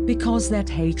hatred, because that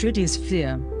hatred is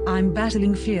fear. I'm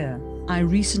battling fear. I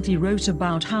recently wrote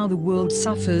about how the world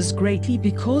suffers greatly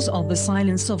because of the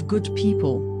silence of good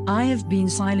people. I have been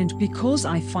silent because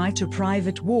I fight a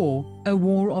private war, a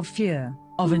war of fear,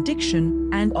 of addiction,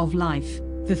 and of life.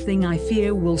 The thing I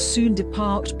fear will soon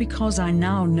depart because I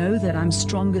now know that I'm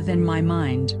stronger than my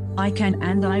mind. I can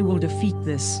and I will defeat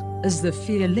this. As the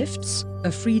fear lifts,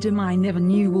 a freedom I never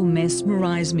knew will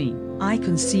mesmerize me. I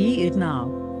can see it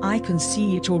now. I can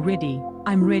see it already.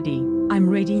 I'm ready. I'm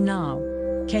ready now.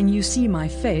 Can you see my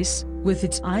face, with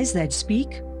its eyes that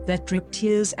speak, that drip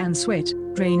tears and sweat,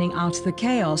 draining out the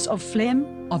chaos of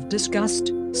phlegm, of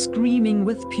disgust, screaming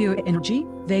with pure energy?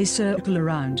 They circle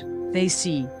around. They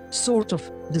see, sort of,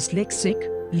 dyslexic,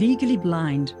 legally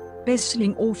blind,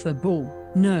 best-selling author bull.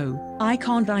 No, I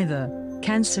can't either.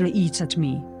 Cancer eats at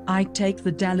me. I take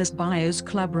the Dallas Buyers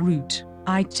Club route.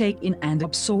 I take in and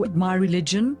absorb my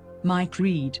religion, my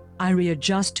creed. I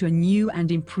readjust to a new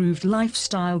and improved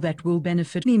lifestyle that will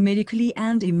benefit me medically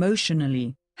and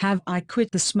emotionally. Have I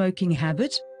quit the smoking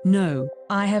habit? No,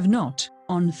 I have not.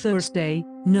 On Thursday?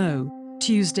 No.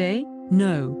 Tuesday?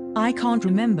 No. I can't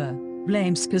remember.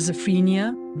 Blame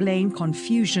schizophrenia, blame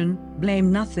confusion,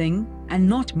 blame nothing, and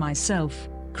not myself.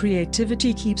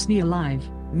 Creativity keeps me alive.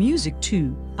 Music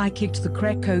too. I kicked the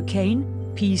crack cocaine,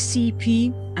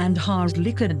 PCP, and hard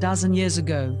liquor a dozen years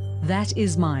ago. That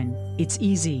is mine. It's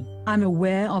easy. I'm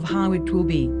aware of how it will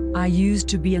be. I used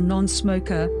to be a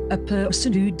non-smoker, a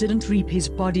person who didn't reap his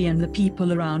body and the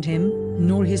people around him,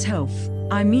 nor his health.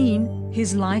 I mean,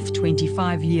 his life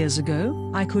 25 years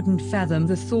ago. I couldn't fathom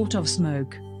the thought of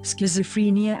smoke.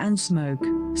 Schizophrenia and smoke.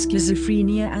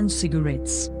 Schizophrenia and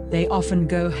cigarettes. They often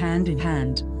go hand in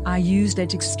hand. I used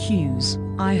that excuse.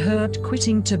 I heard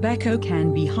quitting tobacco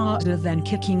can be harder than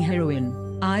kicking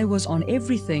heroin. I was on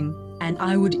everything, and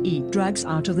I would eat drugs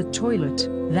out of the toilet.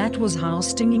 That was how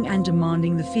stinging and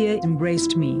demanding the fear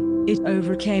embraced me. It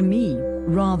overcame me.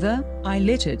 Rather, I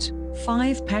let it.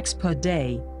 5 packs per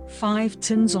day. 5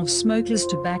 tins of smokeless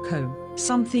tobacco,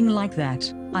 something like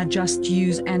that. I just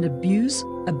use and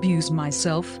abuse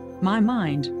myself, my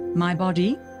mind, my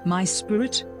body, my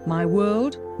spirit, my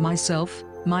world, myself,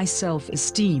 my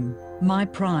self-esteem, my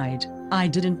pride. I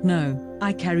didn't know.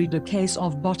 I carried a case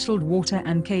of bottled water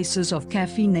and cases of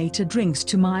caffeinated drinks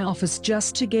to my office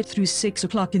just to get through 6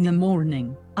 o'clock in the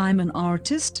morning. I'm an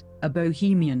artist, a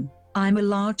bohemian. I'm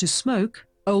allowed to smoke.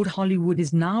 Old Hollywood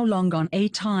is now long gone, a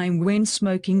time when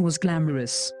smoking was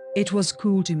glamorous. It was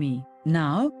cool to me.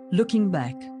 Now, looking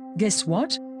back, guess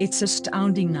what? It's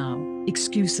astounding now.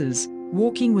 Excuses.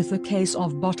 Walking with a case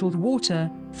of bottled water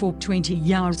for 20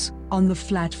 yards on the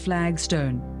flat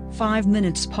flagstone. 5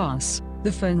 minutes pass.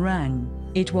 The phone rang.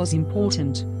 It was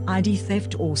important. ID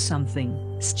theft or something.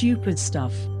 Stupid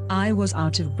stuff. I was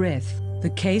out of breath. The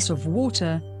case of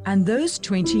water, and those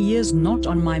 20 years not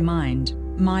on my mind.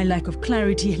 My lack of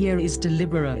clarity here is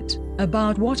deliberate.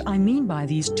 About what I mean by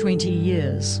these 20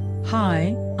 years.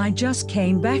 Hi, I just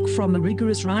came back from a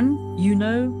rigorous run, you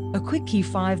know, a quickie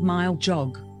 5-mile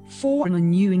jog. For a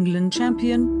New England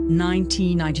champion,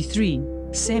 1993.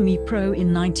 Semi-pro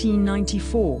in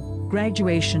 1994.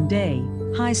 Graduation day,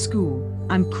 high school.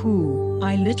 I'm cool.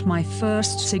 I lit my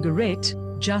first cigarette,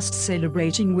 just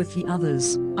celebrating with the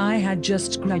others. I had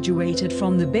just graduated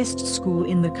from the best school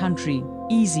in the country.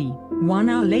 Easy. 1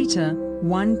 hour later,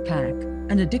 1 pack.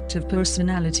 An addictive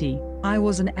personality. I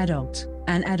was an adult.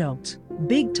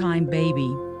 Big time baby.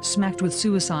 Smacked with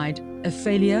suicide, a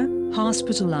failure,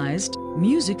 hospitalized.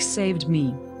 Music saved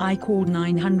me. I called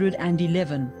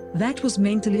 911. That was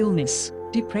mental illness,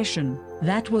 depression.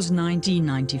 That was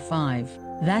 1995.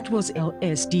 That was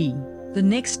LSD. The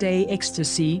next day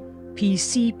ecstasy,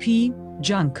 PCP,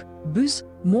 junk, booze,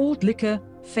 malt liquor,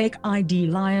 fake ID,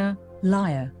 liar.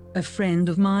 A friend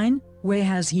of mine, where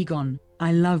has he gone?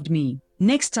 I loved me.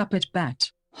 Next up at bat,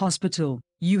 hospital.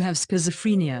 You have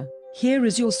schizophrenia. Here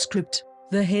is your script.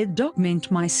 The head doc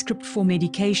meant my script for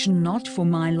medication, not for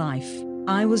my life.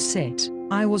 I was set.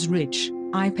 I was rich.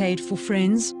 I paid for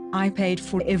friends. I paid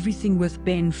for everything with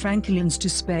Ben Franklin's to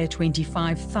spare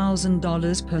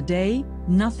 $25,000 per day.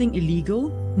 Nothing illegal,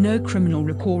 no criminal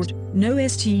record, no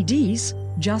STDs,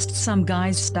 just some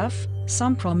guy's stuff,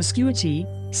 some promiscuity,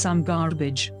 some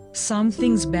garbage, some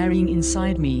things burying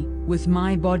inside me, with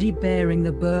my body bearing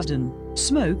the burden.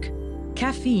 Smoke,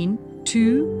 caffeine,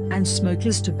 too, and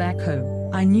smokeless tobacco.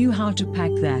 I knew how to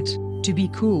pack that. To be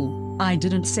cool. I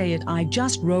didn't say it, I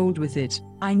just rolled with it.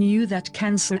 I knew that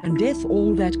cancer and death,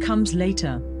 all that comes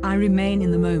later. I remain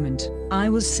in the moment. I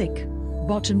was sick.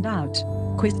 Bottomed out.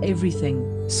 Quit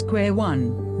everything. Square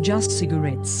one. Just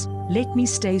cigarettes. Let me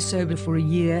stay sober for a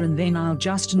year and then I'll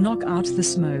just knock out the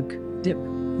smoke. Dip.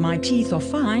 My teeth are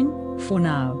fine, for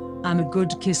now. I'm a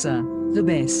good kisser. The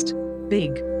best.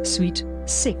 Big, sweet,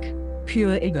 sick.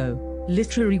 Pure ego.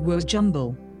 Literary word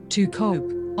jumble. To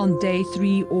cope. On day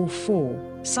 3 or 4.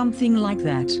 Something like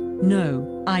that.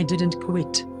 No, I didn't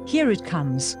quit. Here it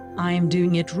comes. I am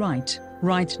doing it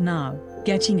right now.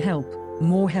 Getting help,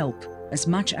 more help, as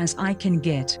much as I can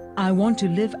get. I want to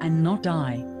live and not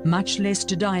die, much less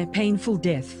to die a painful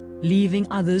death, leaving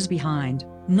others behind.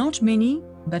 Not many,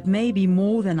 but maybe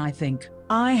more than I think.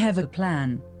 I have a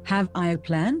plan. Have I a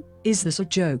plan? Is this a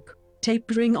joke?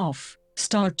 Tapering off,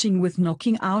 starting with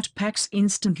knocking out packs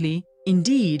instantly.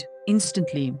 Indeed,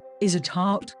 instantly. Is it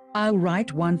hard? I'll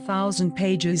write 1,000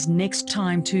 pages next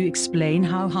time to explain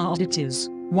how hard it is.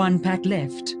 1 pack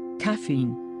left.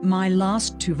 Caffeine. My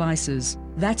last 2 vices.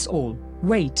 That's all.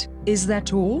 Wait, is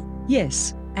that all?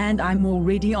 Yes, and I'm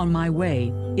already on my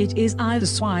way. It is either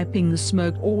swiping the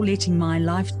smoke or letting my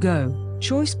life go.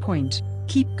 Choice point.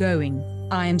 Keep going.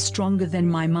 I am stronger than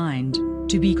my mind.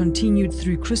 To be continued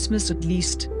through Christmas at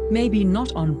least. Maybe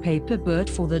not on paper but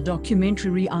for the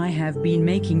documentary I have been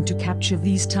making to capture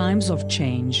these times of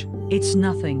change. It's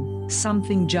nothing.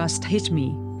 Something just hit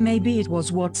me. Maybe it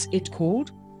was what's it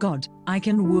called? God. I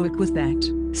can work with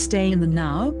that. Stay in the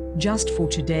now, just for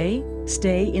today.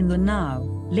 Stay in the now.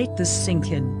 Let this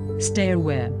sink in. Stay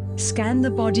aware. Scan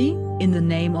the body, in the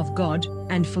name of God,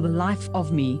 and for the life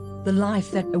of me, the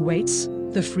life that awaits,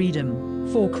 the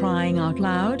freedom. For crying out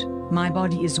loud, my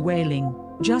body is wailing.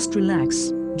 Just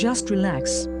relax. Just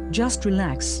relax, just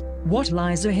relax. What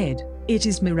lies ahead? It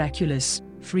is miraculous.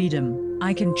 Freedom.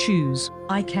 I can choose.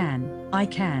 I can.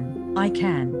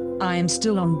 I am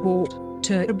still on board.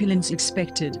 Turbulence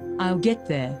expected. I'll get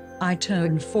there. I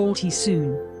turn 40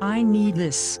 soon. I need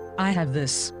this. I have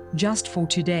this. Just for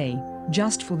today.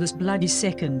 Just for this bloody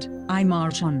second. I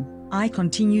march on. I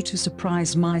continue to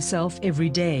surprise myself every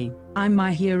day. I'm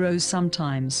my hero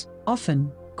sometimes.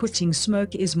 Often. Quitting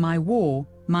smoke is my war.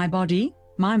 My body.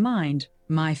 My mind,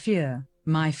 my fear.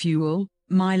 my fuel,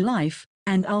 my life,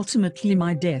 and ultimately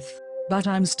my death. But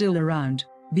I'm still around.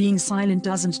 Being silent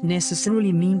doesn't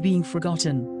necessarily mean being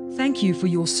forgotten. Thank you for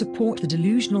your support. The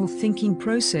delusional thinking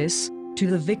process. To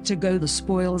the victor go the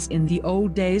spoils. In the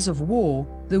old days of war,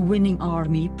 the winning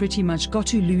army pretty much got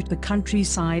to loot the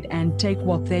countryside and take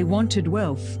what they wanted: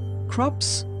 wealth,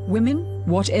 crops, women,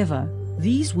 whatever.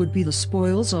 These would be the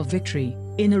spoils of victory.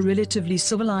 In a relatively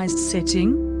civilized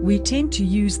setting, we tend to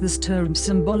use this term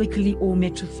symbolically or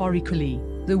metaphorically.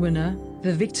 The winner,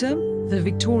 the victor, the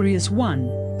victorious one,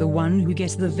 the one who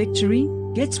gets the victory,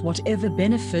 gets whatever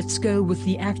benefits go with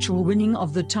the actual winning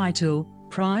of the title,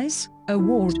 prize,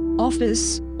 award,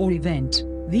 office, or event.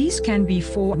 These can be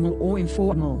formal or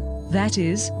informal. That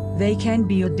is, they can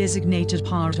be a designated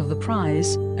part of the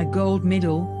prize, a gold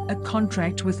medal, a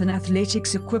contract with an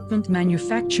athletics equipment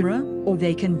manufacturer, or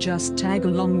they can just tag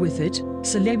along with it: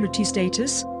 celebrity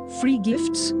status, free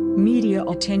gifts, media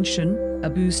attention, a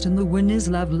boost in the winner's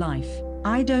love life.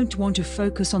 I don't want to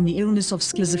focus on the illness of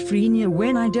schizophrenia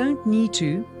when I don't need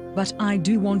to, but I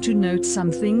do want to note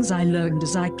some things I learned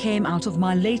as I came out of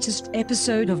my latest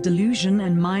episode of delusion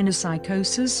and minor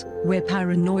psychosis, where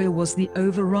paranoia was the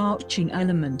overarching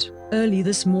element. Early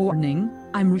this morning,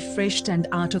 I'm refreshed and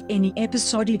out of any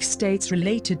episodic states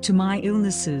related to my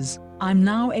illnesses. I'm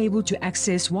now able to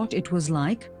access what it was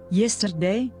like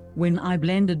yesterday, when I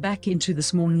blended back into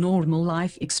this more normal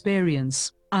life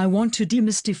experience. I want to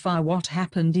demystify what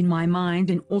happened in my mind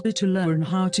in order to learn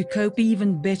how to cope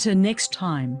even better next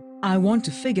time. I want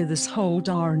to figure this whole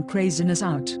darn craziness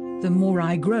out. The more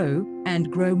I grow,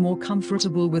 and grow more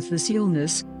comfortable with this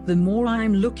illness, the more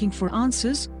I'm looking for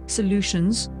answers,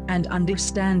 solutions, and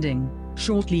understanding.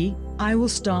 Shortly, I will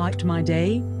start my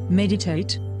day,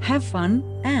 meditate, have fun,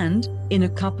 and, in a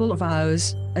couple of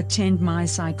hours, attend my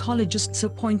psychologist's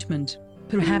appointment.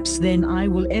 Perhaps then I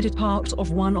will edit part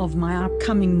of one of my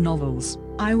upcoming novels.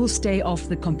 I will stay off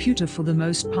the computer for the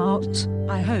most part,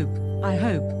 I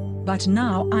hope. But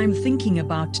now I'm thinking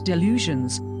about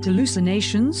delusions,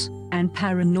 hallucinations, and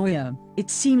paranoia. It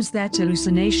seems that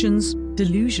hallucinations,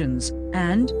 delusions,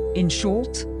 and, in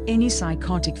short, any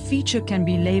psychotic feature can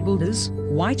be labeled as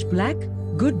white, black,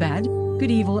 good, bad,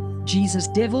 good, evil, Jesus,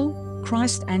 devil,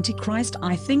 Christ, Antichrist.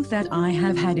 I think that I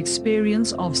have had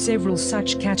experience of several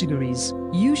such categories.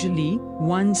 Usually,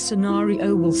 one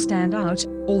scenario will stand out,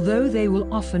 although they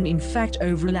will often in fact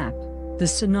overlap. The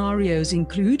scenarios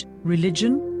include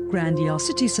religion,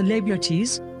 grandiosity,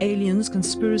 celebrities, aliens,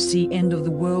 conspiracy, end of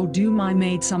the world doom. I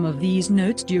made some of these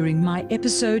notes during my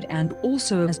episode and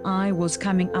also as I was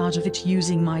coming out of it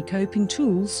using my coping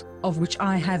tools, of which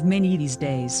I have many these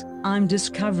days. I'm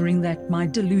discovering that my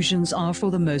delusions are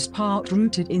for the most part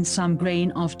rooted in some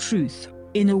grain of truth.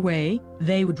 In a way,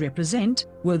 they would represent,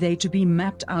 were they to be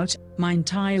mapped out, my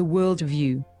entire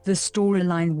worldview. The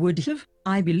storyline would have,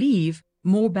 I believe,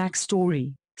 more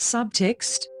backstory,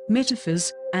 subtext,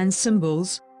 metaphors, and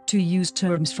symbols, to use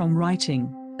terms from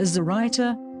writing. As a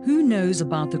writer, who knows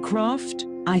about the craft,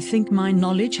 I think my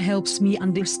knowledge helps me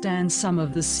understand some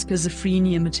of the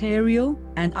schizophrenia material,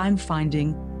 and I'm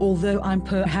finding, although I'm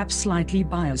perhaps slightly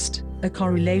biased, a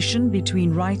correlation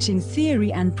between writing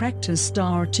theory and practice,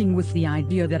 starting with the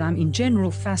idea that I'm in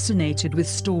general fascinated with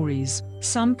stories,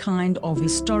 some kind of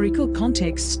historical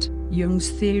context. Jung's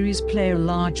theories play a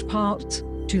large part.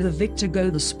 To the victor go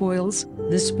the spoils.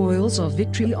 The spoils of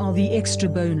victory are the extra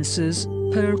bonuses,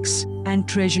 perks, and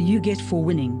treasure you get for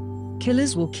winning.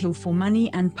 Killers will kill for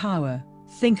money and power.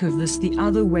 Think of this the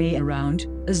other way around,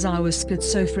 as our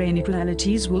schizophrenic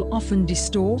realities will often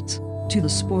distort. To the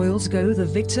spoils go the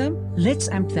victor. Let's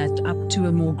amp that up to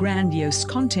a more grandiose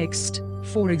context.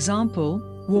 For example,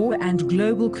 war and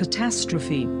global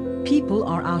catastrophe. People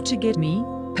are out to get me,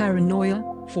 paranoia,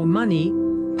 for money,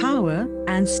 power,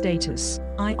 and status.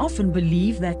 I often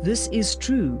believe that this is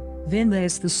true. Then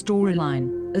there's the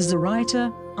storyline. As a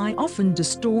writer, I often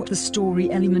distort the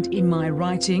story element in my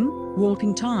writing,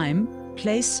 warping time,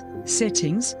 place,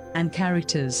 settings, and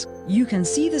characters. You can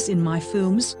see this in my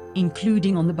films,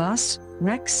 including On the Bus,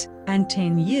 Rex, and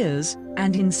 10 Years,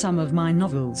 and in some of my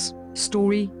novels.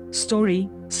 Story.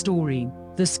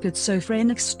 The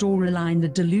schizophrenic storyline. The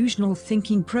delusional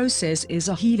thinking process is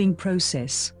a healing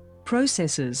process.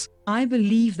 Processes. I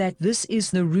believe that this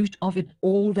is the root of it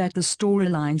all, that the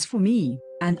storylines for me,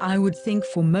 and I would think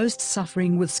for most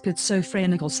suffering with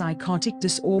schizophrenic or psychotic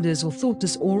disorders or thought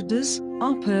disorders,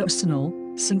 are personal,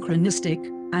 synchronistic,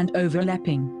 and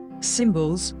overlapping.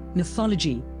 Symbols,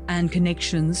 mythology, and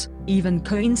connections, even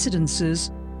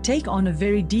coincidences, take on a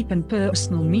very deep and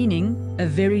personal meaning, a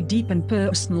very deep and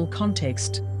personal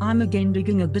context. I'm again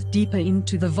digging a bit deeper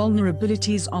into the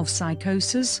vulnerabilities of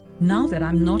psychosis, now that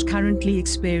I'm not currently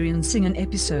experiencing an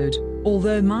episode.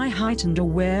 Although my heightened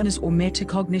awareness or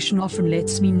metacognition often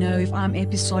lets me know if I'm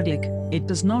episodic, it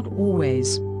does not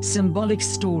always. Symbolic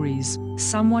stories.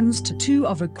 Someone's tattoo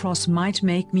of a cross might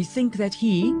make me think that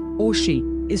he, or she,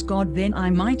 is God. Then I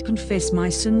might confess my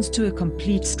sins to a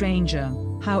complete stranger.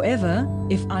 However,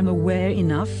 if I'm aware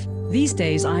enough, these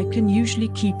days I can usually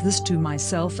keep this to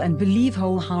myself and believe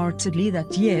wholeheartedly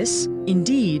that yes,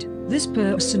 indeed, this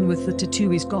person with the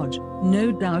tattoo is God,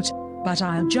 no doubt, but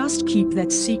I'll just keep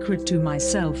that secret to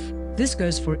myself. This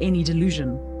goes for any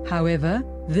delusion. However,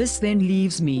 this then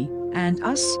leaves me, and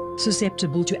us,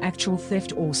 susceptible to actual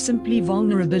theft or simply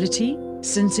vulnerability,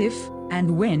 since if,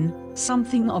 and when,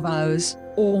 something of ours,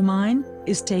 or mine,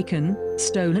 is taken,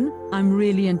 stolen, I'm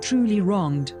really and truly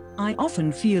wronged. I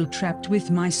often feel trapped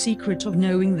with my secret of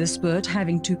knowing this but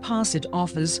having to pass it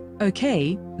off as,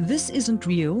 okay, this isn't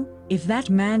real. If that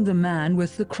man, the man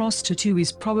with the cross tattoo,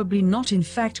 is probably not in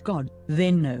fact God,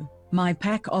 then no, my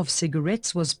pack of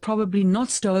cigarettes was probably not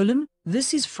stolen.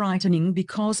 This is frightening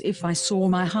because if I saw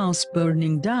my house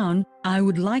burning down, I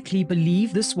would likely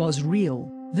believe this was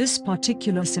real. This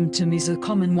particular symptom is a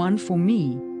common one for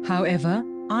me. However,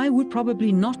 I would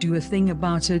probably not do a thing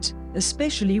about it,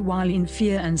 especially while in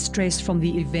fear and stress from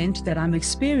the event that I'm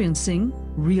experiencing,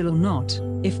 real or not.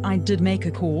 If I did make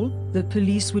a call, the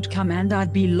police would come and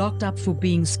I'd be locked up for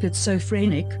being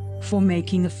schizophrenic, for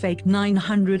making a fake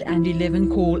 911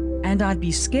 call, and I'd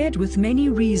be scared with many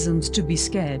reasons to be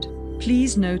scared.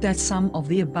 Please note that some of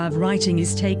the above writing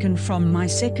is taken from my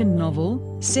second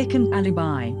novel, Second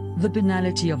Alibi, The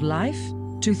Banality of Life,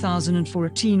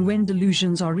 2014. When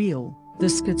delusions are real. The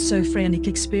schizophrenic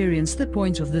experience. The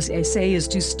point of this essay is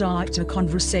to start a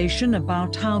conversation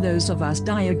about how those of us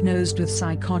diagnosed with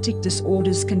psychotic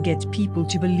disorders can get people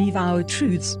to believe our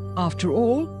truths. After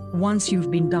all, once you've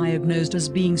been diagnosed as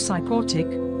being psychotic,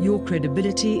 your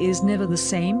credibility is never the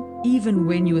same, even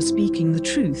when you are speaking the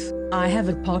truth. I have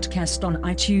a podcast on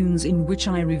iTunes in which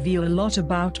I reveal a lot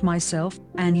about myself,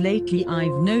 and lately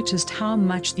I've noticed how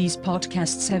much these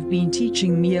podcasts have been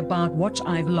teaching me about what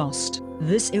I've lost.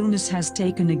 This illness has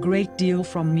taken a great deal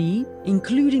from me,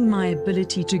 including my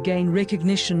ability to gain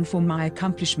recognition for my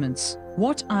accomplishments.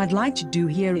 What I'd like to do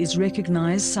here is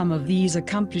recognize some of these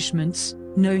accomplishments,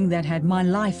 knowing that had my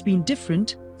life been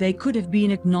different, they could have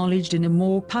been acknowledged in a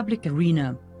more public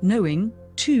arena. Knowing,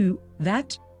 too,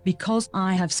 that, because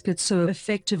I have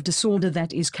schizoaffective disorder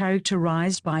that is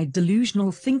characterized by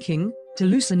delusional thinking,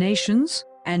 hallucinations,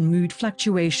 and mood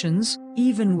fluctuations,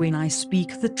 even when I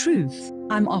speak the truth,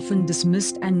 I'm often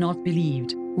dismissed and not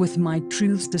believed, with my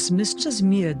truths dismissed as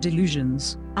mere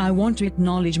delusions. I want to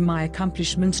acknowledge my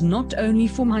accomplishments not only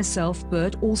for myself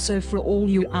but also for all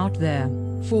you out there.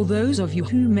 For those of you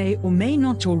who may or may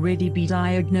not already be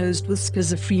diagnosed with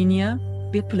schizophrenia,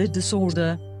 bipolar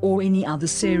disorder, or any other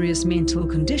serious mental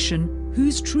condition,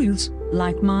 whose truths,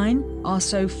 like mine, are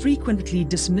so frequently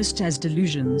dismissed as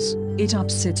delusions. It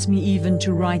upsets me even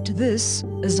to write this,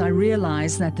 as I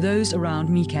realize that those around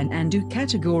me can and do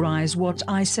categorize what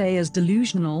I say as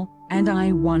delusional, and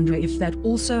I wonder if that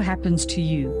also happens to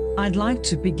you. I'd like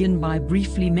to begin by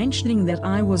briefly mentioning that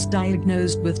I was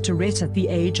diagnosed with Tourette at the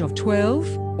age of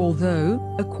 12,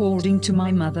 although, according to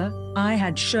my mother, I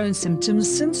had shown symptoms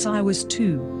since I was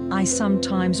 2. I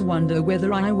sometimes wonder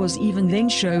whether I was even then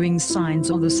showing signs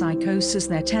of the psychosis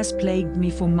that has plagued me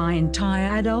for my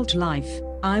entire adult life.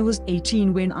 I was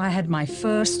 18 when I had my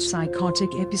first psychotic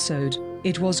episode.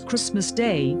 It was Christmas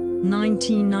Day,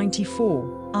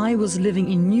 1994. I was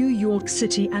living in New York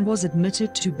City and was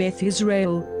admitted to Beth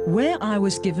Israel, where I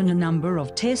was given a number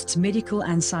of tests, medical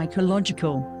and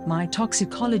psychological. My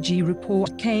toxicology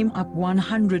report came up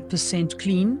 100%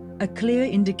 clean, a clear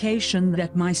indication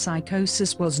that my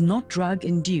psychosis was not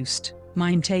drug-induced.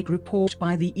 My intake report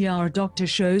by the ER doctor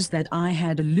shows that I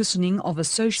had a loosening of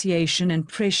association and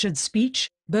pressured speech,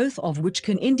 both of which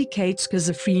can indicate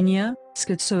schizophrenia,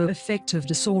 schizoaffective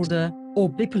disorder, or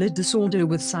bipolar disorder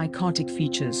with psychotic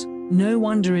features. No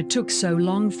wonder it took so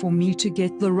long for me to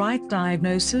get the right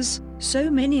diagnosis, so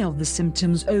many of the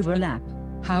symptoms overlap.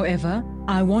 However,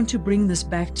 I want to bring this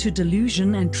back to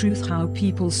delusion and truth, how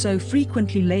people so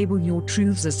frequently label your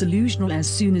truths as delusional as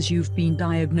soon as you've been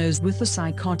diagnosed with a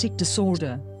psychotic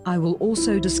disorder. I will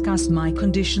also discuss my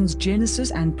condition's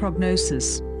genesis and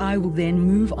prognosis. I will then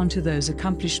move on to those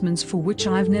accomplishments for which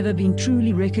I've never been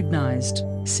truly recognized.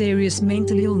 Serious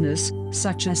mental illness,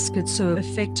 such as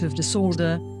schizoaffective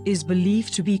disorder, is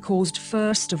believed to be caused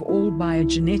first of all by a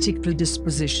genetic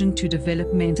predisposition to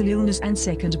develop mental illness and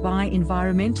second by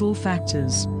environmental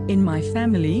factors. In my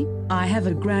family, I have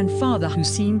a grandfather who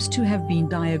seems to have been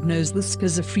diagnosed with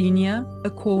schizophrenia,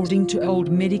 according to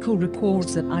old medical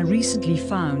records that I recently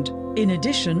found. In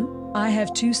addition, I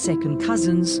have two second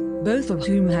cousins, both of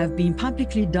whom have been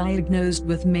publicly diagnosed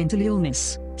with mental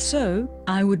illness. So,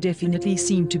 I would definitely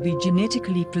seem to be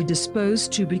genetically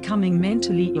predisposed to becoming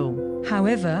mentally ill.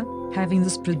 However, having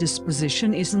this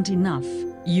predisposition isn't enough.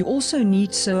 You also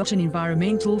need certain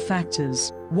environmental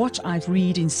factors. What I've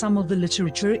read in some of the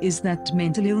literature is that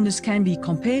mental illness can be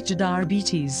compared to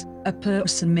diabetes. A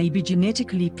person may be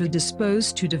genetically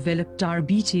predisposed to develop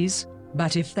diabetes,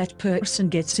 but if that person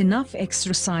gets enough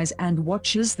exercise and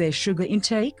watches their sugar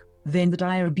intake, then the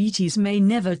diabetes may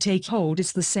never take hold.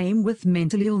 It's the same with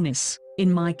mental illness.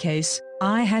 In my case,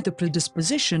 I had a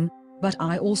predisposition, but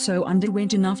I also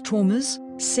underwent enough traumas,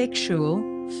 sexual,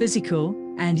 physical,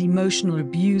 and emotional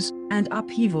abuse, and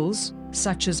upheavals,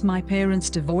 such as my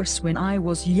parents' divorce when I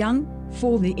was young,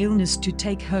 for the illness to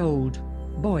take hold.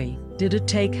 Boy, did it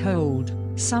take hold.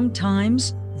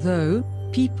 Sometimes, though,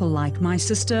 people like my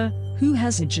sister, who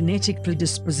has a genetic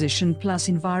predisposition plus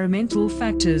environmental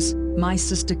factors, my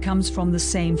sister comes from the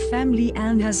same family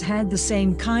and has had the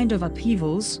same kind of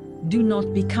upheavals, do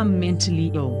not become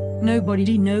mentally ill.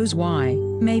 Nobody knows why.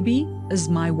 Maybe, as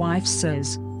my wife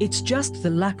says, it's just the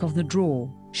luck of the draw.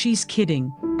 She's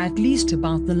kidding, at least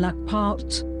about the luck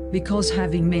part, because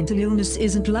having mental illness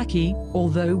isn't lucky,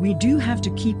 although we do have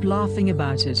to keep laughing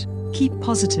about it. Keep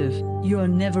positive. You're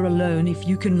never alone if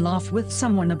you can laugh with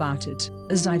someone about it.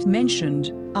 As I've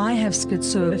mentioned, I have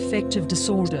schizoaffective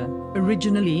disorder.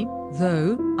 Originally,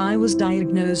 though, I was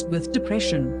diagnosed with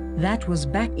depression. That was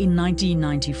back in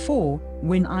 1994,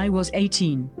 when I was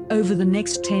 18. Over the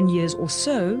next 10 years or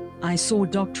so, I saw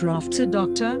doctor after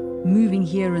doctor, moving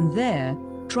here and there,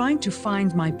 trying to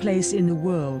find my place in the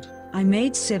world. I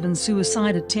made 7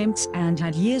 suicide attempts and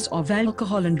had years of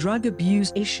alcohol and drug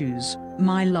abuse issues.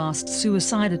 My last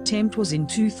suicide attempt was in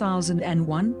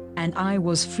 2001, and I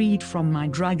was freed from my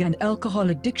drug and alcohol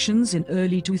addictions in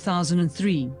early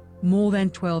 2003. More than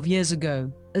 12 years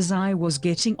ago, as I was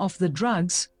getting off the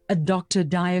drugs, a doctor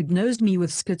diagnosed me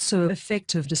with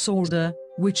schizoaffective disorder,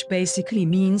 which basically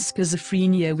means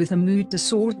schizophrenia with a mood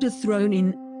disorder thrown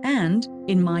in, and,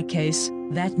 in my case,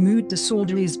 that mood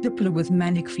disorder is bipolar with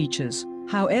manic features.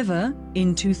 However,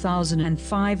 in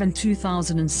 2005 and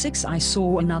 2006 I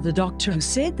saw another doctor who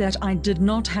said that I did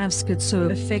not have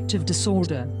schizoaffective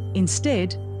disorder.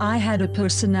 Instead, I had a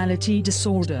personality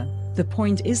disorder. The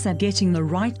point is that getting the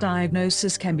right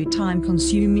diagnosis can be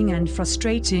time-consuming and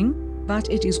frustrating, but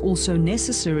it is also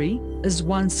necessary, as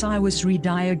once I was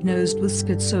re-diagnosed with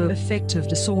schizoaffective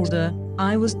disorder,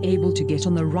 I was able to get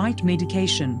on the right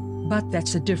medication. But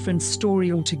that's a different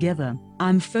story altogether.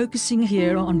 I'm focusing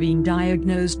here on being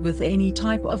diagnosed with any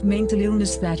type of mental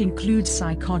illness that includes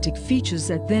psychotic features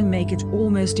that then make it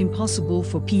almost impossible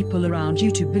for people around you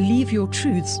to believe your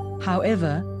truths.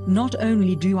 However, not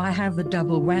only do I have the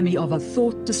double whammy of a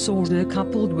thought disorder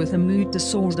coupled with a mood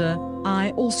disorder,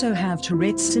 I also have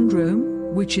Tourette's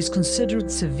syndrome, which is considered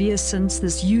severe since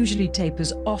this usually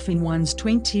tapers off in one's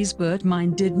 20s, but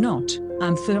mine did not.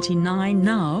 I'm 39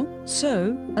 now,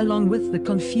 so, along with the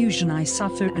confusion I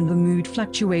suffer and the mood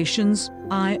fluctuations,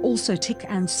 I also tic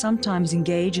and sometimes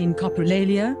engage in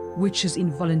coprolalia, which is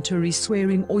involuntary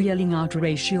swearing or yelling out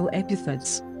racial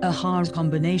epithets, a hard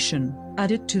combination.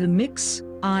 Added to the mix,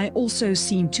 I also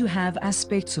seem to have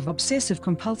aspects of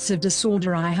obsessive-compulsive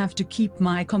disorder. I have to keep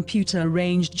my computer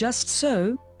arranged just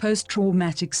so,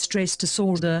 post-traumatic stress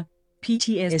disorder,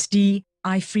 PTSD,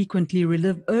 I frequently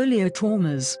relive earlier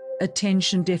traumas.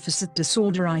 Attention deficit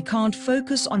disorder, I can't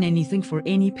focus on anything for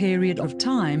any period of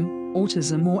time.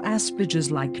 Autism or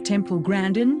Asperger's like Temple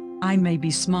Grandin, I may be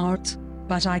smart,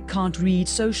 but I can't read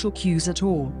social cues at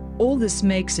all. All this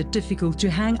makes it difficult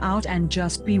to hang out and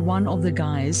just be one of the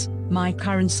guys. My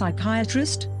current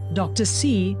psychiatrist, Dr.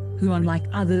 C, who unlike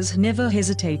others never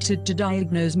hesitated to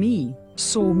diagnose me,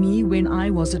 saw me when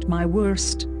I was at my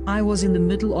worst. I was in the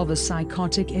middle of a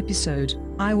psychotic episode.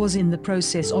 I was in the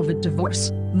process of a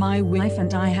divorce. My wife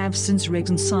and I have since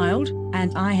reconciled,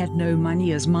 and I had no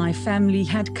money as my family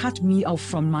had cut me off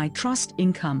from my trust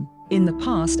income. In the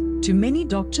past, too many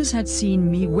doctors had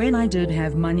seen me when I did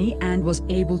have money and was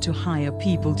able to hire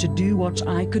people to do what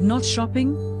I could not: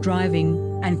 shopping,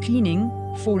 driving, and cleaning,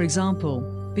 for example.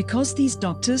 Because these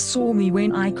doctors saw me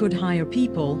when I could hire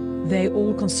people, they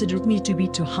all considered me to be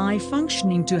too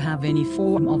high-functioning to have any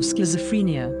form of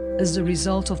schizophrenia. As a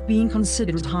result of being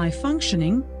considered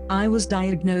high-functioning, I was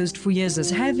diagnosed for years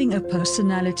as having a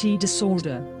personality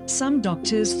disorder. Some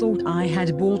doctors thought I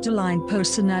had borderline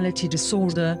personality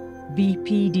disorder,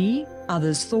 BPD,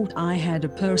 others thought I had a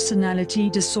personality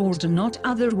disorder not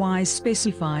otherwise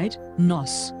specified,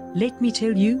 NOS. Let me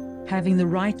tell you, having the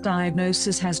right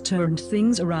diagnosis has turned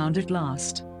things around at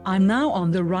last. I'm now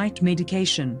on the right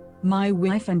medication. My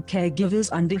wife and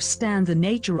caregivers understand the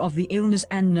nature of the illness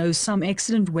and know some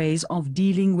excellent ways of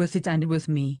dealing with it and with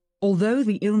me. Although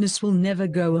the illness will never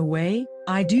go away,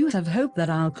 I do have hope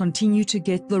that I'll continue to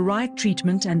get the right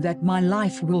treatment and that my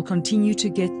life will continue to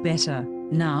get better.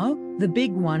 Now, the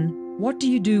big one, what do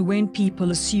you do when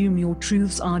people assume your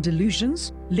truths are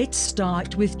delusions? Let's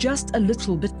start with just a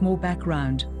little bit more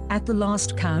background. At the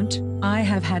last count, I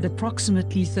have had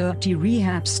approximately 30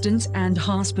 rehab stints and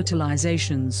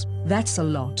hospitalizations. That's a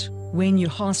lot. When you're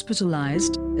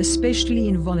hospitalized, especially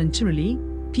involuntarily,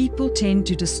 people tend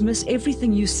to dismiss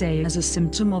everything you say as a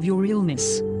symptom of your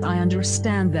illness. I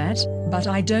understand that, but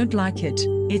I don't like it.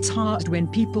 It's hard when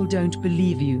people don't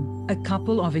believe you. A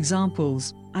couple of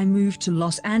examples. I moved to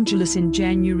Los Angeles in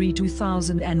January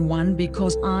 2001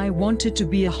 because I wanted to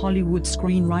be a Hollywood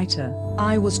screenwriter.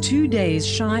 I was 2 days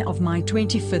shy of my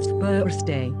 25th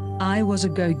birthday. I was a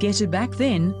go-getter back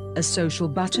then, a social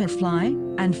butterfly,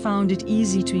 and found it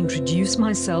easy to introduce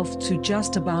myself to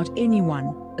just about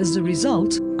anyone. As a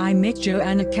result, I met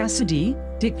Joanna Cassidy,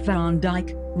 Dick Van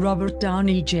Dyke, Robert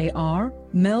Downey Jr.,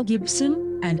 Mel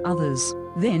Gibson, and others.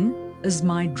 Then, as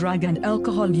my drug and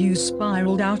alcohol use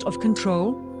spiraled out of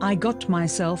control, I got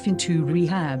myself into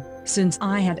rehab. Since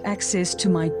I had access to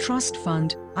my trust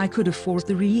fund, I could afford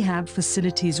the rehab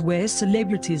facilities where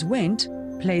celebrities went,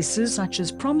 places such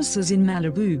as Promises in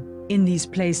Malibu. In these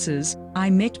places,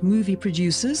 I met movie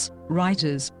producers,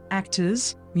 writers,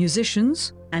 actors,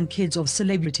 musicians, and kids of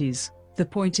celebrities. The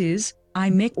point is, I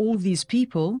met all these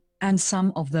people, and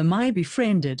some of them I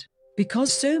befriended.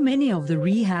 Because so many of the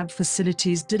rehab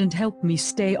facilities didn't help me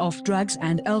stay off drugs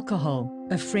and alcohol,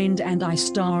 a friend and I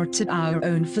started our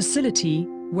own facility,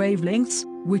 Wavelengths,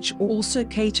 which also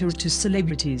catered to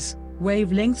celebrities.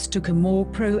 Wavelengths took a more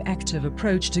proactive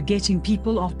approach to getting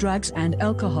people off drugs and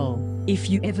alcohol. If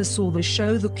you ever saw the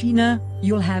show The Cleaner,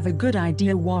 you'll have a good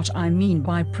idea what I mean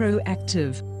by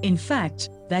proactive. In fact,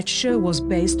 that show was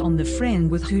based on the friend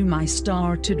with whom I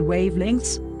started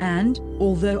Wavelengths, and,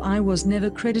 although I was never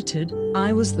credited,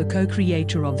 I was the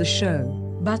co-creator of the show.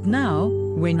 But now,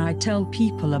 when I tell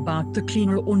people about The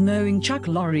Cleaner or knowing Chuck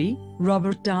Lorre,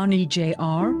 Robert Downey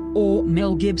Jr., or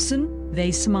Mel Gibson,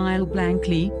 they smile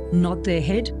blankly, nod their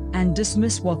head, and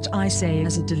dismiss what I say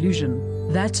as a delusion.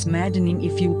 That's maddening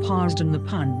if you'll pardon the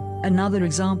pun. Another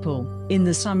example, in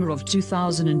the summer of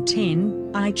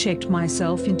 2010, I checked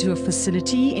myself into a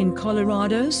facility in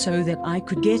Colorado so that I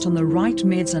could get on the right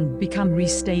meds and become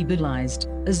restabilized,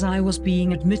 as I was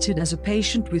being admitted as a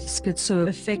patient with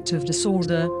schizoaffective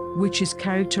disorder, which is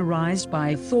characterized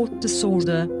by a thought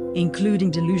disorder, including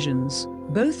delusions.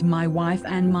 Both my wife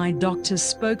and my doctors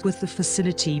spoke with the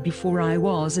facility before I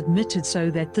was admitted so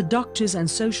that the doctors and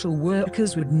social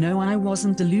workers would know I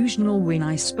wasn't delusional when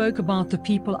I spoke about the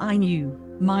people I knew.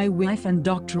 My wife and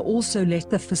doctor also let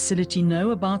the facility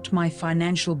know about my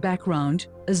financial background,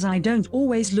 as I don't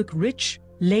always look rich.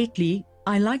 Lately,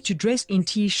 I like to dress in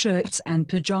t-shirts and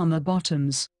pajama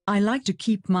bottoms. I like to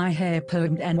keep my hair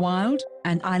permed and wild,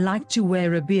 and I like to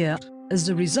wear a beard. As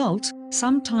a result,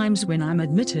 sometimes when I'm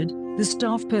admitted, the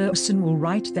staff person will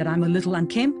write that I'm a little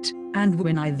unkempt, and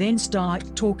when I then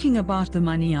start talking about the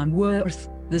money I'm worth,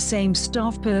 the same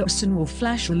staff person will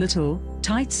flash a little,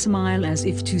 tight smile as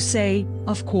if to say,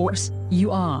 "Of course,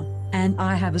 you are, and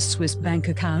I have a Swiss bank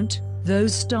account."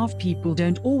 Those staff people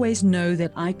don't always know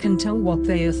that I can tell what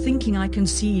they are thinking. I can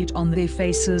see it on their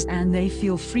faces, and they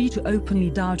feel free to openly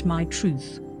doubt my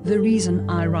truth. The reason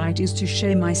I write is to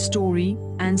share my story,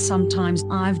 and sometimes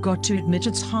I've got to admit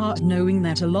it's hard knowing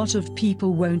that a lot of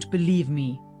people won't believe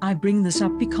me. I bring this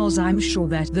up because I'm sure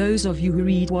that those of you who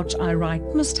read what I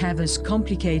write must have as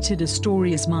complicated a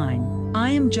story as mine.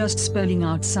 I am just spelling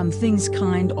out some things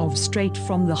kind of straight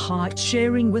from the heart,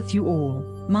 sharing with you all.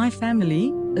 My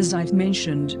family, as I've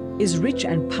mentioned, is rich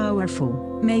and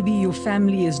powerful. Maybe your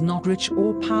family is not rich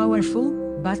or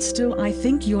powerful, but still I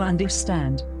think you'll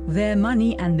understand. Their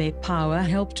money and their power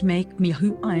helped make me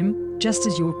who I'm, just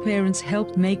as your parents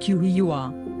helped make you who you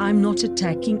are. I'm not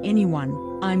attacking anyone.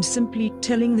 I'm simply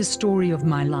telling the story of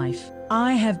my life.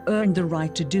 I have earned the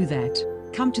right to do that.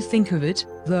 Come to think of it,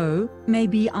 though,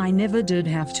 maybe I never did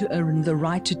have to earn the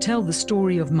right to tell the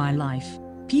story of my life.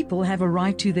 People have a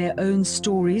right to their own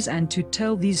stories and to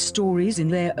tell these stories in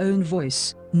their own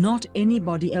voice, not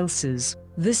anybody else's.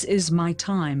 This is my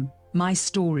time, my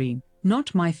story.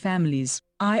 not my family's.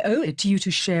 I owe it to you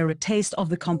to share a taste of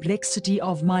the complexity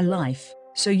of my life,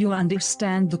 so you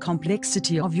understand the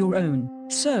complexity of your own.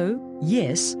 So,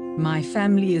 yes, my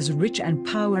family is rich and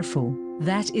powerful.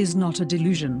 That is not a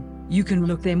delusion. You can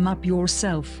look them up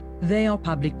yourself. They are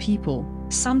public people.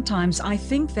 Sometimes I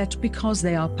think that because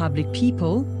they are public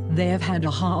people, they have had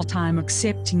a hard time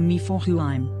accepting me for who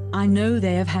I'm. I know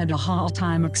they have had a hard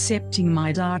time accepting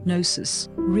my diagnosis.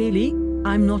 Really?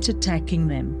 I'm not attacking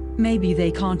them. Maybe they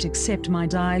can't accept my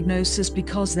diagnosis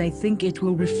because they think it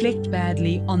will reflect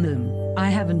badly on them. I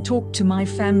haven't talked to my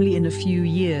family in a few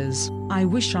years. I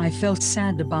wish I felt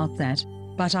sad about that,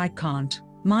 but I can't.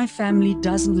 My family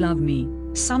doesn't love me.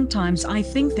 Sometimes I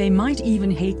think they might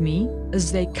even hate me,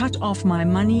 as they cut off my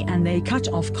money and they cut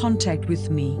off contact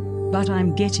with me. But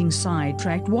I'm getting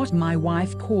sidetracked, what my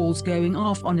wife calls going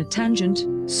off on a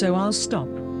tangent, so I'll stop.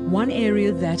 One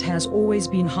area that has always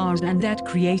been hard and that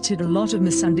created a lot of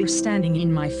misunderstanding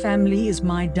in my family is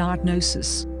my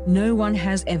diagnosis. No one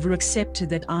has ever accepted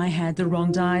that I had the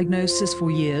wrong diagnosis for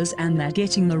years and that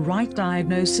getting the right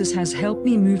diagnosis has helped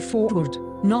me move forward.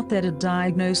 Not that a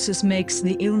diagnosis makes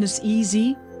the illness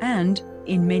easy, and,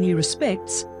 in many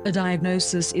respects, a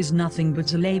diagnosis is nothing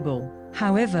but a label.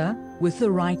 However, with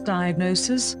the right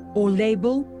diagnosis, or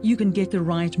label, you can get the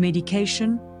right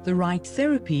medication, the right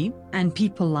therapy, and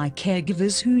people like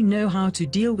caregivers who know how to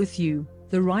deal with you.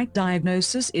 The right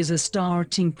diagnosis is a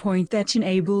starting point that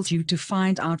enables you to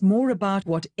find out more about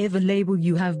whatever label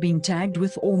you have been tagged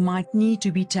with or might need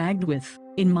to be tagged with.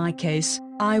 In my case,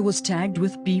 I was tagged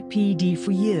with BPD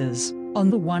for years. On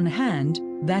the one hand,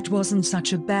 that wasn't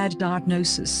such a bad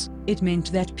diagnosis. It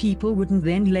meant that people wouldn't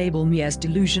then label me as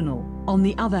delusional. On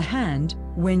the other hand,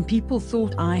 when people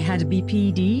thought I had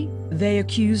BPD, they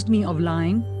accused me of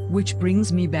lying, which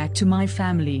brings me back to my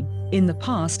family. In the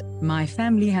past, my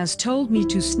family has told me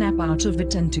to snap out of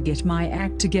it and to get my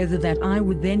act together, that I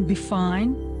would then be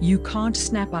fine. You can't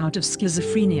snap out of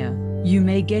schizophrenia. You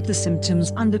may get the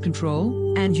symptoms under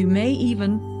control, and you may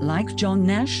even, like John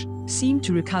Nash, seem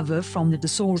to recover from the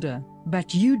disorder.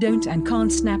 But you don't and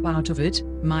can't snap out of it.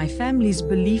 My family's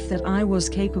belief that I was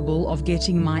capable of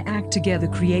getting my act together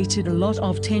created a lot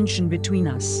of tension between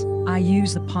us. I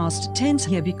use the past tense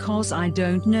here because I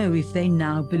don't know if they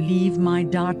now believe my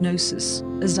diagnosis.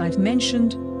 As I've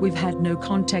mentioned, we've had no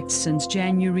contact since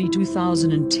January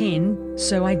 2010,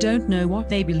 so I don't know what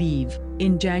they believe.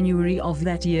 In January of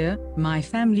that year, my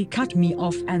family cut me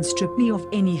off and stripped me of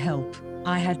any help.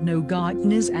 I had no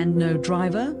gardeners and no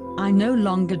driver. I no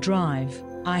longer drive.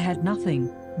 I had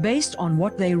nothing. Based on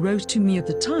what they wrote to me at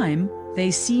the time, they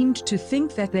seemed to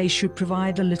think that they should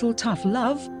provide a little tough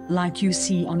love, like you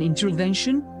see on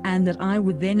Intervention, and that I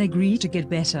would then agree to get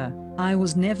better. I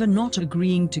was never not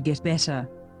agreeing to get better.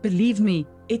 Believe me,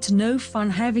 it's no fun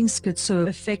having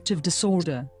schizoaffective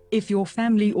disorder. If your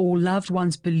family or loved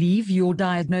ones believe your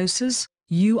diagnosis,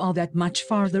 you are that much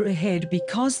farther ahead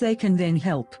because they can then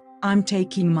help. I'm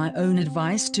taking my own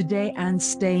advice today and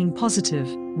staying positive.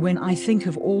 When I think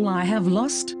of all I have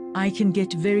lost, I can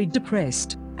get very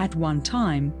depressed. At one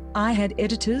time, I had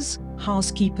editors,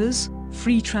 housekeepers,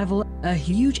 free travel, a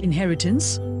huge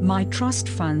inheritance, my trust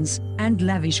funds, and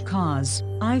lavish cars.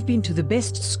 I've been to the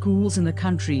best schools in the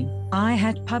country. I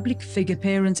had public figure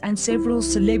parents and several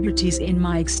celebrities in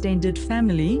my extended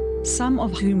family, some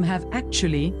of whom have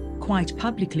actually, quite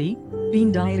publicly,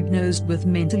 been diagnosed with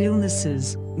mental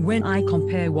illnesses. When I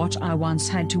compare what I once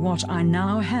had to what I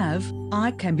now have,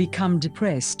 I can become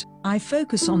depressed. I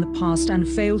focus on the past and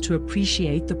fail to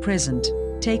appreciate the present.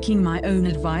 Taking my own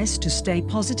advice to stay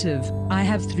positive, I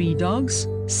have 3 dogs,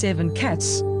 7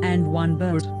 cats, and 1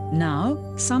 bird.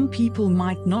 Now, some people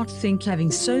might not think having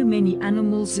so many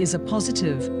animals is a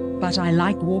positive, but I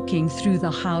like walking through the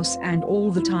house and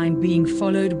all the time being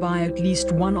followed by at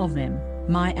least one of them.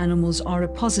 My animals are a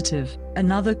positive.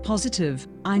 Another positive,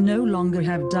 I no longer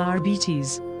have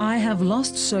diabetes. I have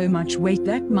lost so much weight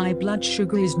that my blood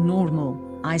sugar is normal.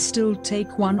 I still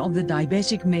take one of the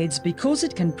diabetic meds because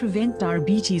it can prevent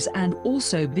diabetes and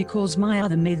also because my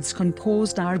other meds can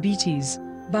cause diabetes.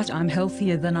 But I'm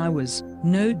healthier than I was.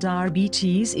 No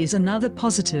diabetes is another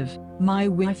positive. My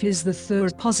wife is the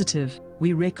 3rd positive.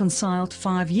 We reconciled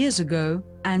 5 years ago,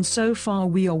 and so far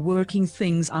we are working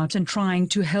things out and trying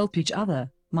to help each other.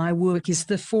 My work is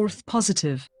the 4th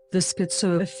positive. The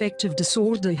schizoaffective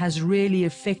disorder has really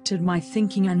affected my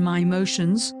thinking and my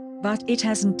emotions, but it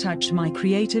hasn't touched my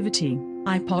creativity.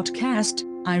 I podcast,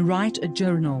 I write a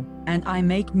journal, and I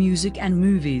make music and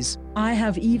movies. I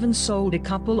have even sold a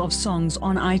couple of songs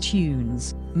on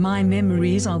iTunes. My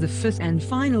memories are the 5th and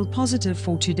final positive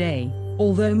for today.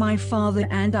 Although my father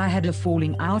and I had a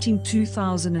falling out in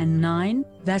 2009,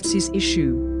 that's his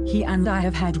issue. He and I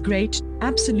have had great,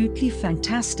 absolutely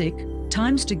fantastic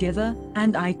times together,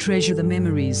 and I treasure the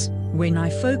memories. When I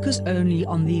focus only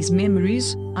on these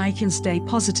memories, I can stay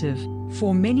positive.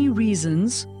 For many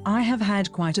reasons, I have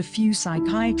had quite a few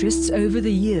psychiatrists over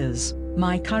the years.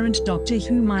 My current doctor,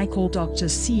 whom I call Dr.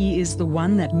 C, is the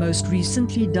one that most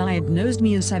recently diagnosed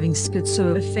me as having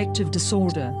schizoaffective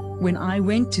disorder. When I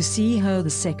went to see her the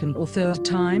second or third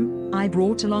time, I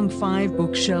brought along 5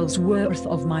 bookshelves worth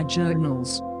of my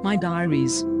journals, my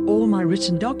diaries, all my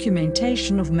written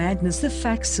documentation of madness, the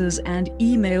faxes and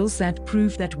emails that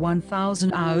proved that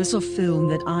 1,000 hours of film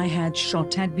that I had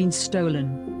shot had been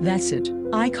stolen. That's it.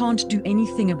 I can't do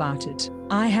anything about it.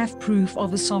 I have proof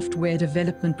of a software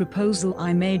development proposal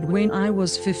I made when I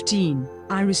was 15.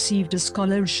 I received a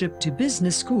scholarship to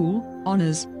business school,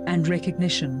 honors, and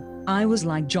recognition. I was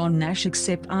like John Nash,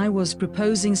 except I was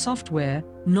proposing software,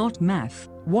 not math.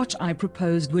 What I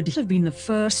proposed would have been the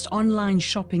first online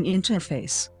shopping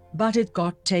interface, but it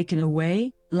got taken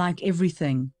away, like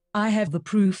everything. I have the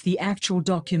proof, the actual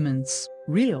documents,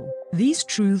 real. These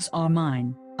truths are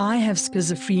mine. I have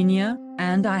schizophrenia,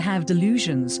 and I have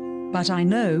delusions, but I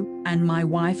know, and my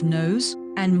wife knows,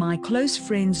 and my close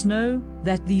friends know,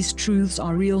 that these truths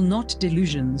are real, not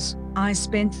delusions. I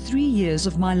spent 3 years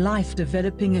of my life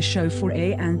developing a show for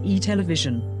A&E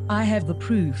television. I have the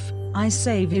proof. I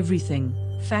save everything.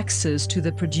 Faxes to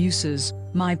the producers.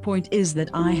 My point is that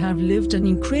I have lived an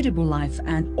incredible life,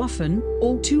 and often,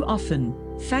 all too often,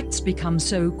 facts become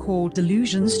so-called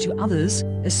delusions to others,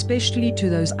 especially to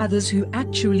those others who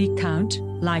actually count,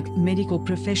 like medical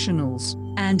professionals.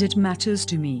 And it matters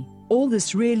to me. All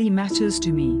this really matters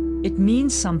to me. It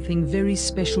means something very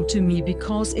special to me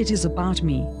because it is about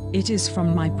me. It is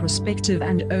from my perspective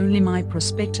and only my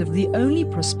perspective, the only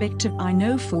perspective I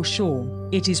know for sure.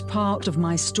 It is part of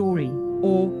my story,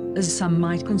 or, as some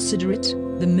might consider it,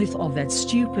 the myth of that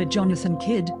stupid Jonathan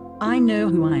kid. I know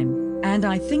who I'm, and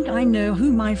I think I know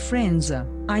who my friends are.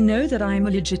 I know that I'm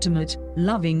a legitimate,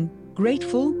 loving,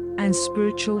 grateful, and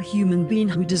spiritual human being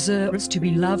who deserves to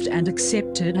be loved and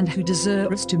accepted, and who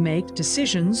deserves to make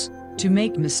decisions, to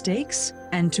make mistakes,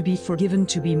 and to be forgiven,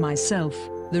 to be myself,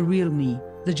 the real me,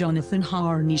 the Jonathan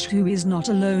Harnisch who is not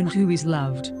alone, who is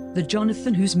loved, the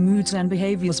Jonathan whose moods and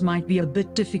behaviors might be a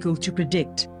bit difficult to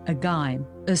predict, a guy,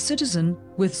 a citizen,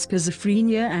 with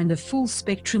schizophrenia and a full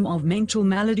spectrum of mental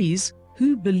maladies,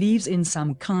 who believes in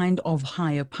some kind of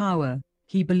higher power.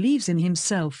 He believes in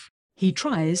himself. He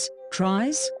tries,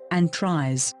 and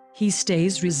tries. He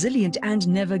stays resilient and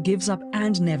never gives up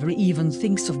and never even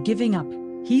thinks of giving up.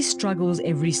 He struggles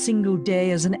every single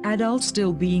day as an adult,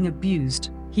 still being abused.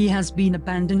 He has been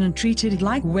abandoned and treated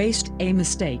like waste, a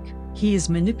mistake. He is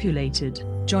manipulated.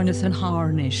 Jonathan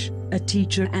Harnisch, a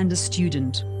teacher and a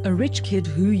student, a rich kid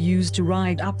who used to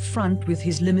ride up front with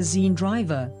his limousine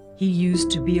driver. He used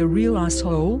to be a real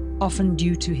asshole, often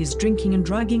due to his drinking and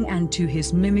drugging and to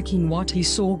his mimicking what he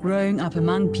saw growing up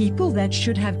among people that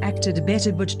should have acted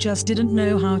better but just didn't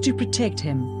know how to protect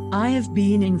him. I have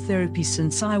been in therapy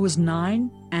since I was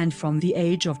 9, and from the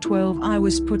age of 12 I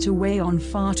was put away on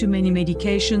far too many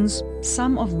medications,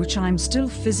 some of which I'm still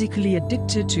physically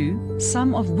addicted to,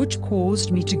 some of which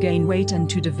caused me to gain weight and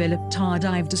to develop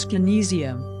tardive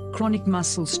dyskinesia, chronic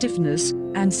muscle stiffness,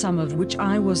 and some of which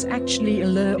I was actually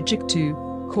allergic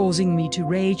to, causing me to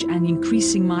rage and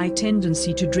increasing my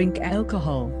tendency to drink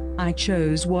alcohol. I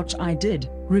chose what I did,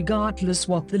 regardless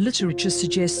what the literature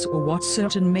suggests or what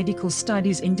certain medical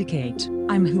studies indicate.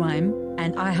 I'm who I'm,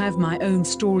 and I have my own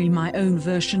story, my own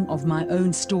version of my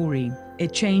own story.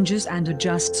 It changes and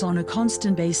adjusts on a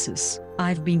constant basis.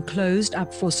 I've been closed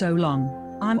up for so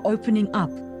long. I'm opening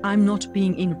up. I'm not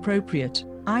being inappropriate.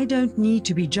 I don't need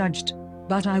to be judged,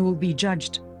 but I will be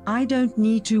judged. I don't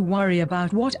need to worry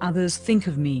about what others think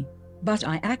of me, but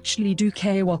I actually do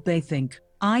care what they think.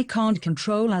 I can't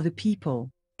control other people.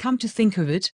 Come to think of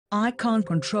it, I can't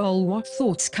control what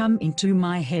thoughts come into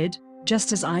my head,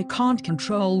 just as I can't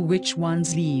control which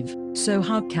ones leave. So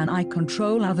how can I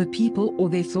control other people or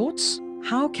their thoughts?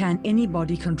 How can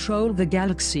anybody control the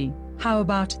galaxy? How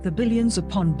about the billions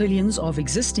upon billions of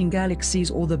existing galaxies,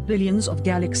 or the billions of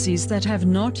galaxies that have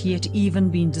not yet even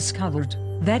been discovered?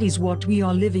 That is what we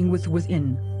are living with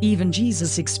within. Even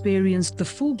Jesus experienced the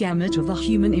full gamut of the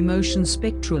human emotion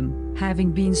spectrum,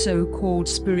 having been so-called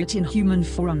spirit in human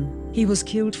form. He was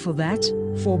killed for that,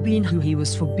 for being who he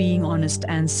was, for being honest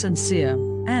and sincere,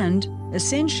 and,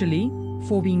 essentially,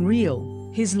 for being real.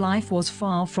 His life was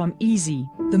far from easy.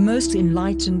 The most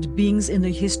enlightened beings in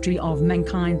the history of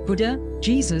mankind, Buddha,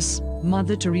 Jesus,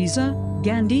 Mother Teresa,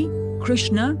 Gandhi,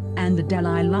 Krishna, and the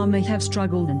Dalai Lama have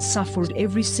struggled and suffered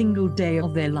every single day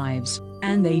of their lives,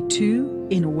 and they too,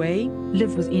 in a way,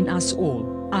 live within us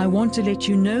all. I want to let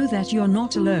you know that you're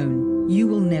not alone. You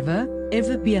will never,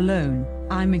 ever be alone.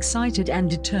 I'm excited and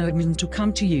determined to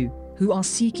come to you, who are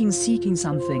seeking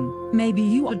something. Maybe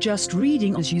you are just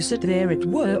reading as you sit there at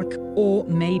work, or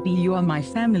maybe you are my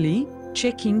family,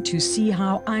 checking to see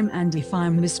how I'm and if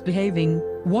I'm misbehaving.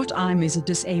 What I'm is a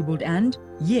disabled and,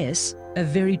 yes, a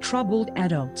very troubled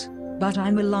adult. But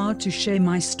I'm allowed to share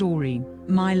my story,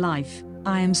 my life.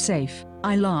 I am safe.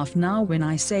 I laugh now when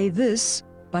I say this,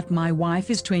 but my wife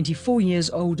is 24 years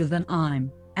older than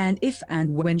I'm, and if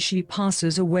and when she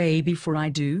passes away before I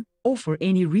do, or for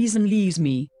any reason leaves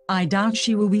me, I doubt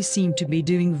she will. We seem to be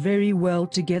doing very well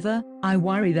together. I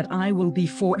worry that I will be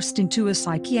forced into a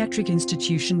psychiatric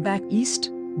institution back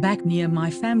east, back near my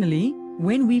family,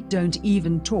 when we don't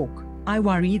even talk. I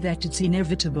worry that it's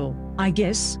inevitable. I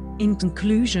guess, in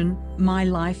conclusion, my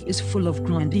life is full of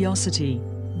grandiosity.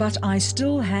 But I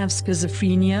still have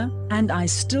schizophrenia, and I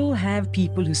still have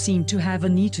people who seem to have a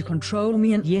need to control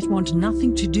me and yet want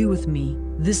nothing to do with me.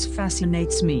 This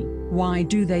fascinates me. Why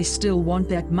do they still want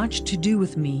that much to do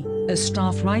with me? A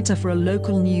staff writer for a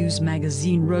local news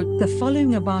magazine wrote the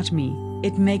following about me: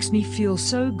 "It makes me feel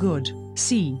so good.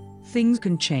 See, things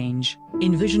can change.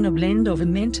 Envision a blend of a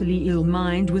mentally ill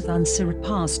mind with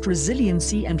unsurpassed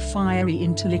resiliency and fiery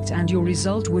intellect, and your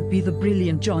result would be the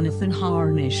brilliant Jonathan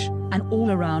Harnisch, an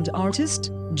all-around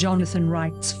artist." Jonathan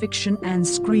writes fiction and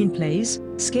screenplays,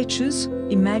 sketches,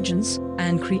 imagines,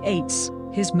 and creates.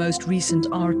 His most recent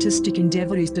artistic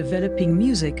endeavor is developing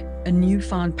music, a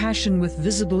newfound passion with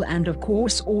visible and of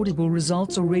course audible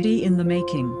results already in the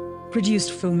making.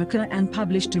 Produced filmmaker and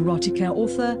published erotica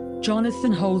author,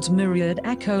 Jonathan holds myriad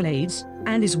accolades,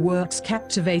 and his works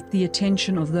captivate the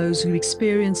attention of those who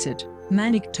experience it.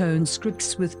 Manic tone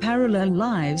scripts with parallel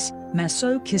lives,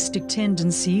 masochistic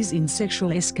tendencies in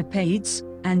sexual escapades,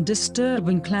 and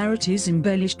disturbing clarities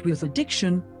embellished with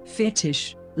addiction,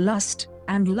 fetish, lust,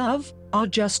 and love, are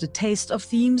just a taste of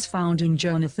themes found in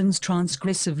Jonathan's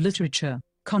transgressive literature.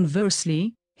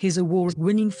 Conversely, his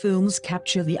award-winning films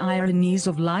capture the ironies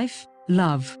of life,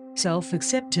 love,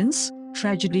 self-acceptance,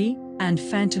 tragedy, and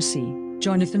fantasy.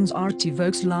 Jonathan's art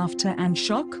evokes laughter and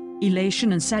shock,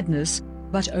 elation and sadness,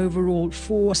 but overall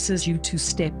forces you to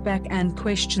step back and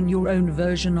question your own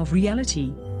version of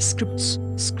reality. Scripts,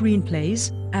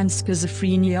 screenplays, and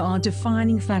schizophrenia are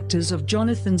defining factors of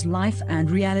Jonathan's life and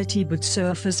reality, but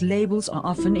surface labels are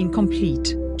often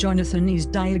incomplete. Jonathan is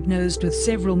diagnosed with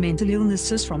several mental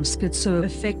illnesses from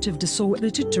schizoaffective disorder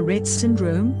to Tourette's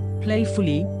syndrome.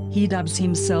 Playfully, he dubs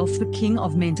himself the king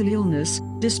of mental illness.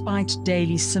 Despite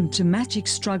daily symptomatic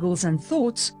struggles and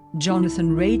thoughts,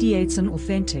 Jonathan radiates an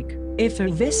authentic,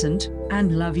 effervescent,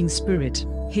 and loving spirit.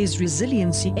 His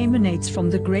resiliency emanates from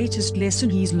the greatest lesson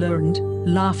he's learned: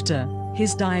 laughter.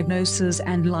 His diagnoses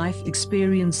and life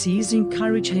experiences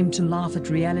encourage him to laugh at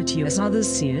reality as others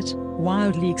see it.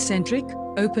 Wildly eccentric,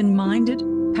 open-minded,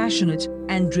 passionate,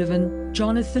 and driven,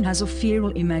 Jonathan has a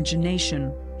feral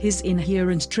imagination. His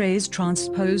inherent traits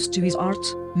transposed to his art,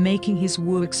 making his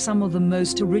work some of the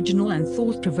most original and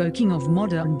thought-provoking of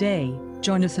modern day.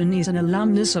 Jonathan is an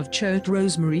alumnus of Choate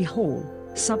Rosemary Hall.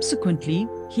 Subsequently,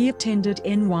 he attended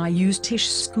NYU's Tisch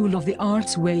School of the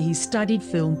Arts, where he studied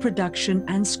film production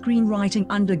and screenwriting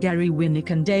under Gary Winnick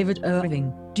and David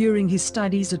Irving. During his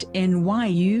studies at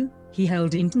NYU, he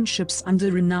held internships under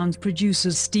renowned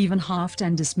producers Stephen Haft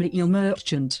and Ismail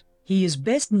Merchant. He is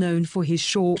best known for his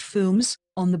short films,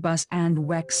 On the Bus and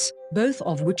Wax, both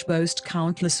of which boast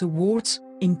countless awards,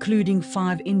 including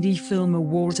 5 Indie Film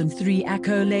Awards and 3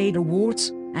 Accolade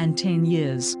Awards, and 10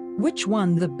 Years, which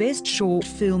won the Best Short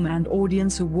Film and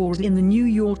Audience Award in the New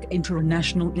York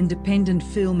International Independent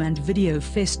Film and Video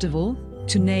Festival,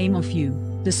 to name a few.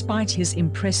 Despite his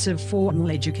impressive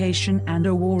formal education and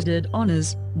awarded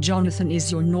honors, Jonathan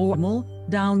is your normal,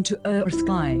 down-to-earth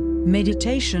guy.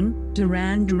 Meditation,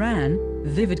 Duran Duran,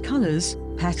 vivid colors,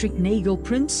 Patrick Nagel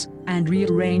prints, and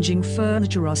rearranging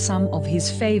furniture are some of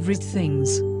his favorite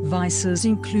things. Vices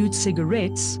include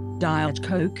cigarettes, Diet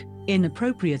Coke,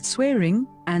 inappropriate swearing,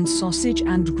 and sausage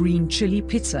and green chili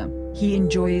pizza. He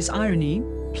enjoys irony,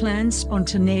 planned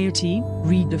spontaneity,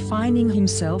 redefining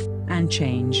himself, and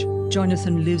change.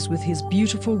 Jonathan lives with his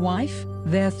beautiful wife,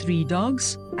 their 3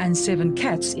 dogs, and 7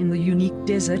 cats in the unique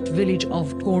desert village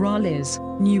of Corrales,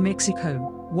 New Mexico.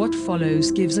 What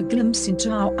follows gives a glimpse into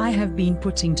how I have been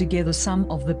putting together some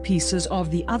of the pieces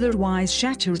of the otherwise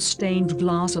shattered stained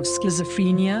glass of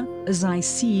schizophrenia, as I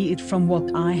see it from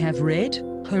what I have read,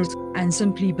 hurt, and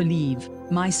simply believe.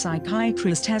 My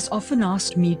psychiatrist has often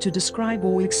asked me to describe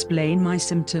or explain my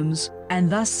symptoms, and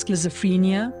thus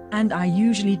schizophrenia, and I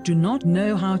usually do not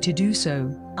know how to do so.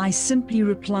 I simply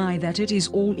reply that it is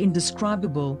all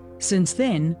indescribable. Since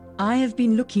then, I have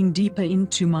been looking deeper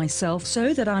into myself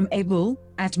so that I'm able,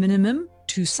 at minimum,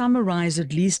 to summarize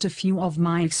at least a few of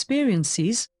my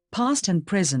experiences, past and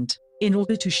present, in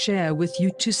order to share with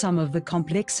you to some of the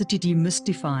complexity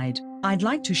demystified. I'd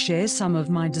like to share some of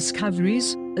my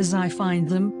discoveries, as I find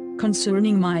them,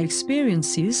 concerning my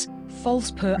experiences,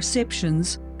 false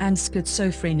perceptions, and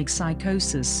schizophrenic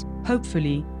psychosis.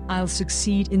 Hopefully, I'll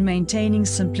succeed in maintaining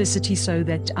simplicity so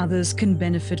that others can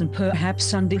benefit and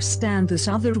perhaps understand this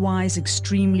otherwise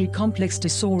extremely complex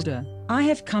disorder. I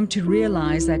have come to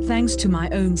realize that thanks to my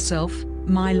own self,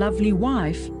 my lovely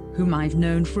wife, whom I've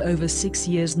known for over 6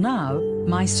 years now,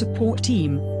 my support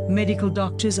team, medical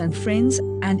doctors and friends,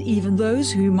 and even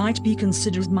those who might be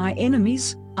considered my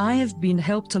enemies, I have been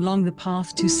helped along the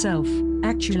path to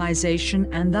self-actualization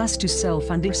and thus to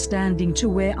self-understanding, to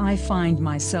where I find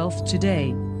myself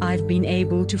today. I've been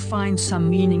able to find some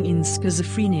meaning in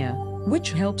schizophrenia,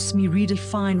 which helps me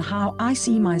redefine how I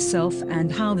see myself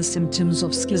and how the symptoms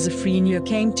of schizophrenia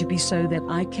came to be, so that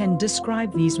I can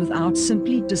describe these without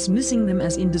simply dismissing them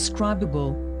as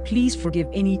indescribable. Please forgive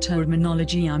any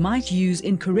terminology I might use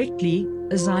incorrectly,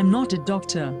 as I'm not a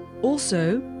doctor.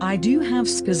 Also, I do have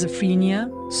schizophrenia,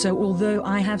 so although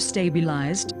I have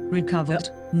stabilized, recovered,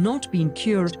 not been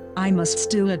cured, I must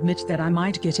still admit that I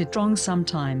might get it wrong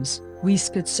sometimes. We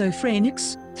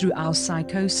schizophrenics, through our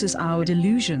psychosis, our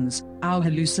delusions, our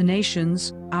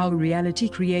hallucinations, our reality,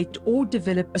 create or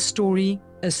develop a story,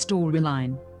 a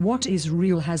storyline. What is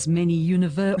real has many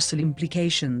universal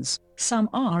implications. Some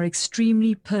are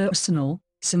extremely personal,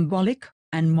 symbolic,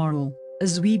 and moral.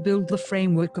 As we build the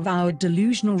framework of our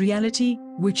delusional reality,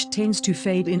 which tends to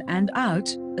fade in and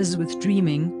out, as with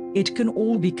dreaming, it can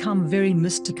all become very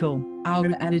mystical. Our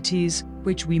realities,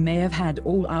 which we may have had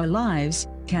all our lives,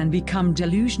 can become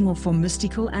delusional for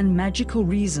mystical and magical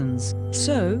reasons.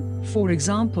 So, for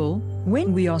example,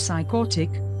 when we are psychotic,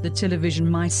 the television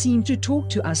might seem to talk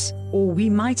to us, or we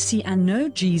might see and know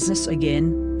Jesus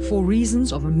again, for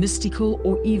reasons of a mystical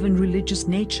or even religious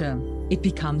nature. It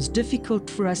becomes difficult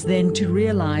for us then to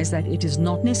realize that it is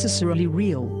not necessarily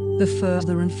real. The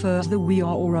further and further we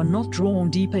are or are not drawn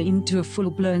deeper into a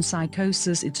full-blown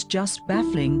psychosis, it's just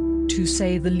baffling, to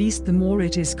say the least. The more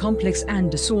it is complex and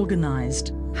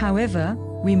disorganized. However,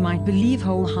 we might believe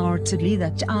wholeheartedly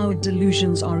that our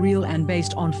delusions are real and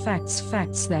based on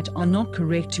facts that are not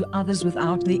correct to others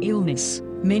without the illness.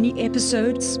 Many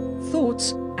episodes,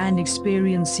 thoughts, and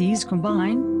experiences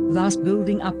combine, thus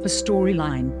building up a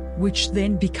storyline, which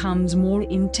then becomes more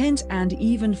intense and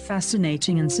even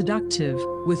fascinating and seductive,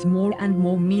 with more and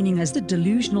more meaning as the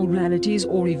delusional realities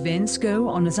or events go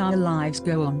on, as our lives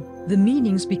go on. The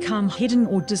meanings become hidden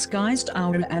or disguised,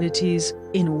 our realities,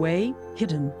 in a way,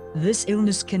 hidden. This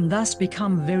illness can thus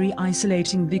become very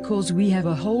isolating because we have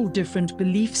a whole different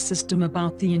belief system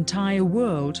about the entire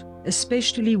world,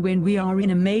 especially when we are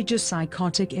in a major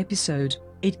psychotic episode.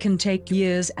 It can take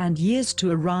years and years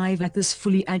to arrive at this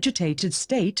fully agitated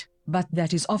state, but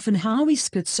that is often how we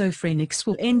schizophrenics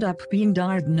will end up being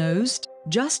diagnosed,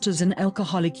 just as an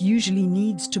alcoholic usually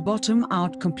needs to bottom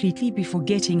out completely before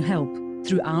getting help.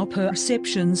 Through our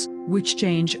perceptions, which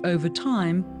change over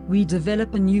time, we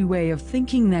develop a new way of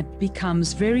thinking that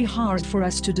becomes very hard for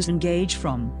us to disengage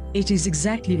from. It is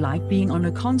exactly like being on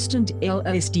a constant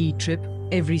LSD trip,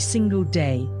 every single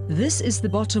day. This is the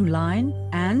bottom line,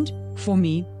 and, for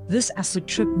me, this acid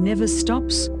trip never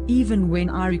stops, even when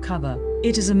I recover.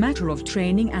 It is a matter of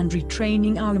training and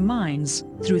retraining our minds,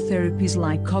 through therapies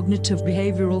like cognitive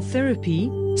behavioral therapy,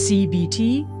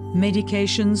 CBT,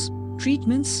 medications,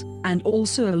 treatments, and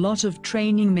also a lot of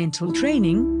training, mental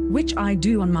training, which I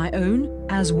do on my own,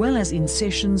 as well as in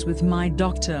sessions with my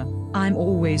doctor. I'm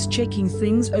always checking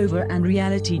things over and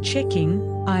reality checking.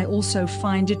 I also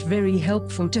find it very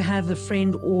helpful to have a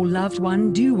friend or loved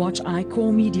one do what I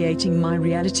call mediating my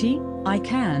reality. I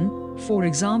can, for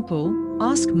example,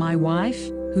 ask my wife,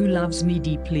 who loves me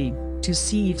deeply, to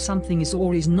see if something is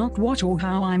or is not what or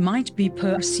how I might be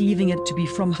perceiving it to be.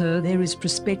 From her there is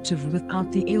perspective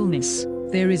without the illness.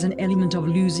 There is an element of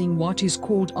losing what is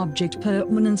called object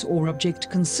permanence or object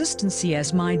consistency,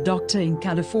 as my doctor in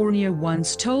California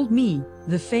once told me.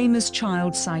 The famous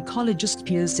child psychologist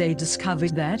Parse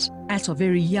discovered that, at a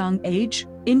very young age,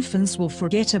 infants will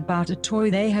forget about a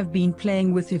toy they have been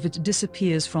playing with if it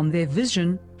disappears from their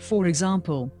vision. For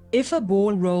example, if a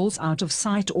ball rolls out of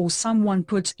sight or someone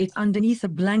puts it underneath a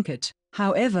blanket.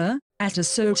 However, at a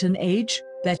certain age,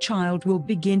 that child will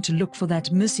begin to look for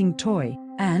that missing toy,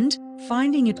 and,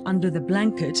 finding it under the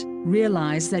blanket,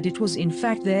 realize that it was in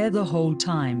fact there the whole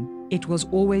time. It was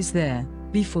always there.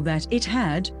 Before that it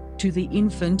had, to the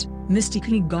infant,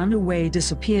 mystically gone away,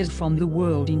 disappeared from the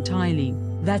world entirely.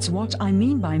 That's what I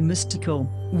mean by mystical.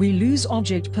 We lose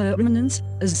object permanence,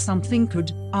 as something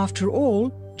could, after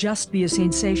all, just be a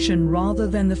sensation rather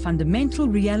than the fundamental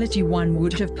reality one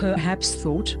would have perhaps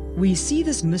thought. We see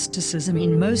this mysticism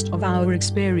in most of our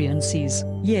experiences.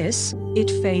 Yes, it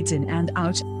fades in and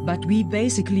out, but we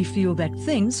basically feel that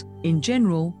things, in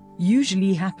general,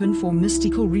 usually happen for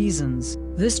mystical reasons.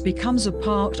 This becomes a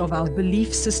part of our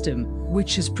belief system,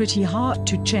 which is pretty hard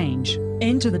to change.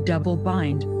 Enter the double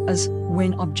bind, as,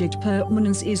 when object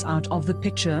permanence is out of the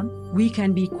picture, we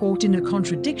can be caught in a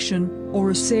contradiction, or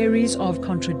a series of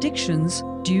contradictions,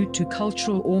 due to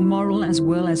cultural or moral as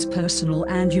well as personal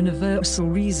and universal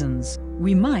reasons.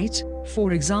 We might,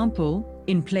 for example,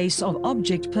 in place of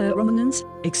object permanence,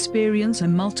 experience a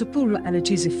multiple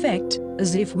realities effect,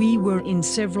 as if we were in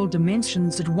several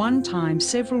dimensions at one time,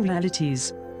 several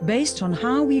realities. Based on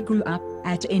how we grew up,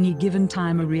 at any given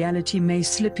time a reality may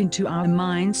slip into our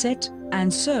mindset,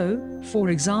 and so, for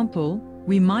example,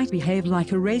 we might behave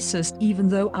like a racist even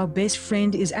though our best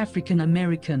friend is African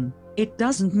American. It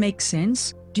doesn't make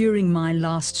sense. During my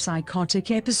last psychotic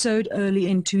episode early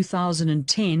in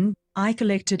 2010, I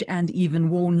collected and even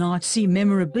wore Nazi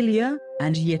memorabilia,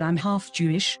 and yet I'm half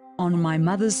Jewish, on my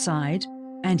mother's side,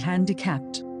 and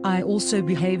handicapped. I also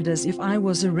behaved as if I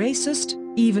was a racist,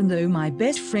 even though my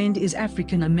best friend is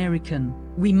African American.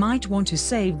 We might want to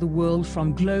save the world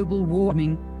from global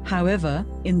warming, however,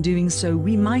 in doing so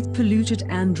we might pollute it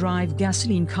and drive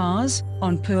gasoline cars,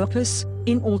 on purpose,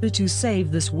 in order to save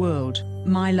this world.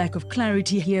 My lack of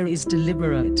clarity here is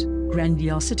deliberate.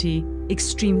 Grandiosity,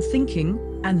 extreme thinking,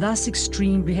 and thus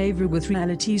extreme behavior with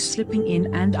realities slipping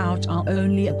in and out are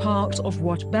only a part of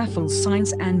what baffles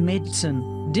science and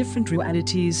medicine. Different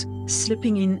realities,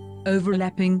 slipping in,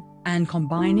 overlapping, and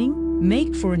combining,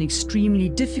 make for an extremely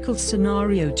difficult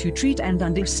scenario to treat and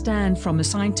understand from a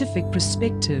scientific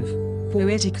perspective.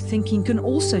 Poetic thinking can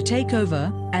also take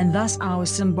over, and thus our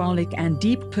symbolic and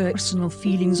deep personal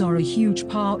feelings are a huge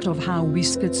part of how we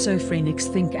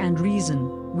schizophrenics think and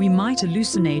reason. We might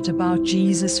hallucinate about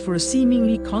Jesus for a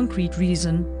seemingly concrete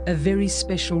reason, a very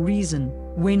special reason.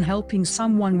 When helping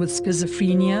someone with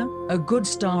schizophrenia, a good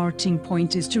starting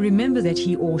point is to remember that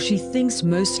he or she thinks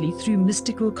mostly through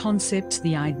mystical concepts,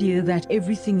 the idea that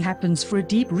everything happens for a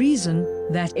deep reason,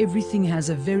 that everything has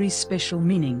a very special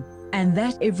meaning, and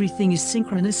that everything is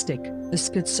synchronistic. A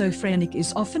schizophrenic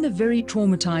is often a very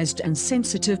traumatized and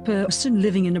sensitive person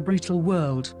living in a brutal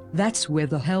world. That's where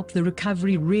the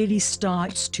recovery really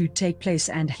starts to take place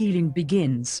and healing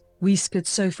begins. We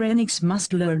schizophrenics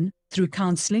must learn, through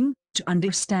counseling, to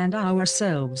understand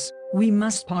ourselves. We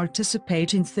must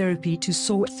participate in therapy to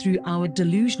sort through our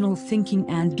delusional thinking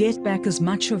and get back as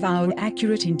much of our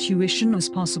accurate intuition as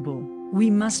possible. We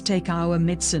must take our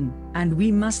medicine, and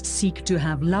we must seek to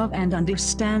have love and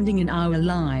understanding in our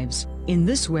lives. In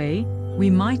this way, we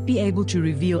might be able to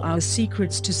reveal our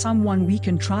secrets to someone we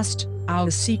can trust, our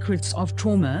secrets of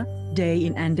trauma, day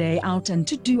in and day out, and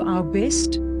to do our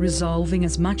best, resolving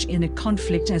as much inner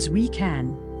conflict as we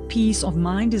can. Peace of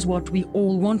mind is what we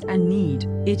all want and need.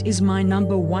 It is my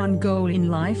number one goal in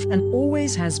life and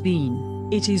always has been.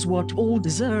 It is what all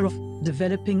deserve.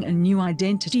 Developing a new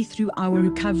identity through our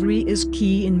recovery is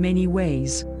key in many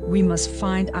ways. We must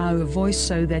find our voice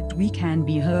so that we can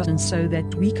be heard and so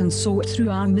that we can sort through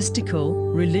our mystical,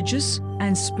 religious,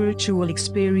 and spiritual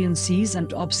experiences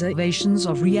and observations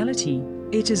of reality.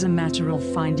 It is a matter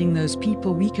of finding those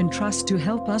people we can trust to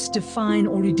help us define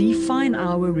or redefine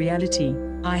our reality.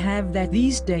 I have that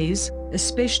these days,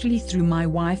 especially through my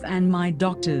wife and my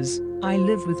doctors. I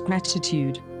live with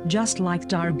gratitude. Just like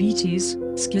diabetes,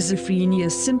 schizophrenia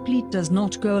simply does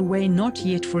not go away, not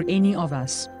yet for any of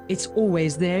us. It's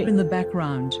always there in the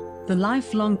background. The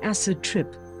lifelong acid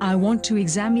trip. I want to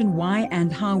examine why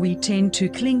and how we tend to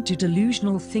cling to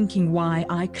delusional thinking, why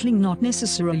I cling not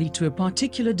necessarily to a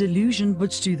particular delusion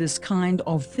but to this kind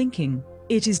of thinking.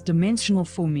 It is dimensional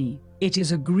for me. It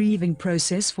is a grieving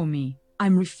process for me.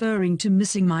 I'm referring to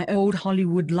missing my old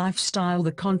Hollywood lifestyle,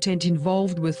 the content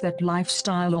involved with that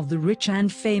lifestyle of the rich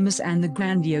and famous, and the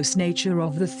grandiose nature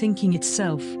of the thinking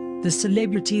itself. The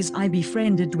celebrities I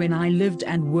befriended when I lived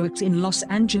and worked in Los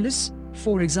Angeles,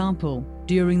 for example,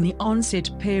 During the onset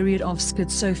period of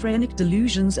schizophrenic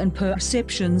delusions and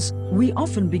perceptions, we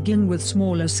often begin with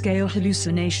smaller-scale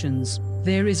hallucinations.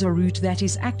 There is a root that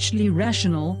is actually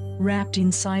rational, wrapped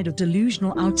inside a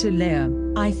delusional outer layer.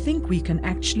 I think we can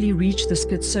actually reach the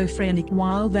schizophrenic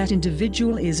while that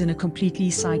individual is in a completely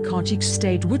psychotic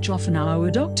state, which often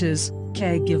our doctors,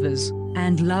 caregivers,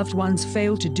 and loved ones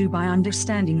fail to do by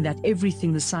understanding that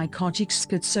everything the psychotic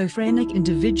schizophrenic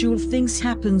individual thinks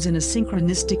happens in a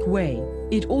synchronistic way.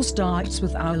 It all starts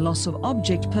with our loss of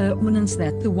object permanence,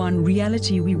 that the one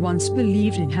reality we once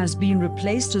believed in has been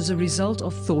replaced as a result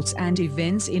of thoughts and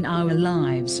events in our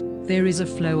lives. There is a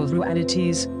flow of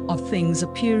realities, of things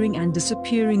appearing and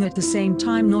disappearing at the same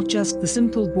time, not just the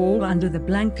simple ball under the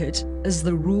blanket, as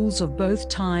the rules of both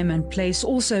time and place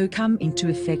also come into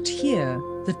effect here.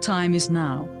 The time is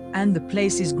now, and the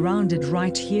place is grounded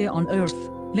right here on Earth.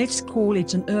 Let's call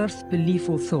it an Earth belief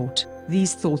or thought.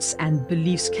 These thoughts and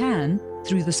beliefs can,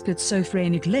 through the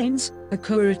schizophrenic lens,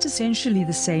 occur at essentially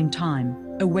the same time.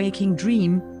 A waking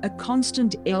dream, a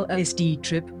constant LSD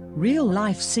trip,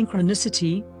 real-life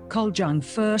synchronicity. Carl Jung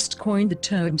first coined the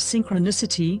term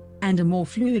synchronicity, and a more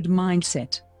fluid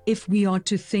mindset. If we are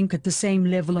to think at the same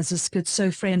level as a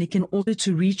schizophrenic in order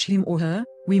to reach him or her,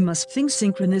 we must think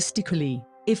synchronistically.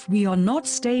 If we are not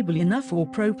stable enough or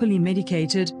properly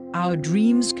medicated, our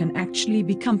dreams can actually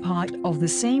become part of the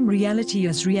same reality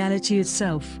as reality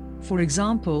itself. For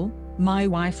example, my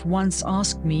wife once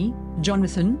asked me,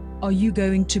 "Jonathan, are you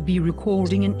going to be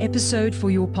recording an episode for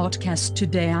your podcast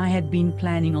today?" I had been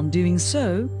planning on doing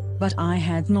so, but I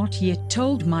had not yet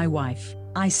told my wife.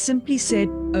 I simply said,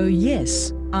 "Oh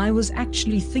yes, I was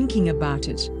actually thinking about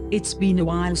it. It's been a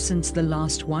while since the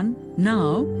last one."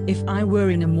 Now, if I were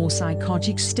in a more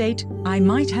psychotic state, I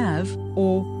might have,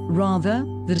 or rather,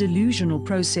 the delusional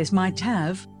process might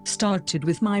have, started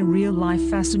with my real-life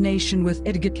fascination with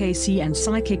Edgar Cayce and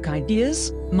psychic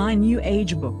ideas, my New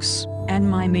Age books, and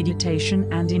my meditation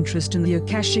and interest in the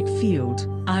Akashic field.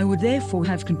 I would therefore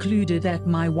have concluded that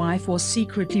my wife was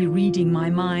secretly reading my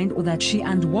mind, or that she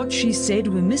and what she said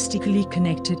were mystically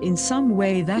connected in some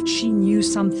way, that she knew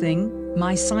something.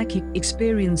 My psychic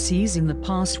experiences in the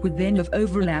past would then have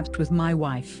overlapped with my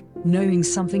wife, knowing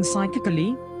something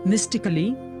psychically,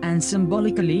 mystically, and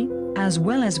symbolically, as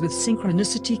well as with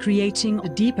synchronicity creating a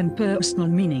deep and personal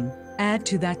meaning. Add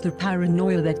to that the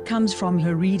paranoia that comes from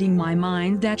her reading my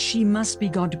mind, that she must be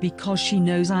God because she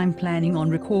knows I'm planning on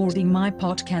recording my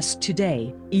podcast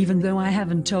today, even though I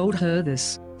haven't told her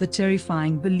this. The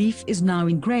terrifying belief is now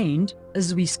ingrained,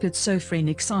 as we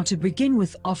schizophrenics are to begin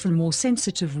with often more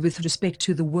sensitive with respect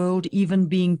to the world. Even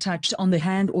being touched on the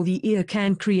hand or the ear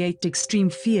can create extreme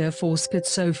fear for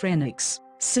schizophrenics.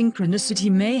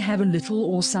 Synchronicity may have a little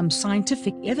or some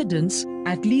scientific evidence,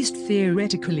 at least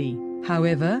theoretically.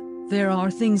 However, there are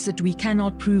things that we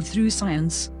cannot prove through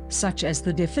science, such as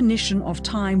the definition of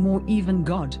time or even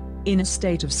God. In a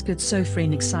state of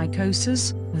schizophrenic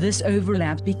psychosis, this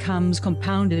overlap becomes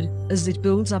compounded, as it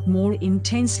builds up more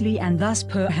intensely and thus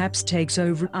perhaps takes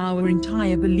over our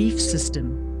entire belief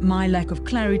system. My lack of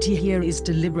clarity here is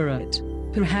deliberate.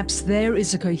 Perhaps there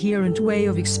is a coherent way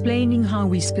of explaining how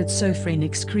we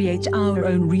schizophrenics create our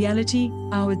own reality,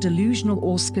 our delusional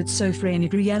or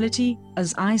schizophrenic reality,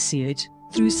 as I see it,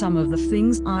 through some of the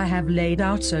things I have laid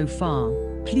out so far.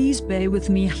 Please bear with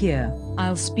me here.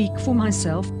 I'll speak for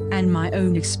myself and my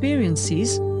own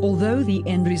experiences, although the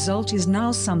end result is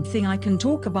now something I can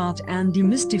talk about and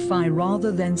demystify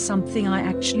rather than something I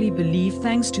actually believe,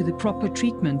 thanks to the proper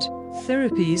treatment,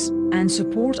 therapies, and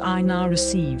support I now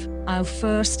receive. I'll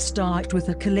first start with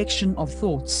a collection of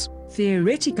thoughts.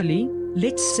 Theoretically,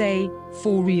 let's say,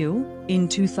 for real, in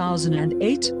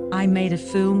 2008, I made a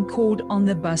film called On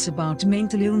the Bus about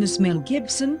mental illness. Mel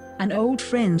Gibson, an old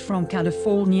friend from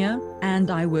California, and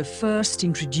I were first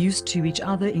introduced to each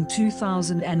other in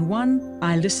 2001.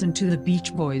 I listened to the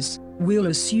Beach Boys. We'll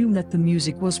assume that the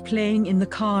music was playing in the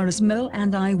car as Mel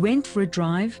and I went for a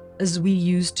drive, as we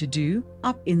used to do,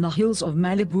 up in the hills of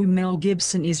Malibu. Mel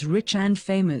Gibson is rich and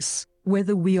famous.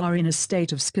 Whether we are in a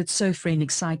state of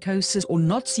schizophrenic psychosis or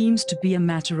not seems to be a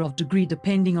matter of degree,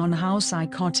 depending on how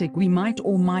psychotic we might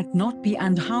or might not be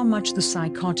and how much the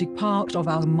psychotic part of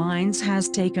our minds has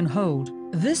taken hold.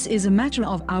 This is a matter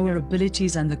of our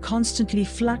abilities and the constantly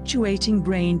fluctuating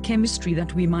brain chemistry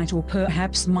that we might or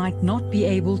perhaps might not be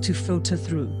able to filter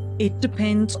through. It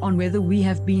depends on whether we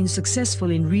have been successful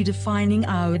in redefining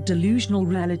our delusional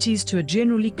realities to a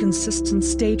generally consistent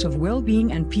state of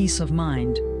well-being and peace of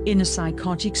mind. In a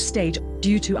psychotic state,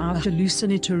 due to our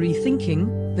hallucinatory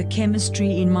thinking, the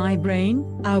chemistry in my brain,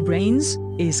 our brains,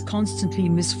 is constantly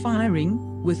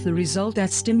misfiring, with the result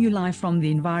that stimuli from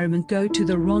the environment go to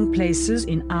the wrong places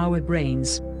in our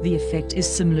brains. The effect is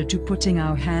similar to putting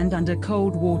our hand under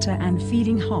cold water and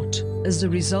feeling hot. As a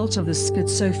result of the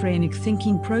schizophrenic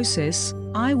thinking process,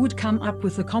 I would come up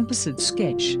with a composite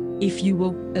sketch, if you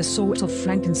will, a sort of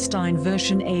Frankenstein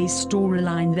version, a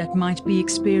storyline that might be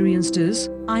experienced as,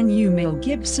 I knew Mel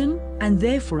Gibson, and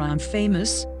therefore I'm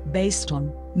famous, based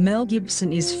on, Mel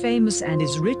Gibson is famous and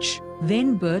is rich,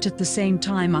 then but at the same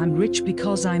time I'm rich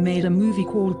because I made a movie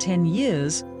called 10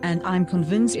 Years, and I'm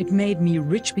convinced it made me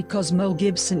rich because Mel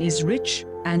Gibson is rich,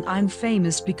 and I'm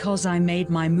famous because I made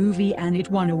my movie and it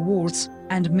won awards,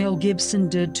 and Mel Gibson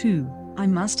did too. I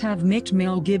must have met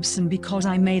Mel Gibson because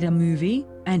I made a movie,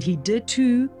 and he did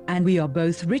too, and we are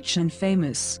both rich and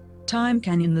famous. Time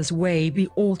can in this way be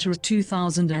altered.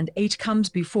 2008 comes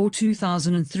before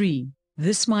 2003.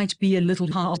 This might be a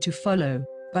little hard to follow,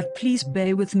 but please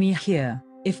bear with me here.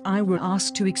 If I were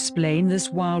asked to explain this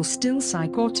while still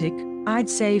psychotic, I'd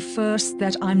say first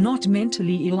that I'm not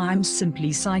mentally ill, I'm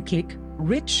simply psychic,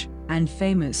 rich, and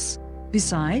famous.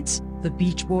 Besides, the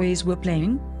Beach Boys were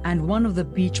playing, and one of the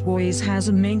Beach Boys has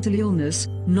a mental illness,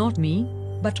 not me,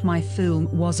 but my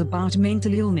film was about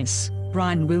mental illness.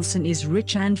 Brian Wilson is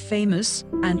rich and famous,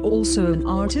 and also an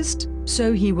artist,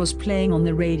 so he was playing on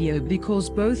the radio because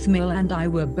both Mel and I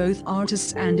were both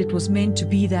artists, and it was meant to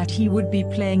be that he would be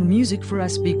playing music for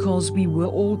us because we were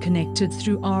all connected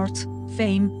through art,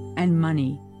 fame, and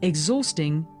money.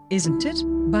 Exhausting, isn't it?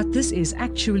 But this is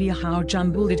actually how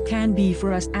jumbled it can be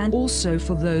for us and also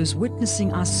for those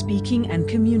witnessing us speaking and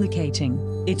communicating.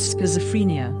 It's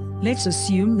schizophrenia. Let's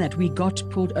assume that we got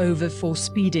pulled over for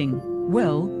speeding.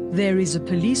 Well, there is a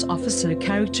police officer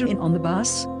character in On the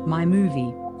Bus, my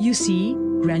movie. You see,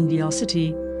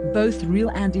 grandiosity, both real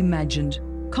and imagined,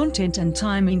 content and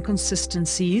time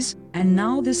inconsistencies, and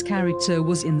now this character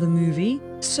was in the movie,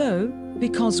 so,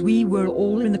 because we were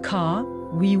all in the car,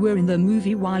 we were in the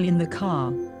movie while in the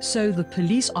car, so the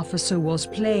police officer was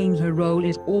playing her role.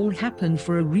 It all happened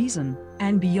for a reason,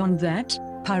 and beyond that,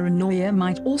 paranoia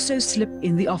might also slip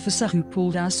in. The officer who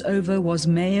pulled us over was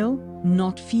male,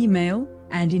 not female,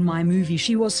 and in my movie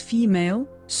she was female,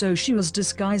 so she was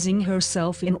disguising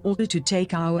herself in order to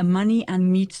take our money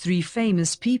and meet 3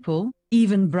 famous people,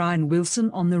 even Brian Wilson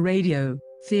on the radio.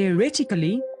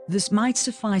 Theoretically, this might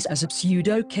suffice as a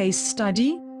pseudo case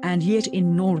study, and yet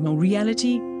in normal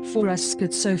reality, for us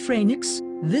schizophrenics,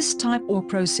 this type or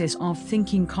process of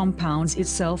thinking compounds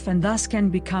itself and thus can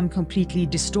become completely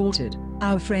distorted.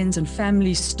 Our friends and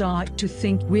family start to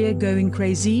think we're going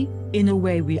crazy, in a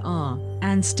way we are,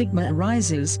 and stigma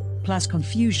arises, plus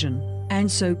confusion. And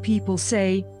so people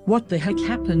say, what the heck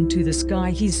happened to this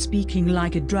guy? He's speaking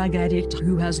like a drug addict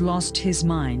who has lost his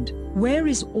mind. Where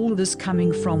is all this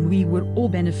coming from? We would all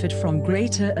benefit from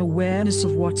greater awareness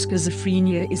of what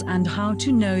schizophrenia is and how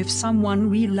to know if someone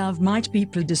we love might be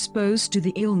predisposed to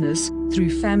the illness,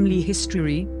 through family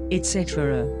history,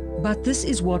 etc. But this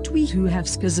is what we who have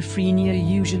schizophrenia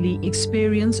usually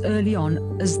experience early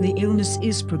on, as the illness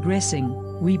is progressing.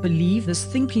 We believe this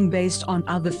thinking based on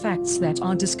other facts that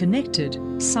are disconnected,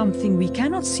 something we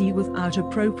cannot see without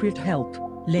appropriate help.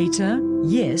 Later,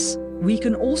 yes, we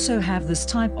can also have this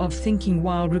type of thinking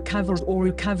while recovered or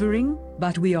recovering,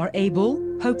 but we are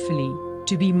able, hopefully,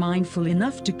 to be mindful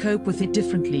enough to cope with it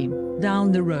differently.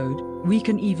 Down the road, we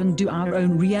can even do our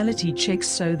own reality checks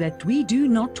so that we do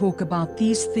not talk about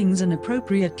these things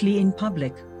inappropriately in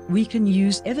public. We can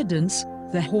use evidence,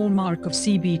 the hallmark of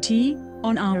CBT,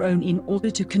 on our own in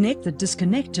order to connect the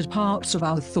disconnected parts of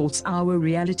our thoughts, our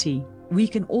reality. We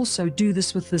can also do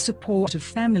this with the support of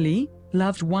family,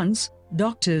 loved ones,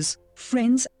 doctors,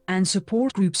 friends, and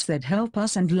support groups that help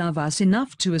us and love us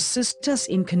enough to assist us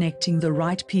in connecting the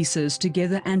right pieces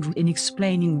together and in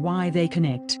explaining why they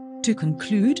connect. To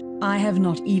conclude, I have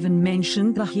not even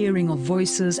mentioned the hearing of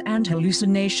voices and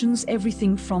hallucinations,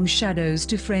 everything from shadows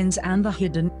to friends, and the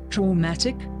hidden,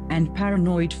 traumatic, and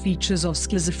paranoid features of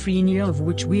schizophrenia of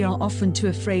which we are often too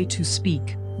afraid to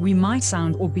speak. We might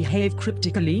sound or behave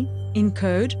cryptically, in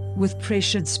code, with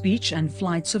pressured speech and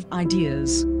flights of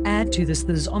ideas. Add to this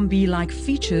the zombie-like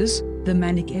features, the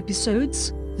manic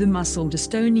episodes, the muscle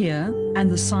dystonia, and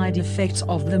the side effects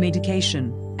of the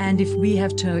medication. And if we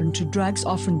have turned to drugs,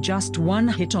 often just one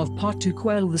hit of pot to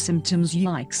quell the symptoms,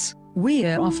 yikes. We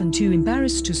are often too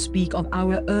embarrassed to speak of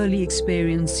our early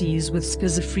experiences with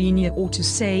schizophrenia or to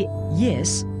say,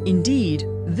 yes, indeed,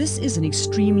 this is an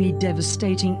extremely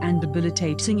devastating and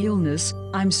debilitating illness.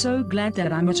 I'm so glad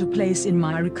that I'm at a place in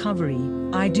my recovery.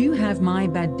 I do have my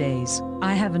bad days.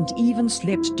 I haven't even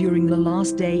slept during the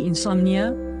last day.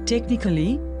 Insomnia,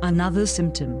 technically, another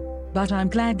symptom. but I'm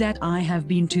glad that I have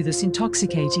been to this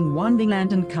intoxicating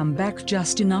wonderland and come back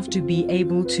just enough to be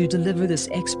able to deliver this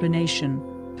explanation.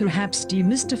 Perhaps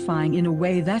demystifying in a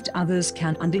way that others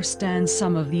can understand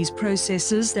some of these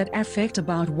processes that affect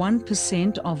about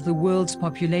 1% of the world's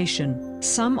population.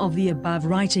 Some of the above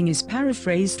writing is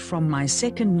paraphrased from my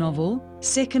second novel,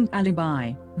 Second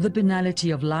Alibi, The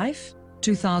Banality of Life,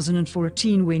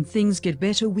 2014. When things get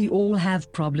better we all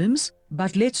have problems,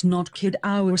 but let's not kid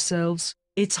ourselves,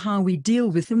 it's how we deal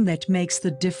with them that makes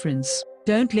the difference.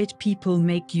 Don't let people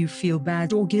make you feel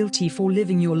bad or guilty for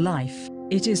living your life.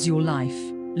 It is your life.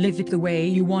 Live it the way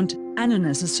you want. And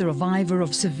as a survivor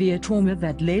of severe trauma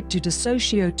that led to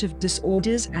dissociative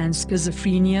disorders and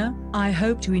schizophrenia, I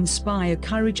hope to inspire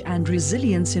courage and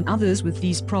resilience in others with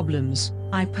these problems.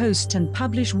 I post and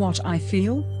publish what I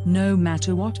feel, no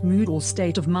matter what mood or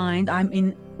state of mind I'm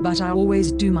in, but I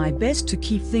always do my best to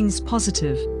keep things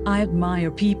positive. I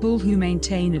admire people who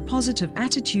maintain a positive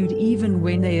attitude even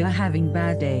when they are having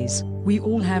bad days. We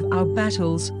all have our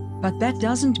battles, but that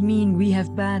doesn't mean we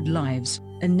have bad lives.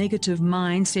 A negative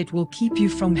mindset will keep you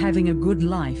from having a good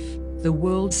life. The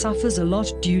world suffers a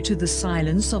lot due to the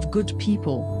silence of good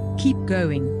people. Keep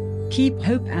going. Keep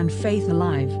hope and faith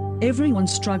alive.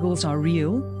 Everyone's struggles are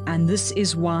real, and this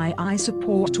is why I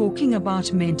support talking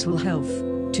about mental health.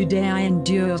 Today I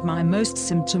endured my most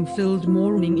symptom-filled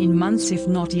morning in months if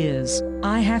not years.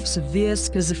 I have severe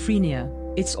schizophrenia.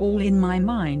 It's all in my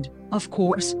mind, of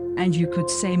course, and you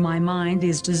could say my mind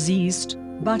is diseased,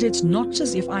 but it's not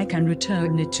as if I can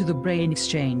return it to the brain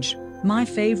exchange. My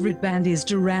favorite band is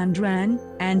Duran Duran,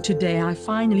 and today I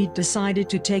finally decided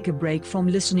to take a break from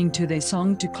listening to their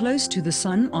song Too Close to the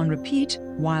Sun on repeat,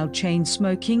 while chain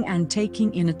smoking and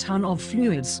taking in a ton of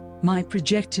fluids. My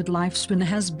projected lifespan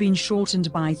has been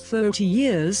shortened by 30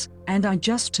 years, and I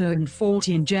just turned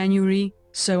 40 in January,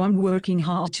 so I'm working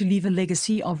hard to leave a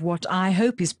legacy of what I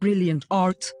hope is brilliant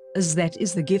art, as that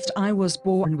is the gift I was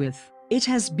born with. It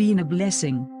has been a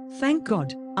blessing, thank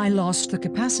God. I lost the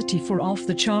capacity for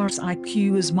off-the-charts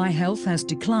IQ as my health has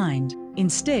declined.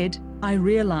 Instead, I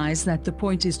realize that the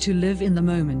point is to live in the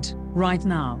moment. Right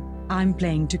now, I'm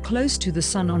playing Too Close to the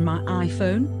Sun on my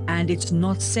iPhone, and it's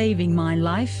not saving my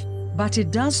life, but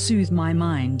it does soothe my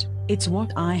mind. It's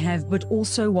what I have but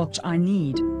also what I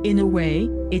need. In a way,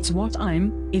 it's what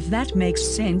I'm, if that makes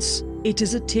sense. It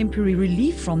is a temporary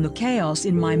relief from the chaos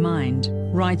in my mind.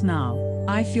 Right now,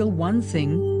 I feel one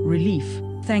thing, relief.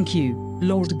 Thank you,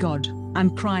 Lord God.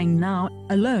 I'm crying now,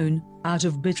 alone, out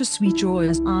of bittersweet joy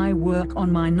as I work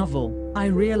on my novel. I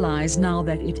realize now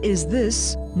that it is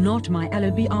this, not my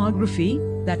autobiography,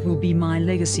 that will be my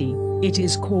legacy. It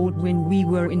is called When We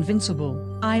Were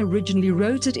Invincible. I originally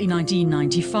wrote it in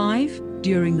 1995,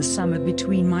 during the summer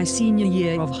between my senior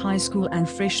year of high school and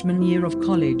freshman year of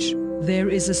college. There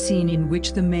is a scene in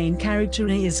which the main character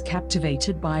is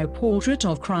captivated by a portrait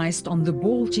of Christ on the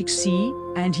Baltic Sea,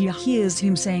 and he hears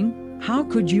him saying, "How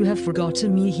could you have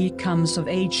forgotten me?" He comes of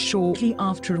age shortly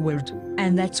afterward,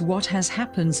 and that's what has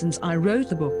happened since I wrote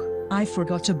the book. I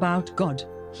forgot about God.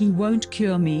 He won't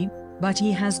cure me, but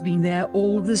he has been there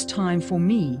all this time for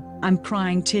me. I'm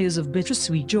crying tears of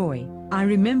bittersweet joy. I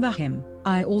remember him.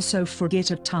 I also forget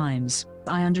at times.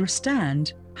 I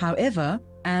understand, however,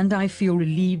 and I feel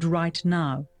relieved right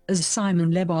now. As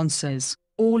Simon Le Bon says,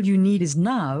 all you need is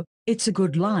now. It's a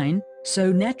good line,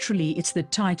 so naturally it's the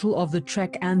title of the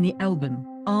track and the album.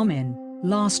 Amen.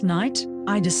 Last night,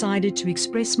 I decided to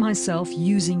express myself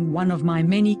using one of my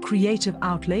many creative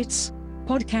outlets,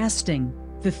 podcasting.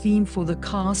 The theme for the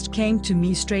cast came to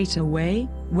me straight away.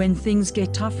 When things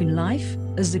get tough in life,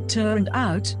 as it turned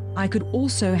out, I could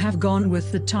also have gone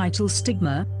with the title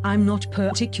Stigma. I'm not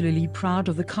particularly proud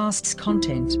of the cast's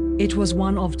content. It was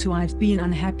one of two I've been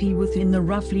unhappy with in the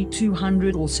roughly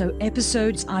 200 or so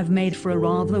episodes I've made for a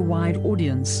rather wide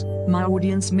audience. My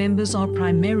audience members are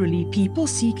primarily people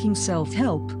seeking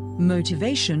self-help,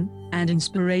 motivation, and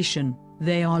inspiration.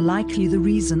 They are likely the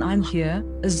reason I'm here,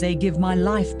 as they give my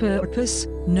life purpose,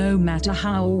 no matter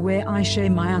how or where I share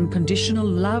my unconditional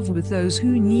love with those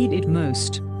who need it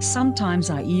most. Sometimes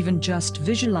I even just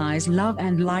visualize love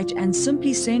and light and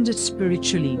simply send it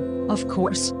spiritually. Of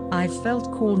course, I've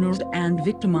felt cornered and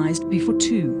victimized before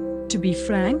too. To be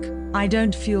frank, I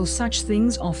don't feel such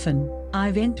things often.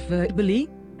 I vent verbally,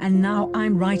 and now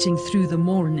I'm writing through the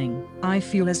morning. I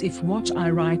feel as if what I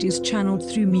write is channeled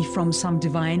through me from some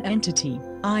divine entity.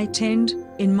 I tend,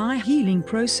 in my healing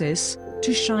process,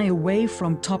 to shy away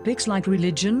from topics like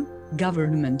religion,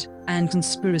 government, and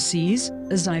conspiracies,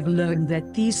 as I've learned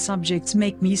that these subjects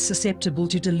make me susceptible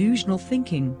to delusional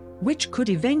thinking. which could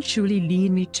eventually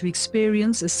lead me to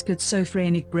experience a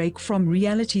schizophrenic break from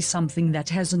reality, something that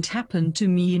hasn't happened to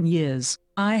me in years.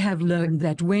 I have learned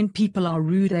that when people are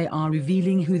rude, they are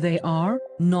revealing who they are,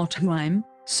 not who I'm,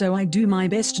 so I do my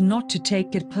best not to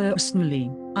take it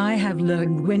personally. I have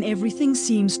learned when everything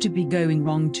seems to be going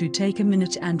wrong to take a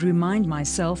minute and remind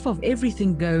myself of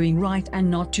everything going right and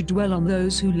not to dwell on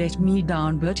those who let me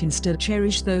down but instead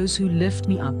cherish those who lift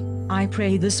me up. I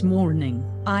pray this morning.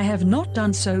 I have not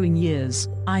done so in years.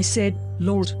 I said,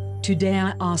 Lord, today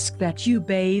I ask that you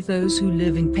bathe those who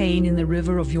live in pain in the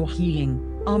river of your healing.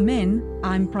 Amen.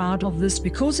 I'm proud of this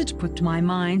because it put my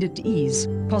mind at ease.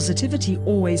 Positivity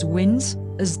always wins,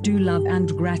 as do love and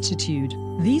gratitude.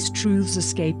 These truths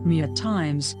escape me at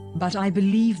times, but I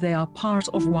believe they are part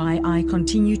of why I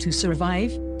continue to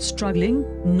survive, struggling,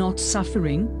 not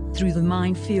suffering, through the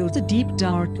minefield, the deep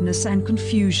darkness and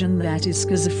confusion that is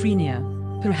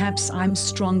schizophrenia. Perhaps I'm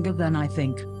stronger than I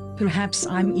think. Perhaps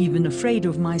I'm even afraid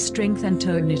of my strength and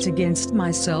turn it against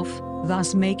myself,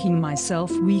 thus making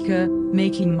myself weaker,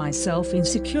 making myself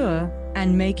insecure,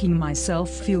 and making myself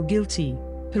feel guilty.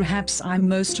 Perhaps I'm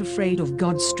most afraid of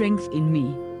God's strength in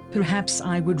me. Perhaps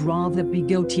I would rather be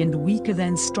guilty and weaker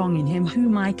than strong in Him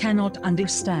whom I cannot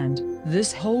understand.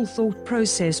 This whole thought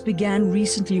process began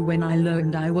recently when I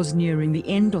learned I was nearing the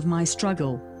end of my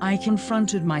struggle. I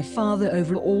confronted my father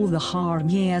over all the harm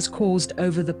he has caused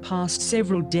over the past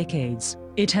several decades.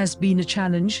 It has been a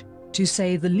challenge, to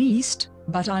say the least,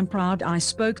 but I'm proud I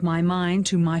spoke my mind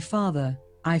to my father.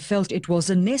 I felt it was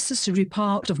a necessary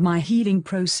part of my healing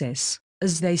process.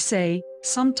 As they say,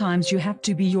 sometimes you have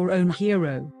to be your own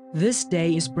hero. This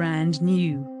day is brand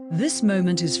new. This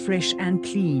moment is fresh and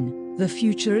clean. The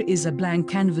future is a blank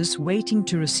canvas waiting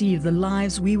to receive the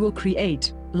lives we will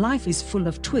create. Life is full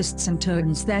of twists and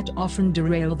turns that often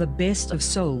derail the best of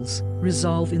souls.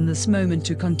 Resolve in this moment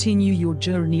to continue your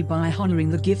journey by honoring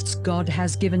the gifts God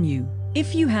has given you.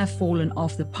 If you have fallen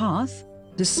off the path,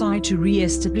 decide to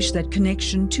re-establish that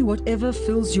connection to whatever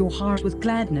fills your heart with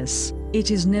gladness.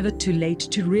 It is never too late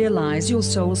to realize your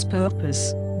soul's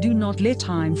purpose. Do not let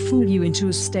time fool you into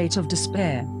a state of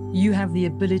despair. You have the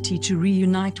ability to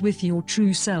reunite with your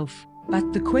true self.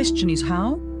 But the question is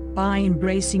how? By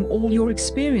embracing all your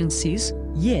experiences,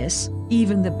 yes,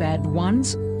 even the bad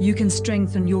ones. You can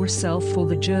strengthen yourself for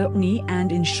the journey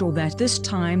and ensure that this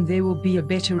time there will be a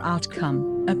better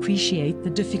outcome. Appreciate the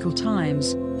difficult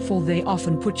times, for they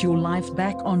often put your life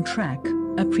back on track.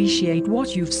 Appreciate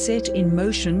what you've set in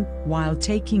motion, while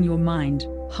taking your mind,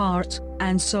 heart,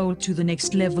 and soul to the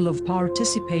next level of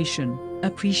participation.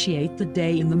 Appreciate the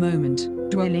day in the moment.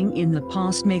 Dwelling in the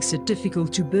past makes it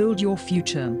difficult to build your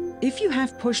future. If you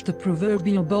have pushed the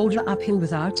proverbial boulder uphill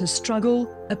without a struggle,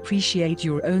 appreciate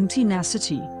your own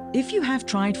tenacity. If you have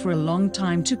tried for a long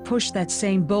time to push that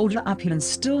same boulder uphill and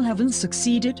still haven't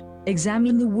succeeded,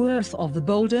 examine the worth of the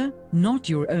boulder, not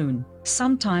your own.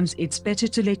 Sometimes it's better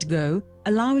to let go,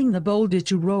 allowing the boulder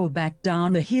to roll back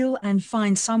down the hill and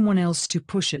find someone else to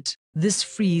push it. This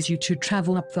frees you to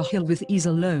travel up the hill with ease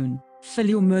alone. Fill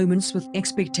your moments with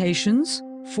expectations,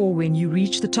 for when you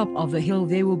reach the top of the hill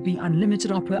there will be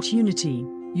unlimited opportunity.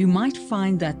 You might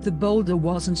find that the boulder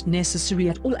wasn't necessary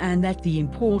at all and that the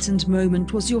important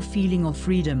moment was your feeling of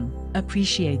freedom.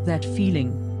 Appreciate that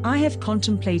feeling. I have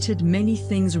contemplated many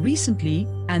things recently,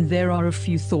 and there are a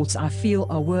few thoughts I feel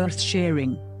are worth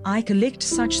sharing. I collect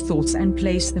such thoughts and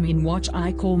place them in what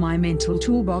I call my mental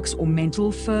toolbox or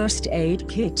mental first aid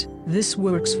kit. This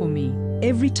works for me.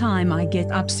 Every time I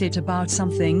get upset about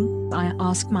something, I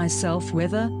ask myself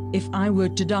whether, if I were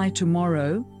to die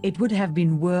tomorrow, it would have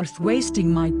been worth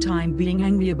wasting my time being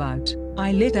angry about.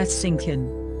 I let that sink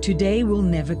in. Today will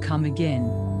never come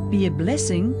again. Be a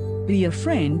blessing, be a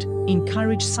friend,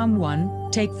 encourage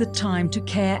someone, take the time to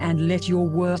care and let your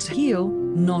words heal,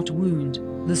 not wound.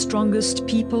 The strongest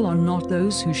people are not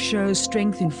those who show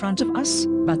strength in front of us,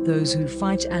 but those who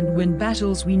fight and win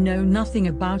battles we know nothing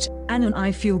about. And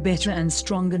I feel better and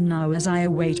stronger now as I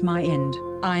await my end.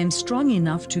 I am strong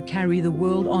enough to carry the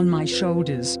world on my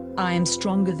shoulders. I am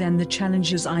stronger than the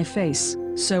challenges I face,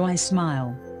 so I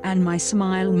smile. And my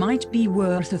smile might be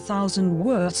worth 1,000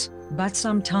 words, but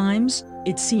sometimes,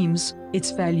 it seems,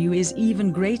 its value is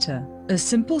even greater. A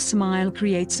simple smile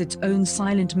creates its own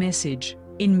silent message.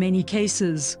 In many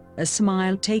cases, a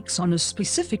smile takes on a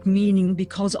specific meaning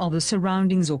because of the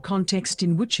surroundings or context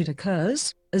in which it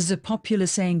occurs. As a popular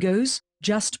saying goes,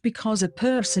 just because a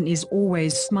person is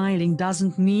always smiling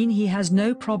doesn't mean he has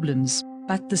no problems,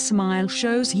 but the smile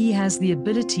shows he has the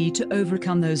ability to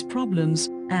overcome those problems.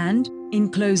 And, in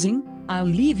closing, I'll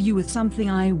leave you with something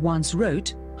I once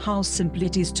wrote: how simple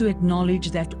it is to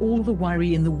acknowledge that all the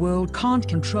worry in the world can't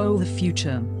control the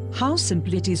future. How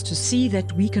simple it is to see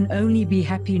that we can only be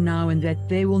happy now and that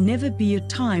there will never be a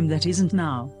time that isn't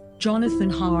now. Jonathan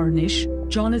Harnisch,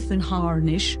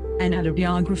 an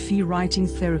autobiography writing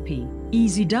therapy.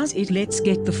 Easy does it. Let's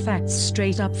get the facts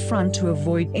straight up front to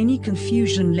avoid any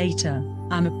confusion later.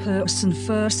 I'm a person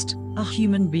first, a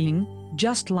human being,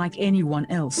 just like anyone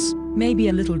else. Maybe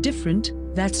a little different,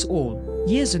 that's all.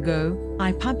 Years ago,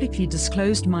 I publicly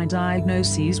disclosed my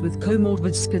diagnoses with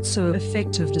comorbid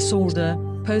schizoaffective disorder,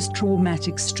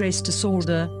 post-traumatic stress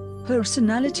disorder,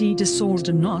 personality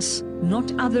disorder (NOS),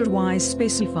 not otherwise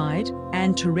specified,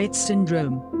 and Tourette's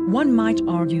syndrome. One might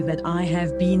argue that I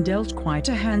have been dealt quite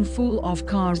a handful of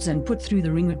cards and put through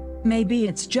the ringer. Maybe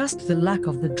it's just the luck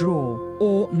of the draw,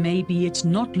 or maybe it's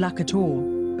not luck at all.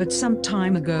 But some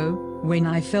time ago, when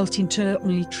I felt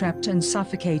internally trapped and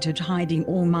suffocated, hiding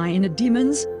all my inner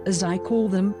demons, as I call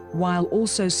them, while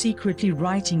also secretly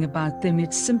writing about them,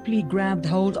 it simply grabbed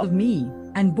hold of me.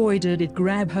 And boy did it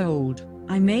grab hold.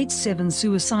 I made 7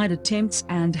 suicide attempts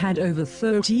and had over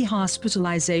 30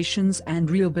 hospitalizations and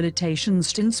rehabilitation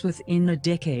stints within a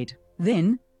decade.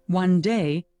 Then, one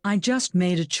day, I just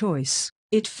made a choice.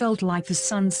 It felt like the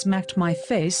sun smacked my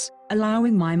face,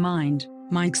 allowing my mind,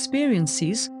 my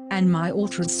experiences, and my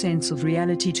altered sense of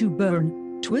reality to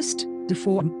burn, twist,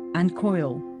 deform, and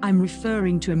coil. I'm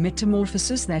referring to a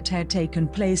metamorphosis that had taken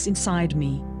place inside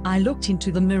me. I looked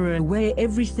into the mirror where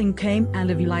everything came,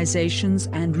 realizations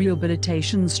and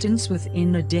rehabilitation stints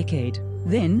within a decade.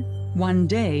 Then, one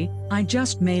day, I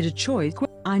just made a choice.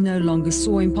 I no longer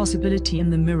saw impossibility in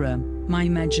the mirror. My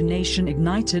imagination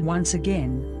ignited once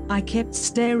again. I kept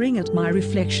staring at my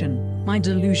reflection. My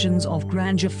delusions of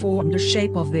grandeur formed a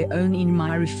shape of their own in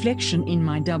my reflection, in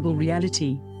my double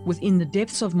reality. Within the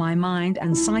depths of my mind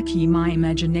and psyche, my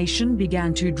imagination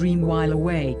began to dream while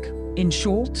awake. In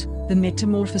short, the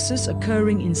metamorphosis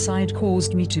occurring inside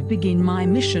caused me to begin my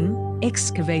mission,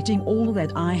 excavating all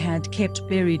that I had kept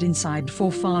buried inside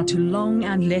for far too long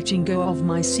and letting go of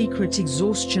my secret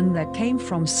exhaustion that came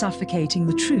from suffocating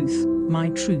the truth, my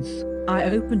truth. I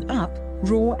opened up,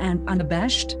 raw and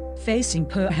unabashed, facing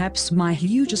perhaps my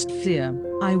hugest fear.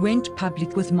 I went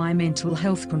public with my mental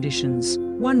health conditions.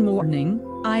 One morning,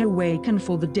 I awakened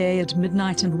for the day at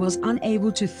midnight and was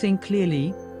unable to think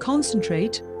clearly,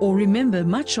 concentrate, or remember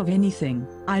much of anything.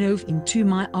 I dove into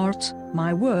my art,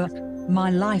 my work, my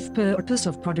life purpose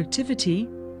of productivity,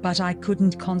 but I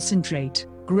couldn't concentrate.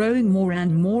 Growing more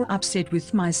and more upset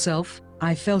with myself,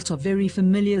 I felt a very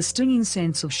familiar stinging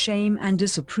sense of shame and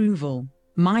disapproval.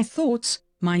 My thoughts,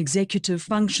 my executive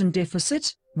function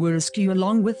deficit, were askew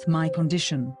along with my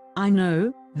condition. I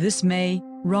know, this may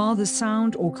rather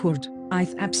sound awkward.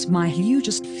 That's my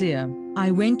hugest fear.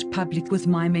 I went public with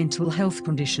my mental health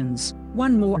conditions.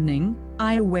 One morning,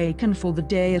 I awakened for the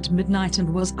day at midnight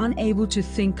and was unable to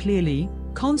think clearly,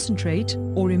 concentrate,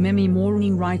 or remember.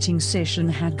 Morning writing session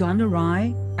had gone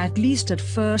awry, at least at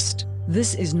first.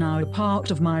 This is now a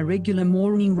part of my regular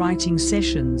morning writing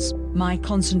sessions. My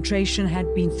concentration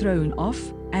had been thrown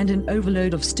off, and an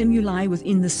overload of stimuli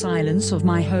within the silence of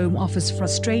my home office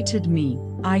frustrated me.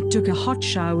 I took a hot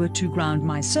shower to ground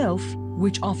myself,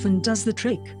 which often does the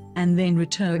trick, and then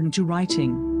returned to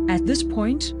writing. At this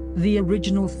point, the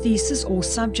original thesis or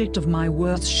subject of my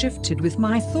works shifted with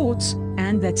my thoughts,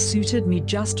 and that suited me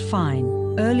just fine.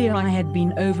 Earlier I had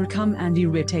been overcome and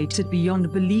irritated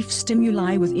beyond belief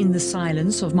stimuli within the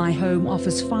silence of my home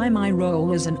office by my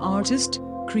role as an artist,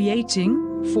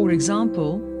 creating, for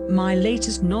example, my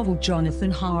latest novel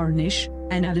Jonathan Harnisch,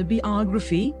 an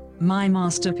autobiography, my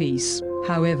masterpiece.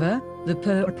 However, the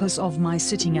purpose of my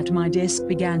sitting at my desk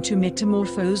began to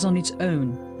metamorphose on its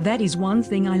own. That is one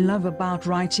thing I love about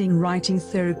writing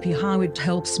therapy, how it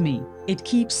helps me. It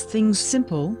keeps things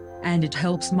simple, and it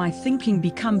helps my thinking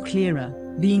become clearer.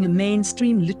 Being a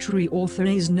mainstream literary author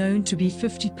is known to be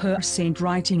 50%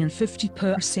 writing and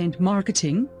 50%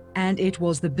 marketing, and it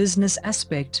was the business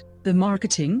aspect, the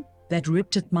marketing, that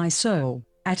ripped at my soul.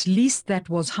 At least that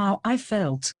was how I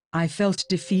felt. I felt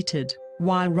defeated.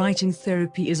 While writing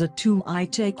therapy is a tool I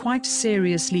take quite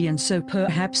seriously, and so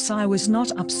perhaps I was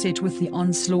not upset with the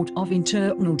onslaught of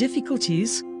internal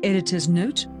difficulties. Editor's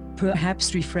note,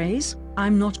 perhaps rephrase,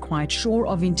 I'm not quite sure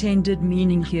of intended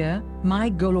meaning here. My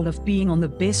goal of being on the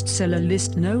bestseller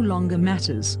list no longer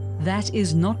matters. That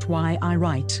is not why I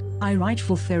write. I write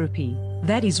for therapy.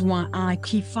 That is why I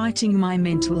keep fighting my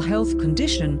mental health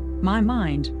condition, my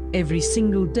mind, every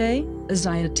single day, as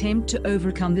I attempt to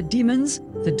overcome the demons,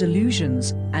 the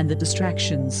delusions, and the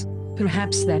distractions.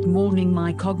 Perhaps that morning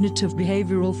my cognitive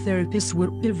behavioral therapist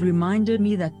would have reminded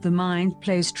me that the mind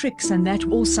plays tricks and that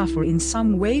all suffer in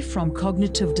some way from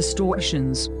cognitive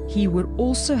distortions. He would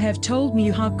also have told me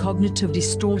how cognitive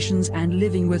distortions and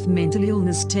living with mental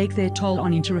illness take their toll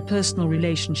on interpersonal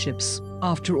relationships.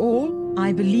 After all,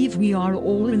 I believe we are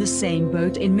all in the same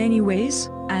boat in many ways,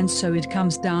 and so it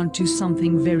comes down to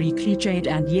something very cliched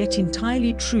and yet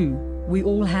entirely true. We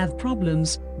all have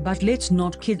problems, but let's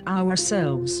not kid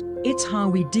ourselves. It's how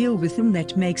we deal with them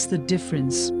that makes the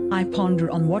difference. I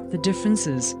ponder on what the difference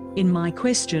is. In my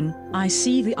question, I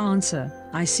see the answer.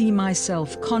 I see my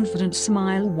self-confident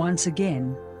smile once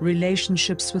again.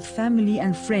 Relationships with family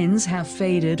and friends have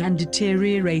faded and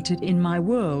deteriorated in my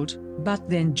world, but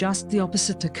then just the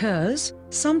opposite occurs,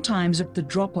 sometimes at the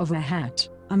drop of a hat.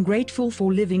 I'm grateful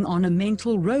for living on a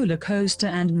mental roller coaster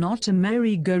and not a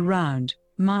merry-go-round.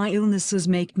 My illnesses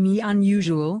make me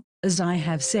unusual, as I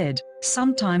have said.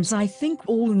 Sometimes I think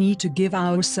all need to give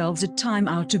ourselves a time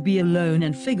out to be alone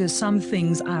and figure some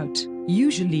things out.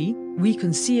 Usually, we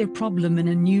can see a problem in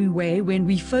a new way when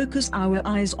we focus our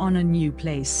eyes on a new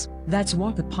place. That's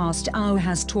what the past hour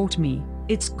has taught me.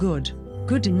 It's good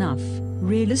enough.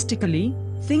 Realistically,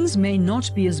 things may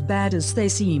not be as bad as they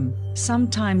seem.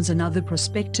 Sometimes another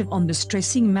perspective on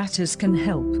distressing matters can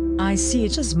help. I see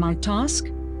it as my task,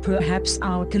 perhaps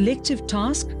our collective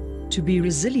task, to be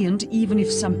resilient even if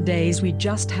some days we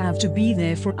just have to be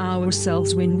there for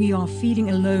ourselves when we are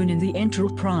feeling alone in the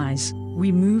enterprise. We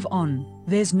move on.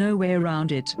 There's no way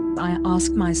around it. I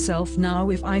ask myself now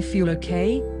if I feel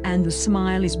okay, and the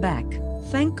smile is back.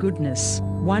 Thank goodness.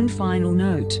 One final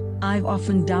note. I've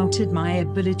often doubted my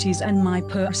abilities and my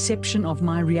perception of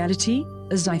my reality,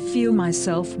 as I feel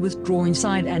myself withdraw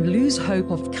inside and lose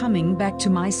hope of coming back to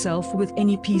myself with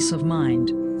any peace of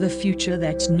mind. The future,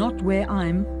 that's not where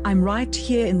I'm right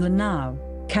here in the now.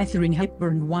 Katharine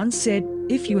Hepburn once said,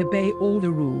 if you obey all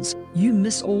the rules, you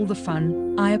miss all the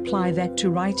fun. I apply that to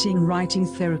writing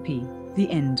therapy. The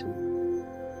end.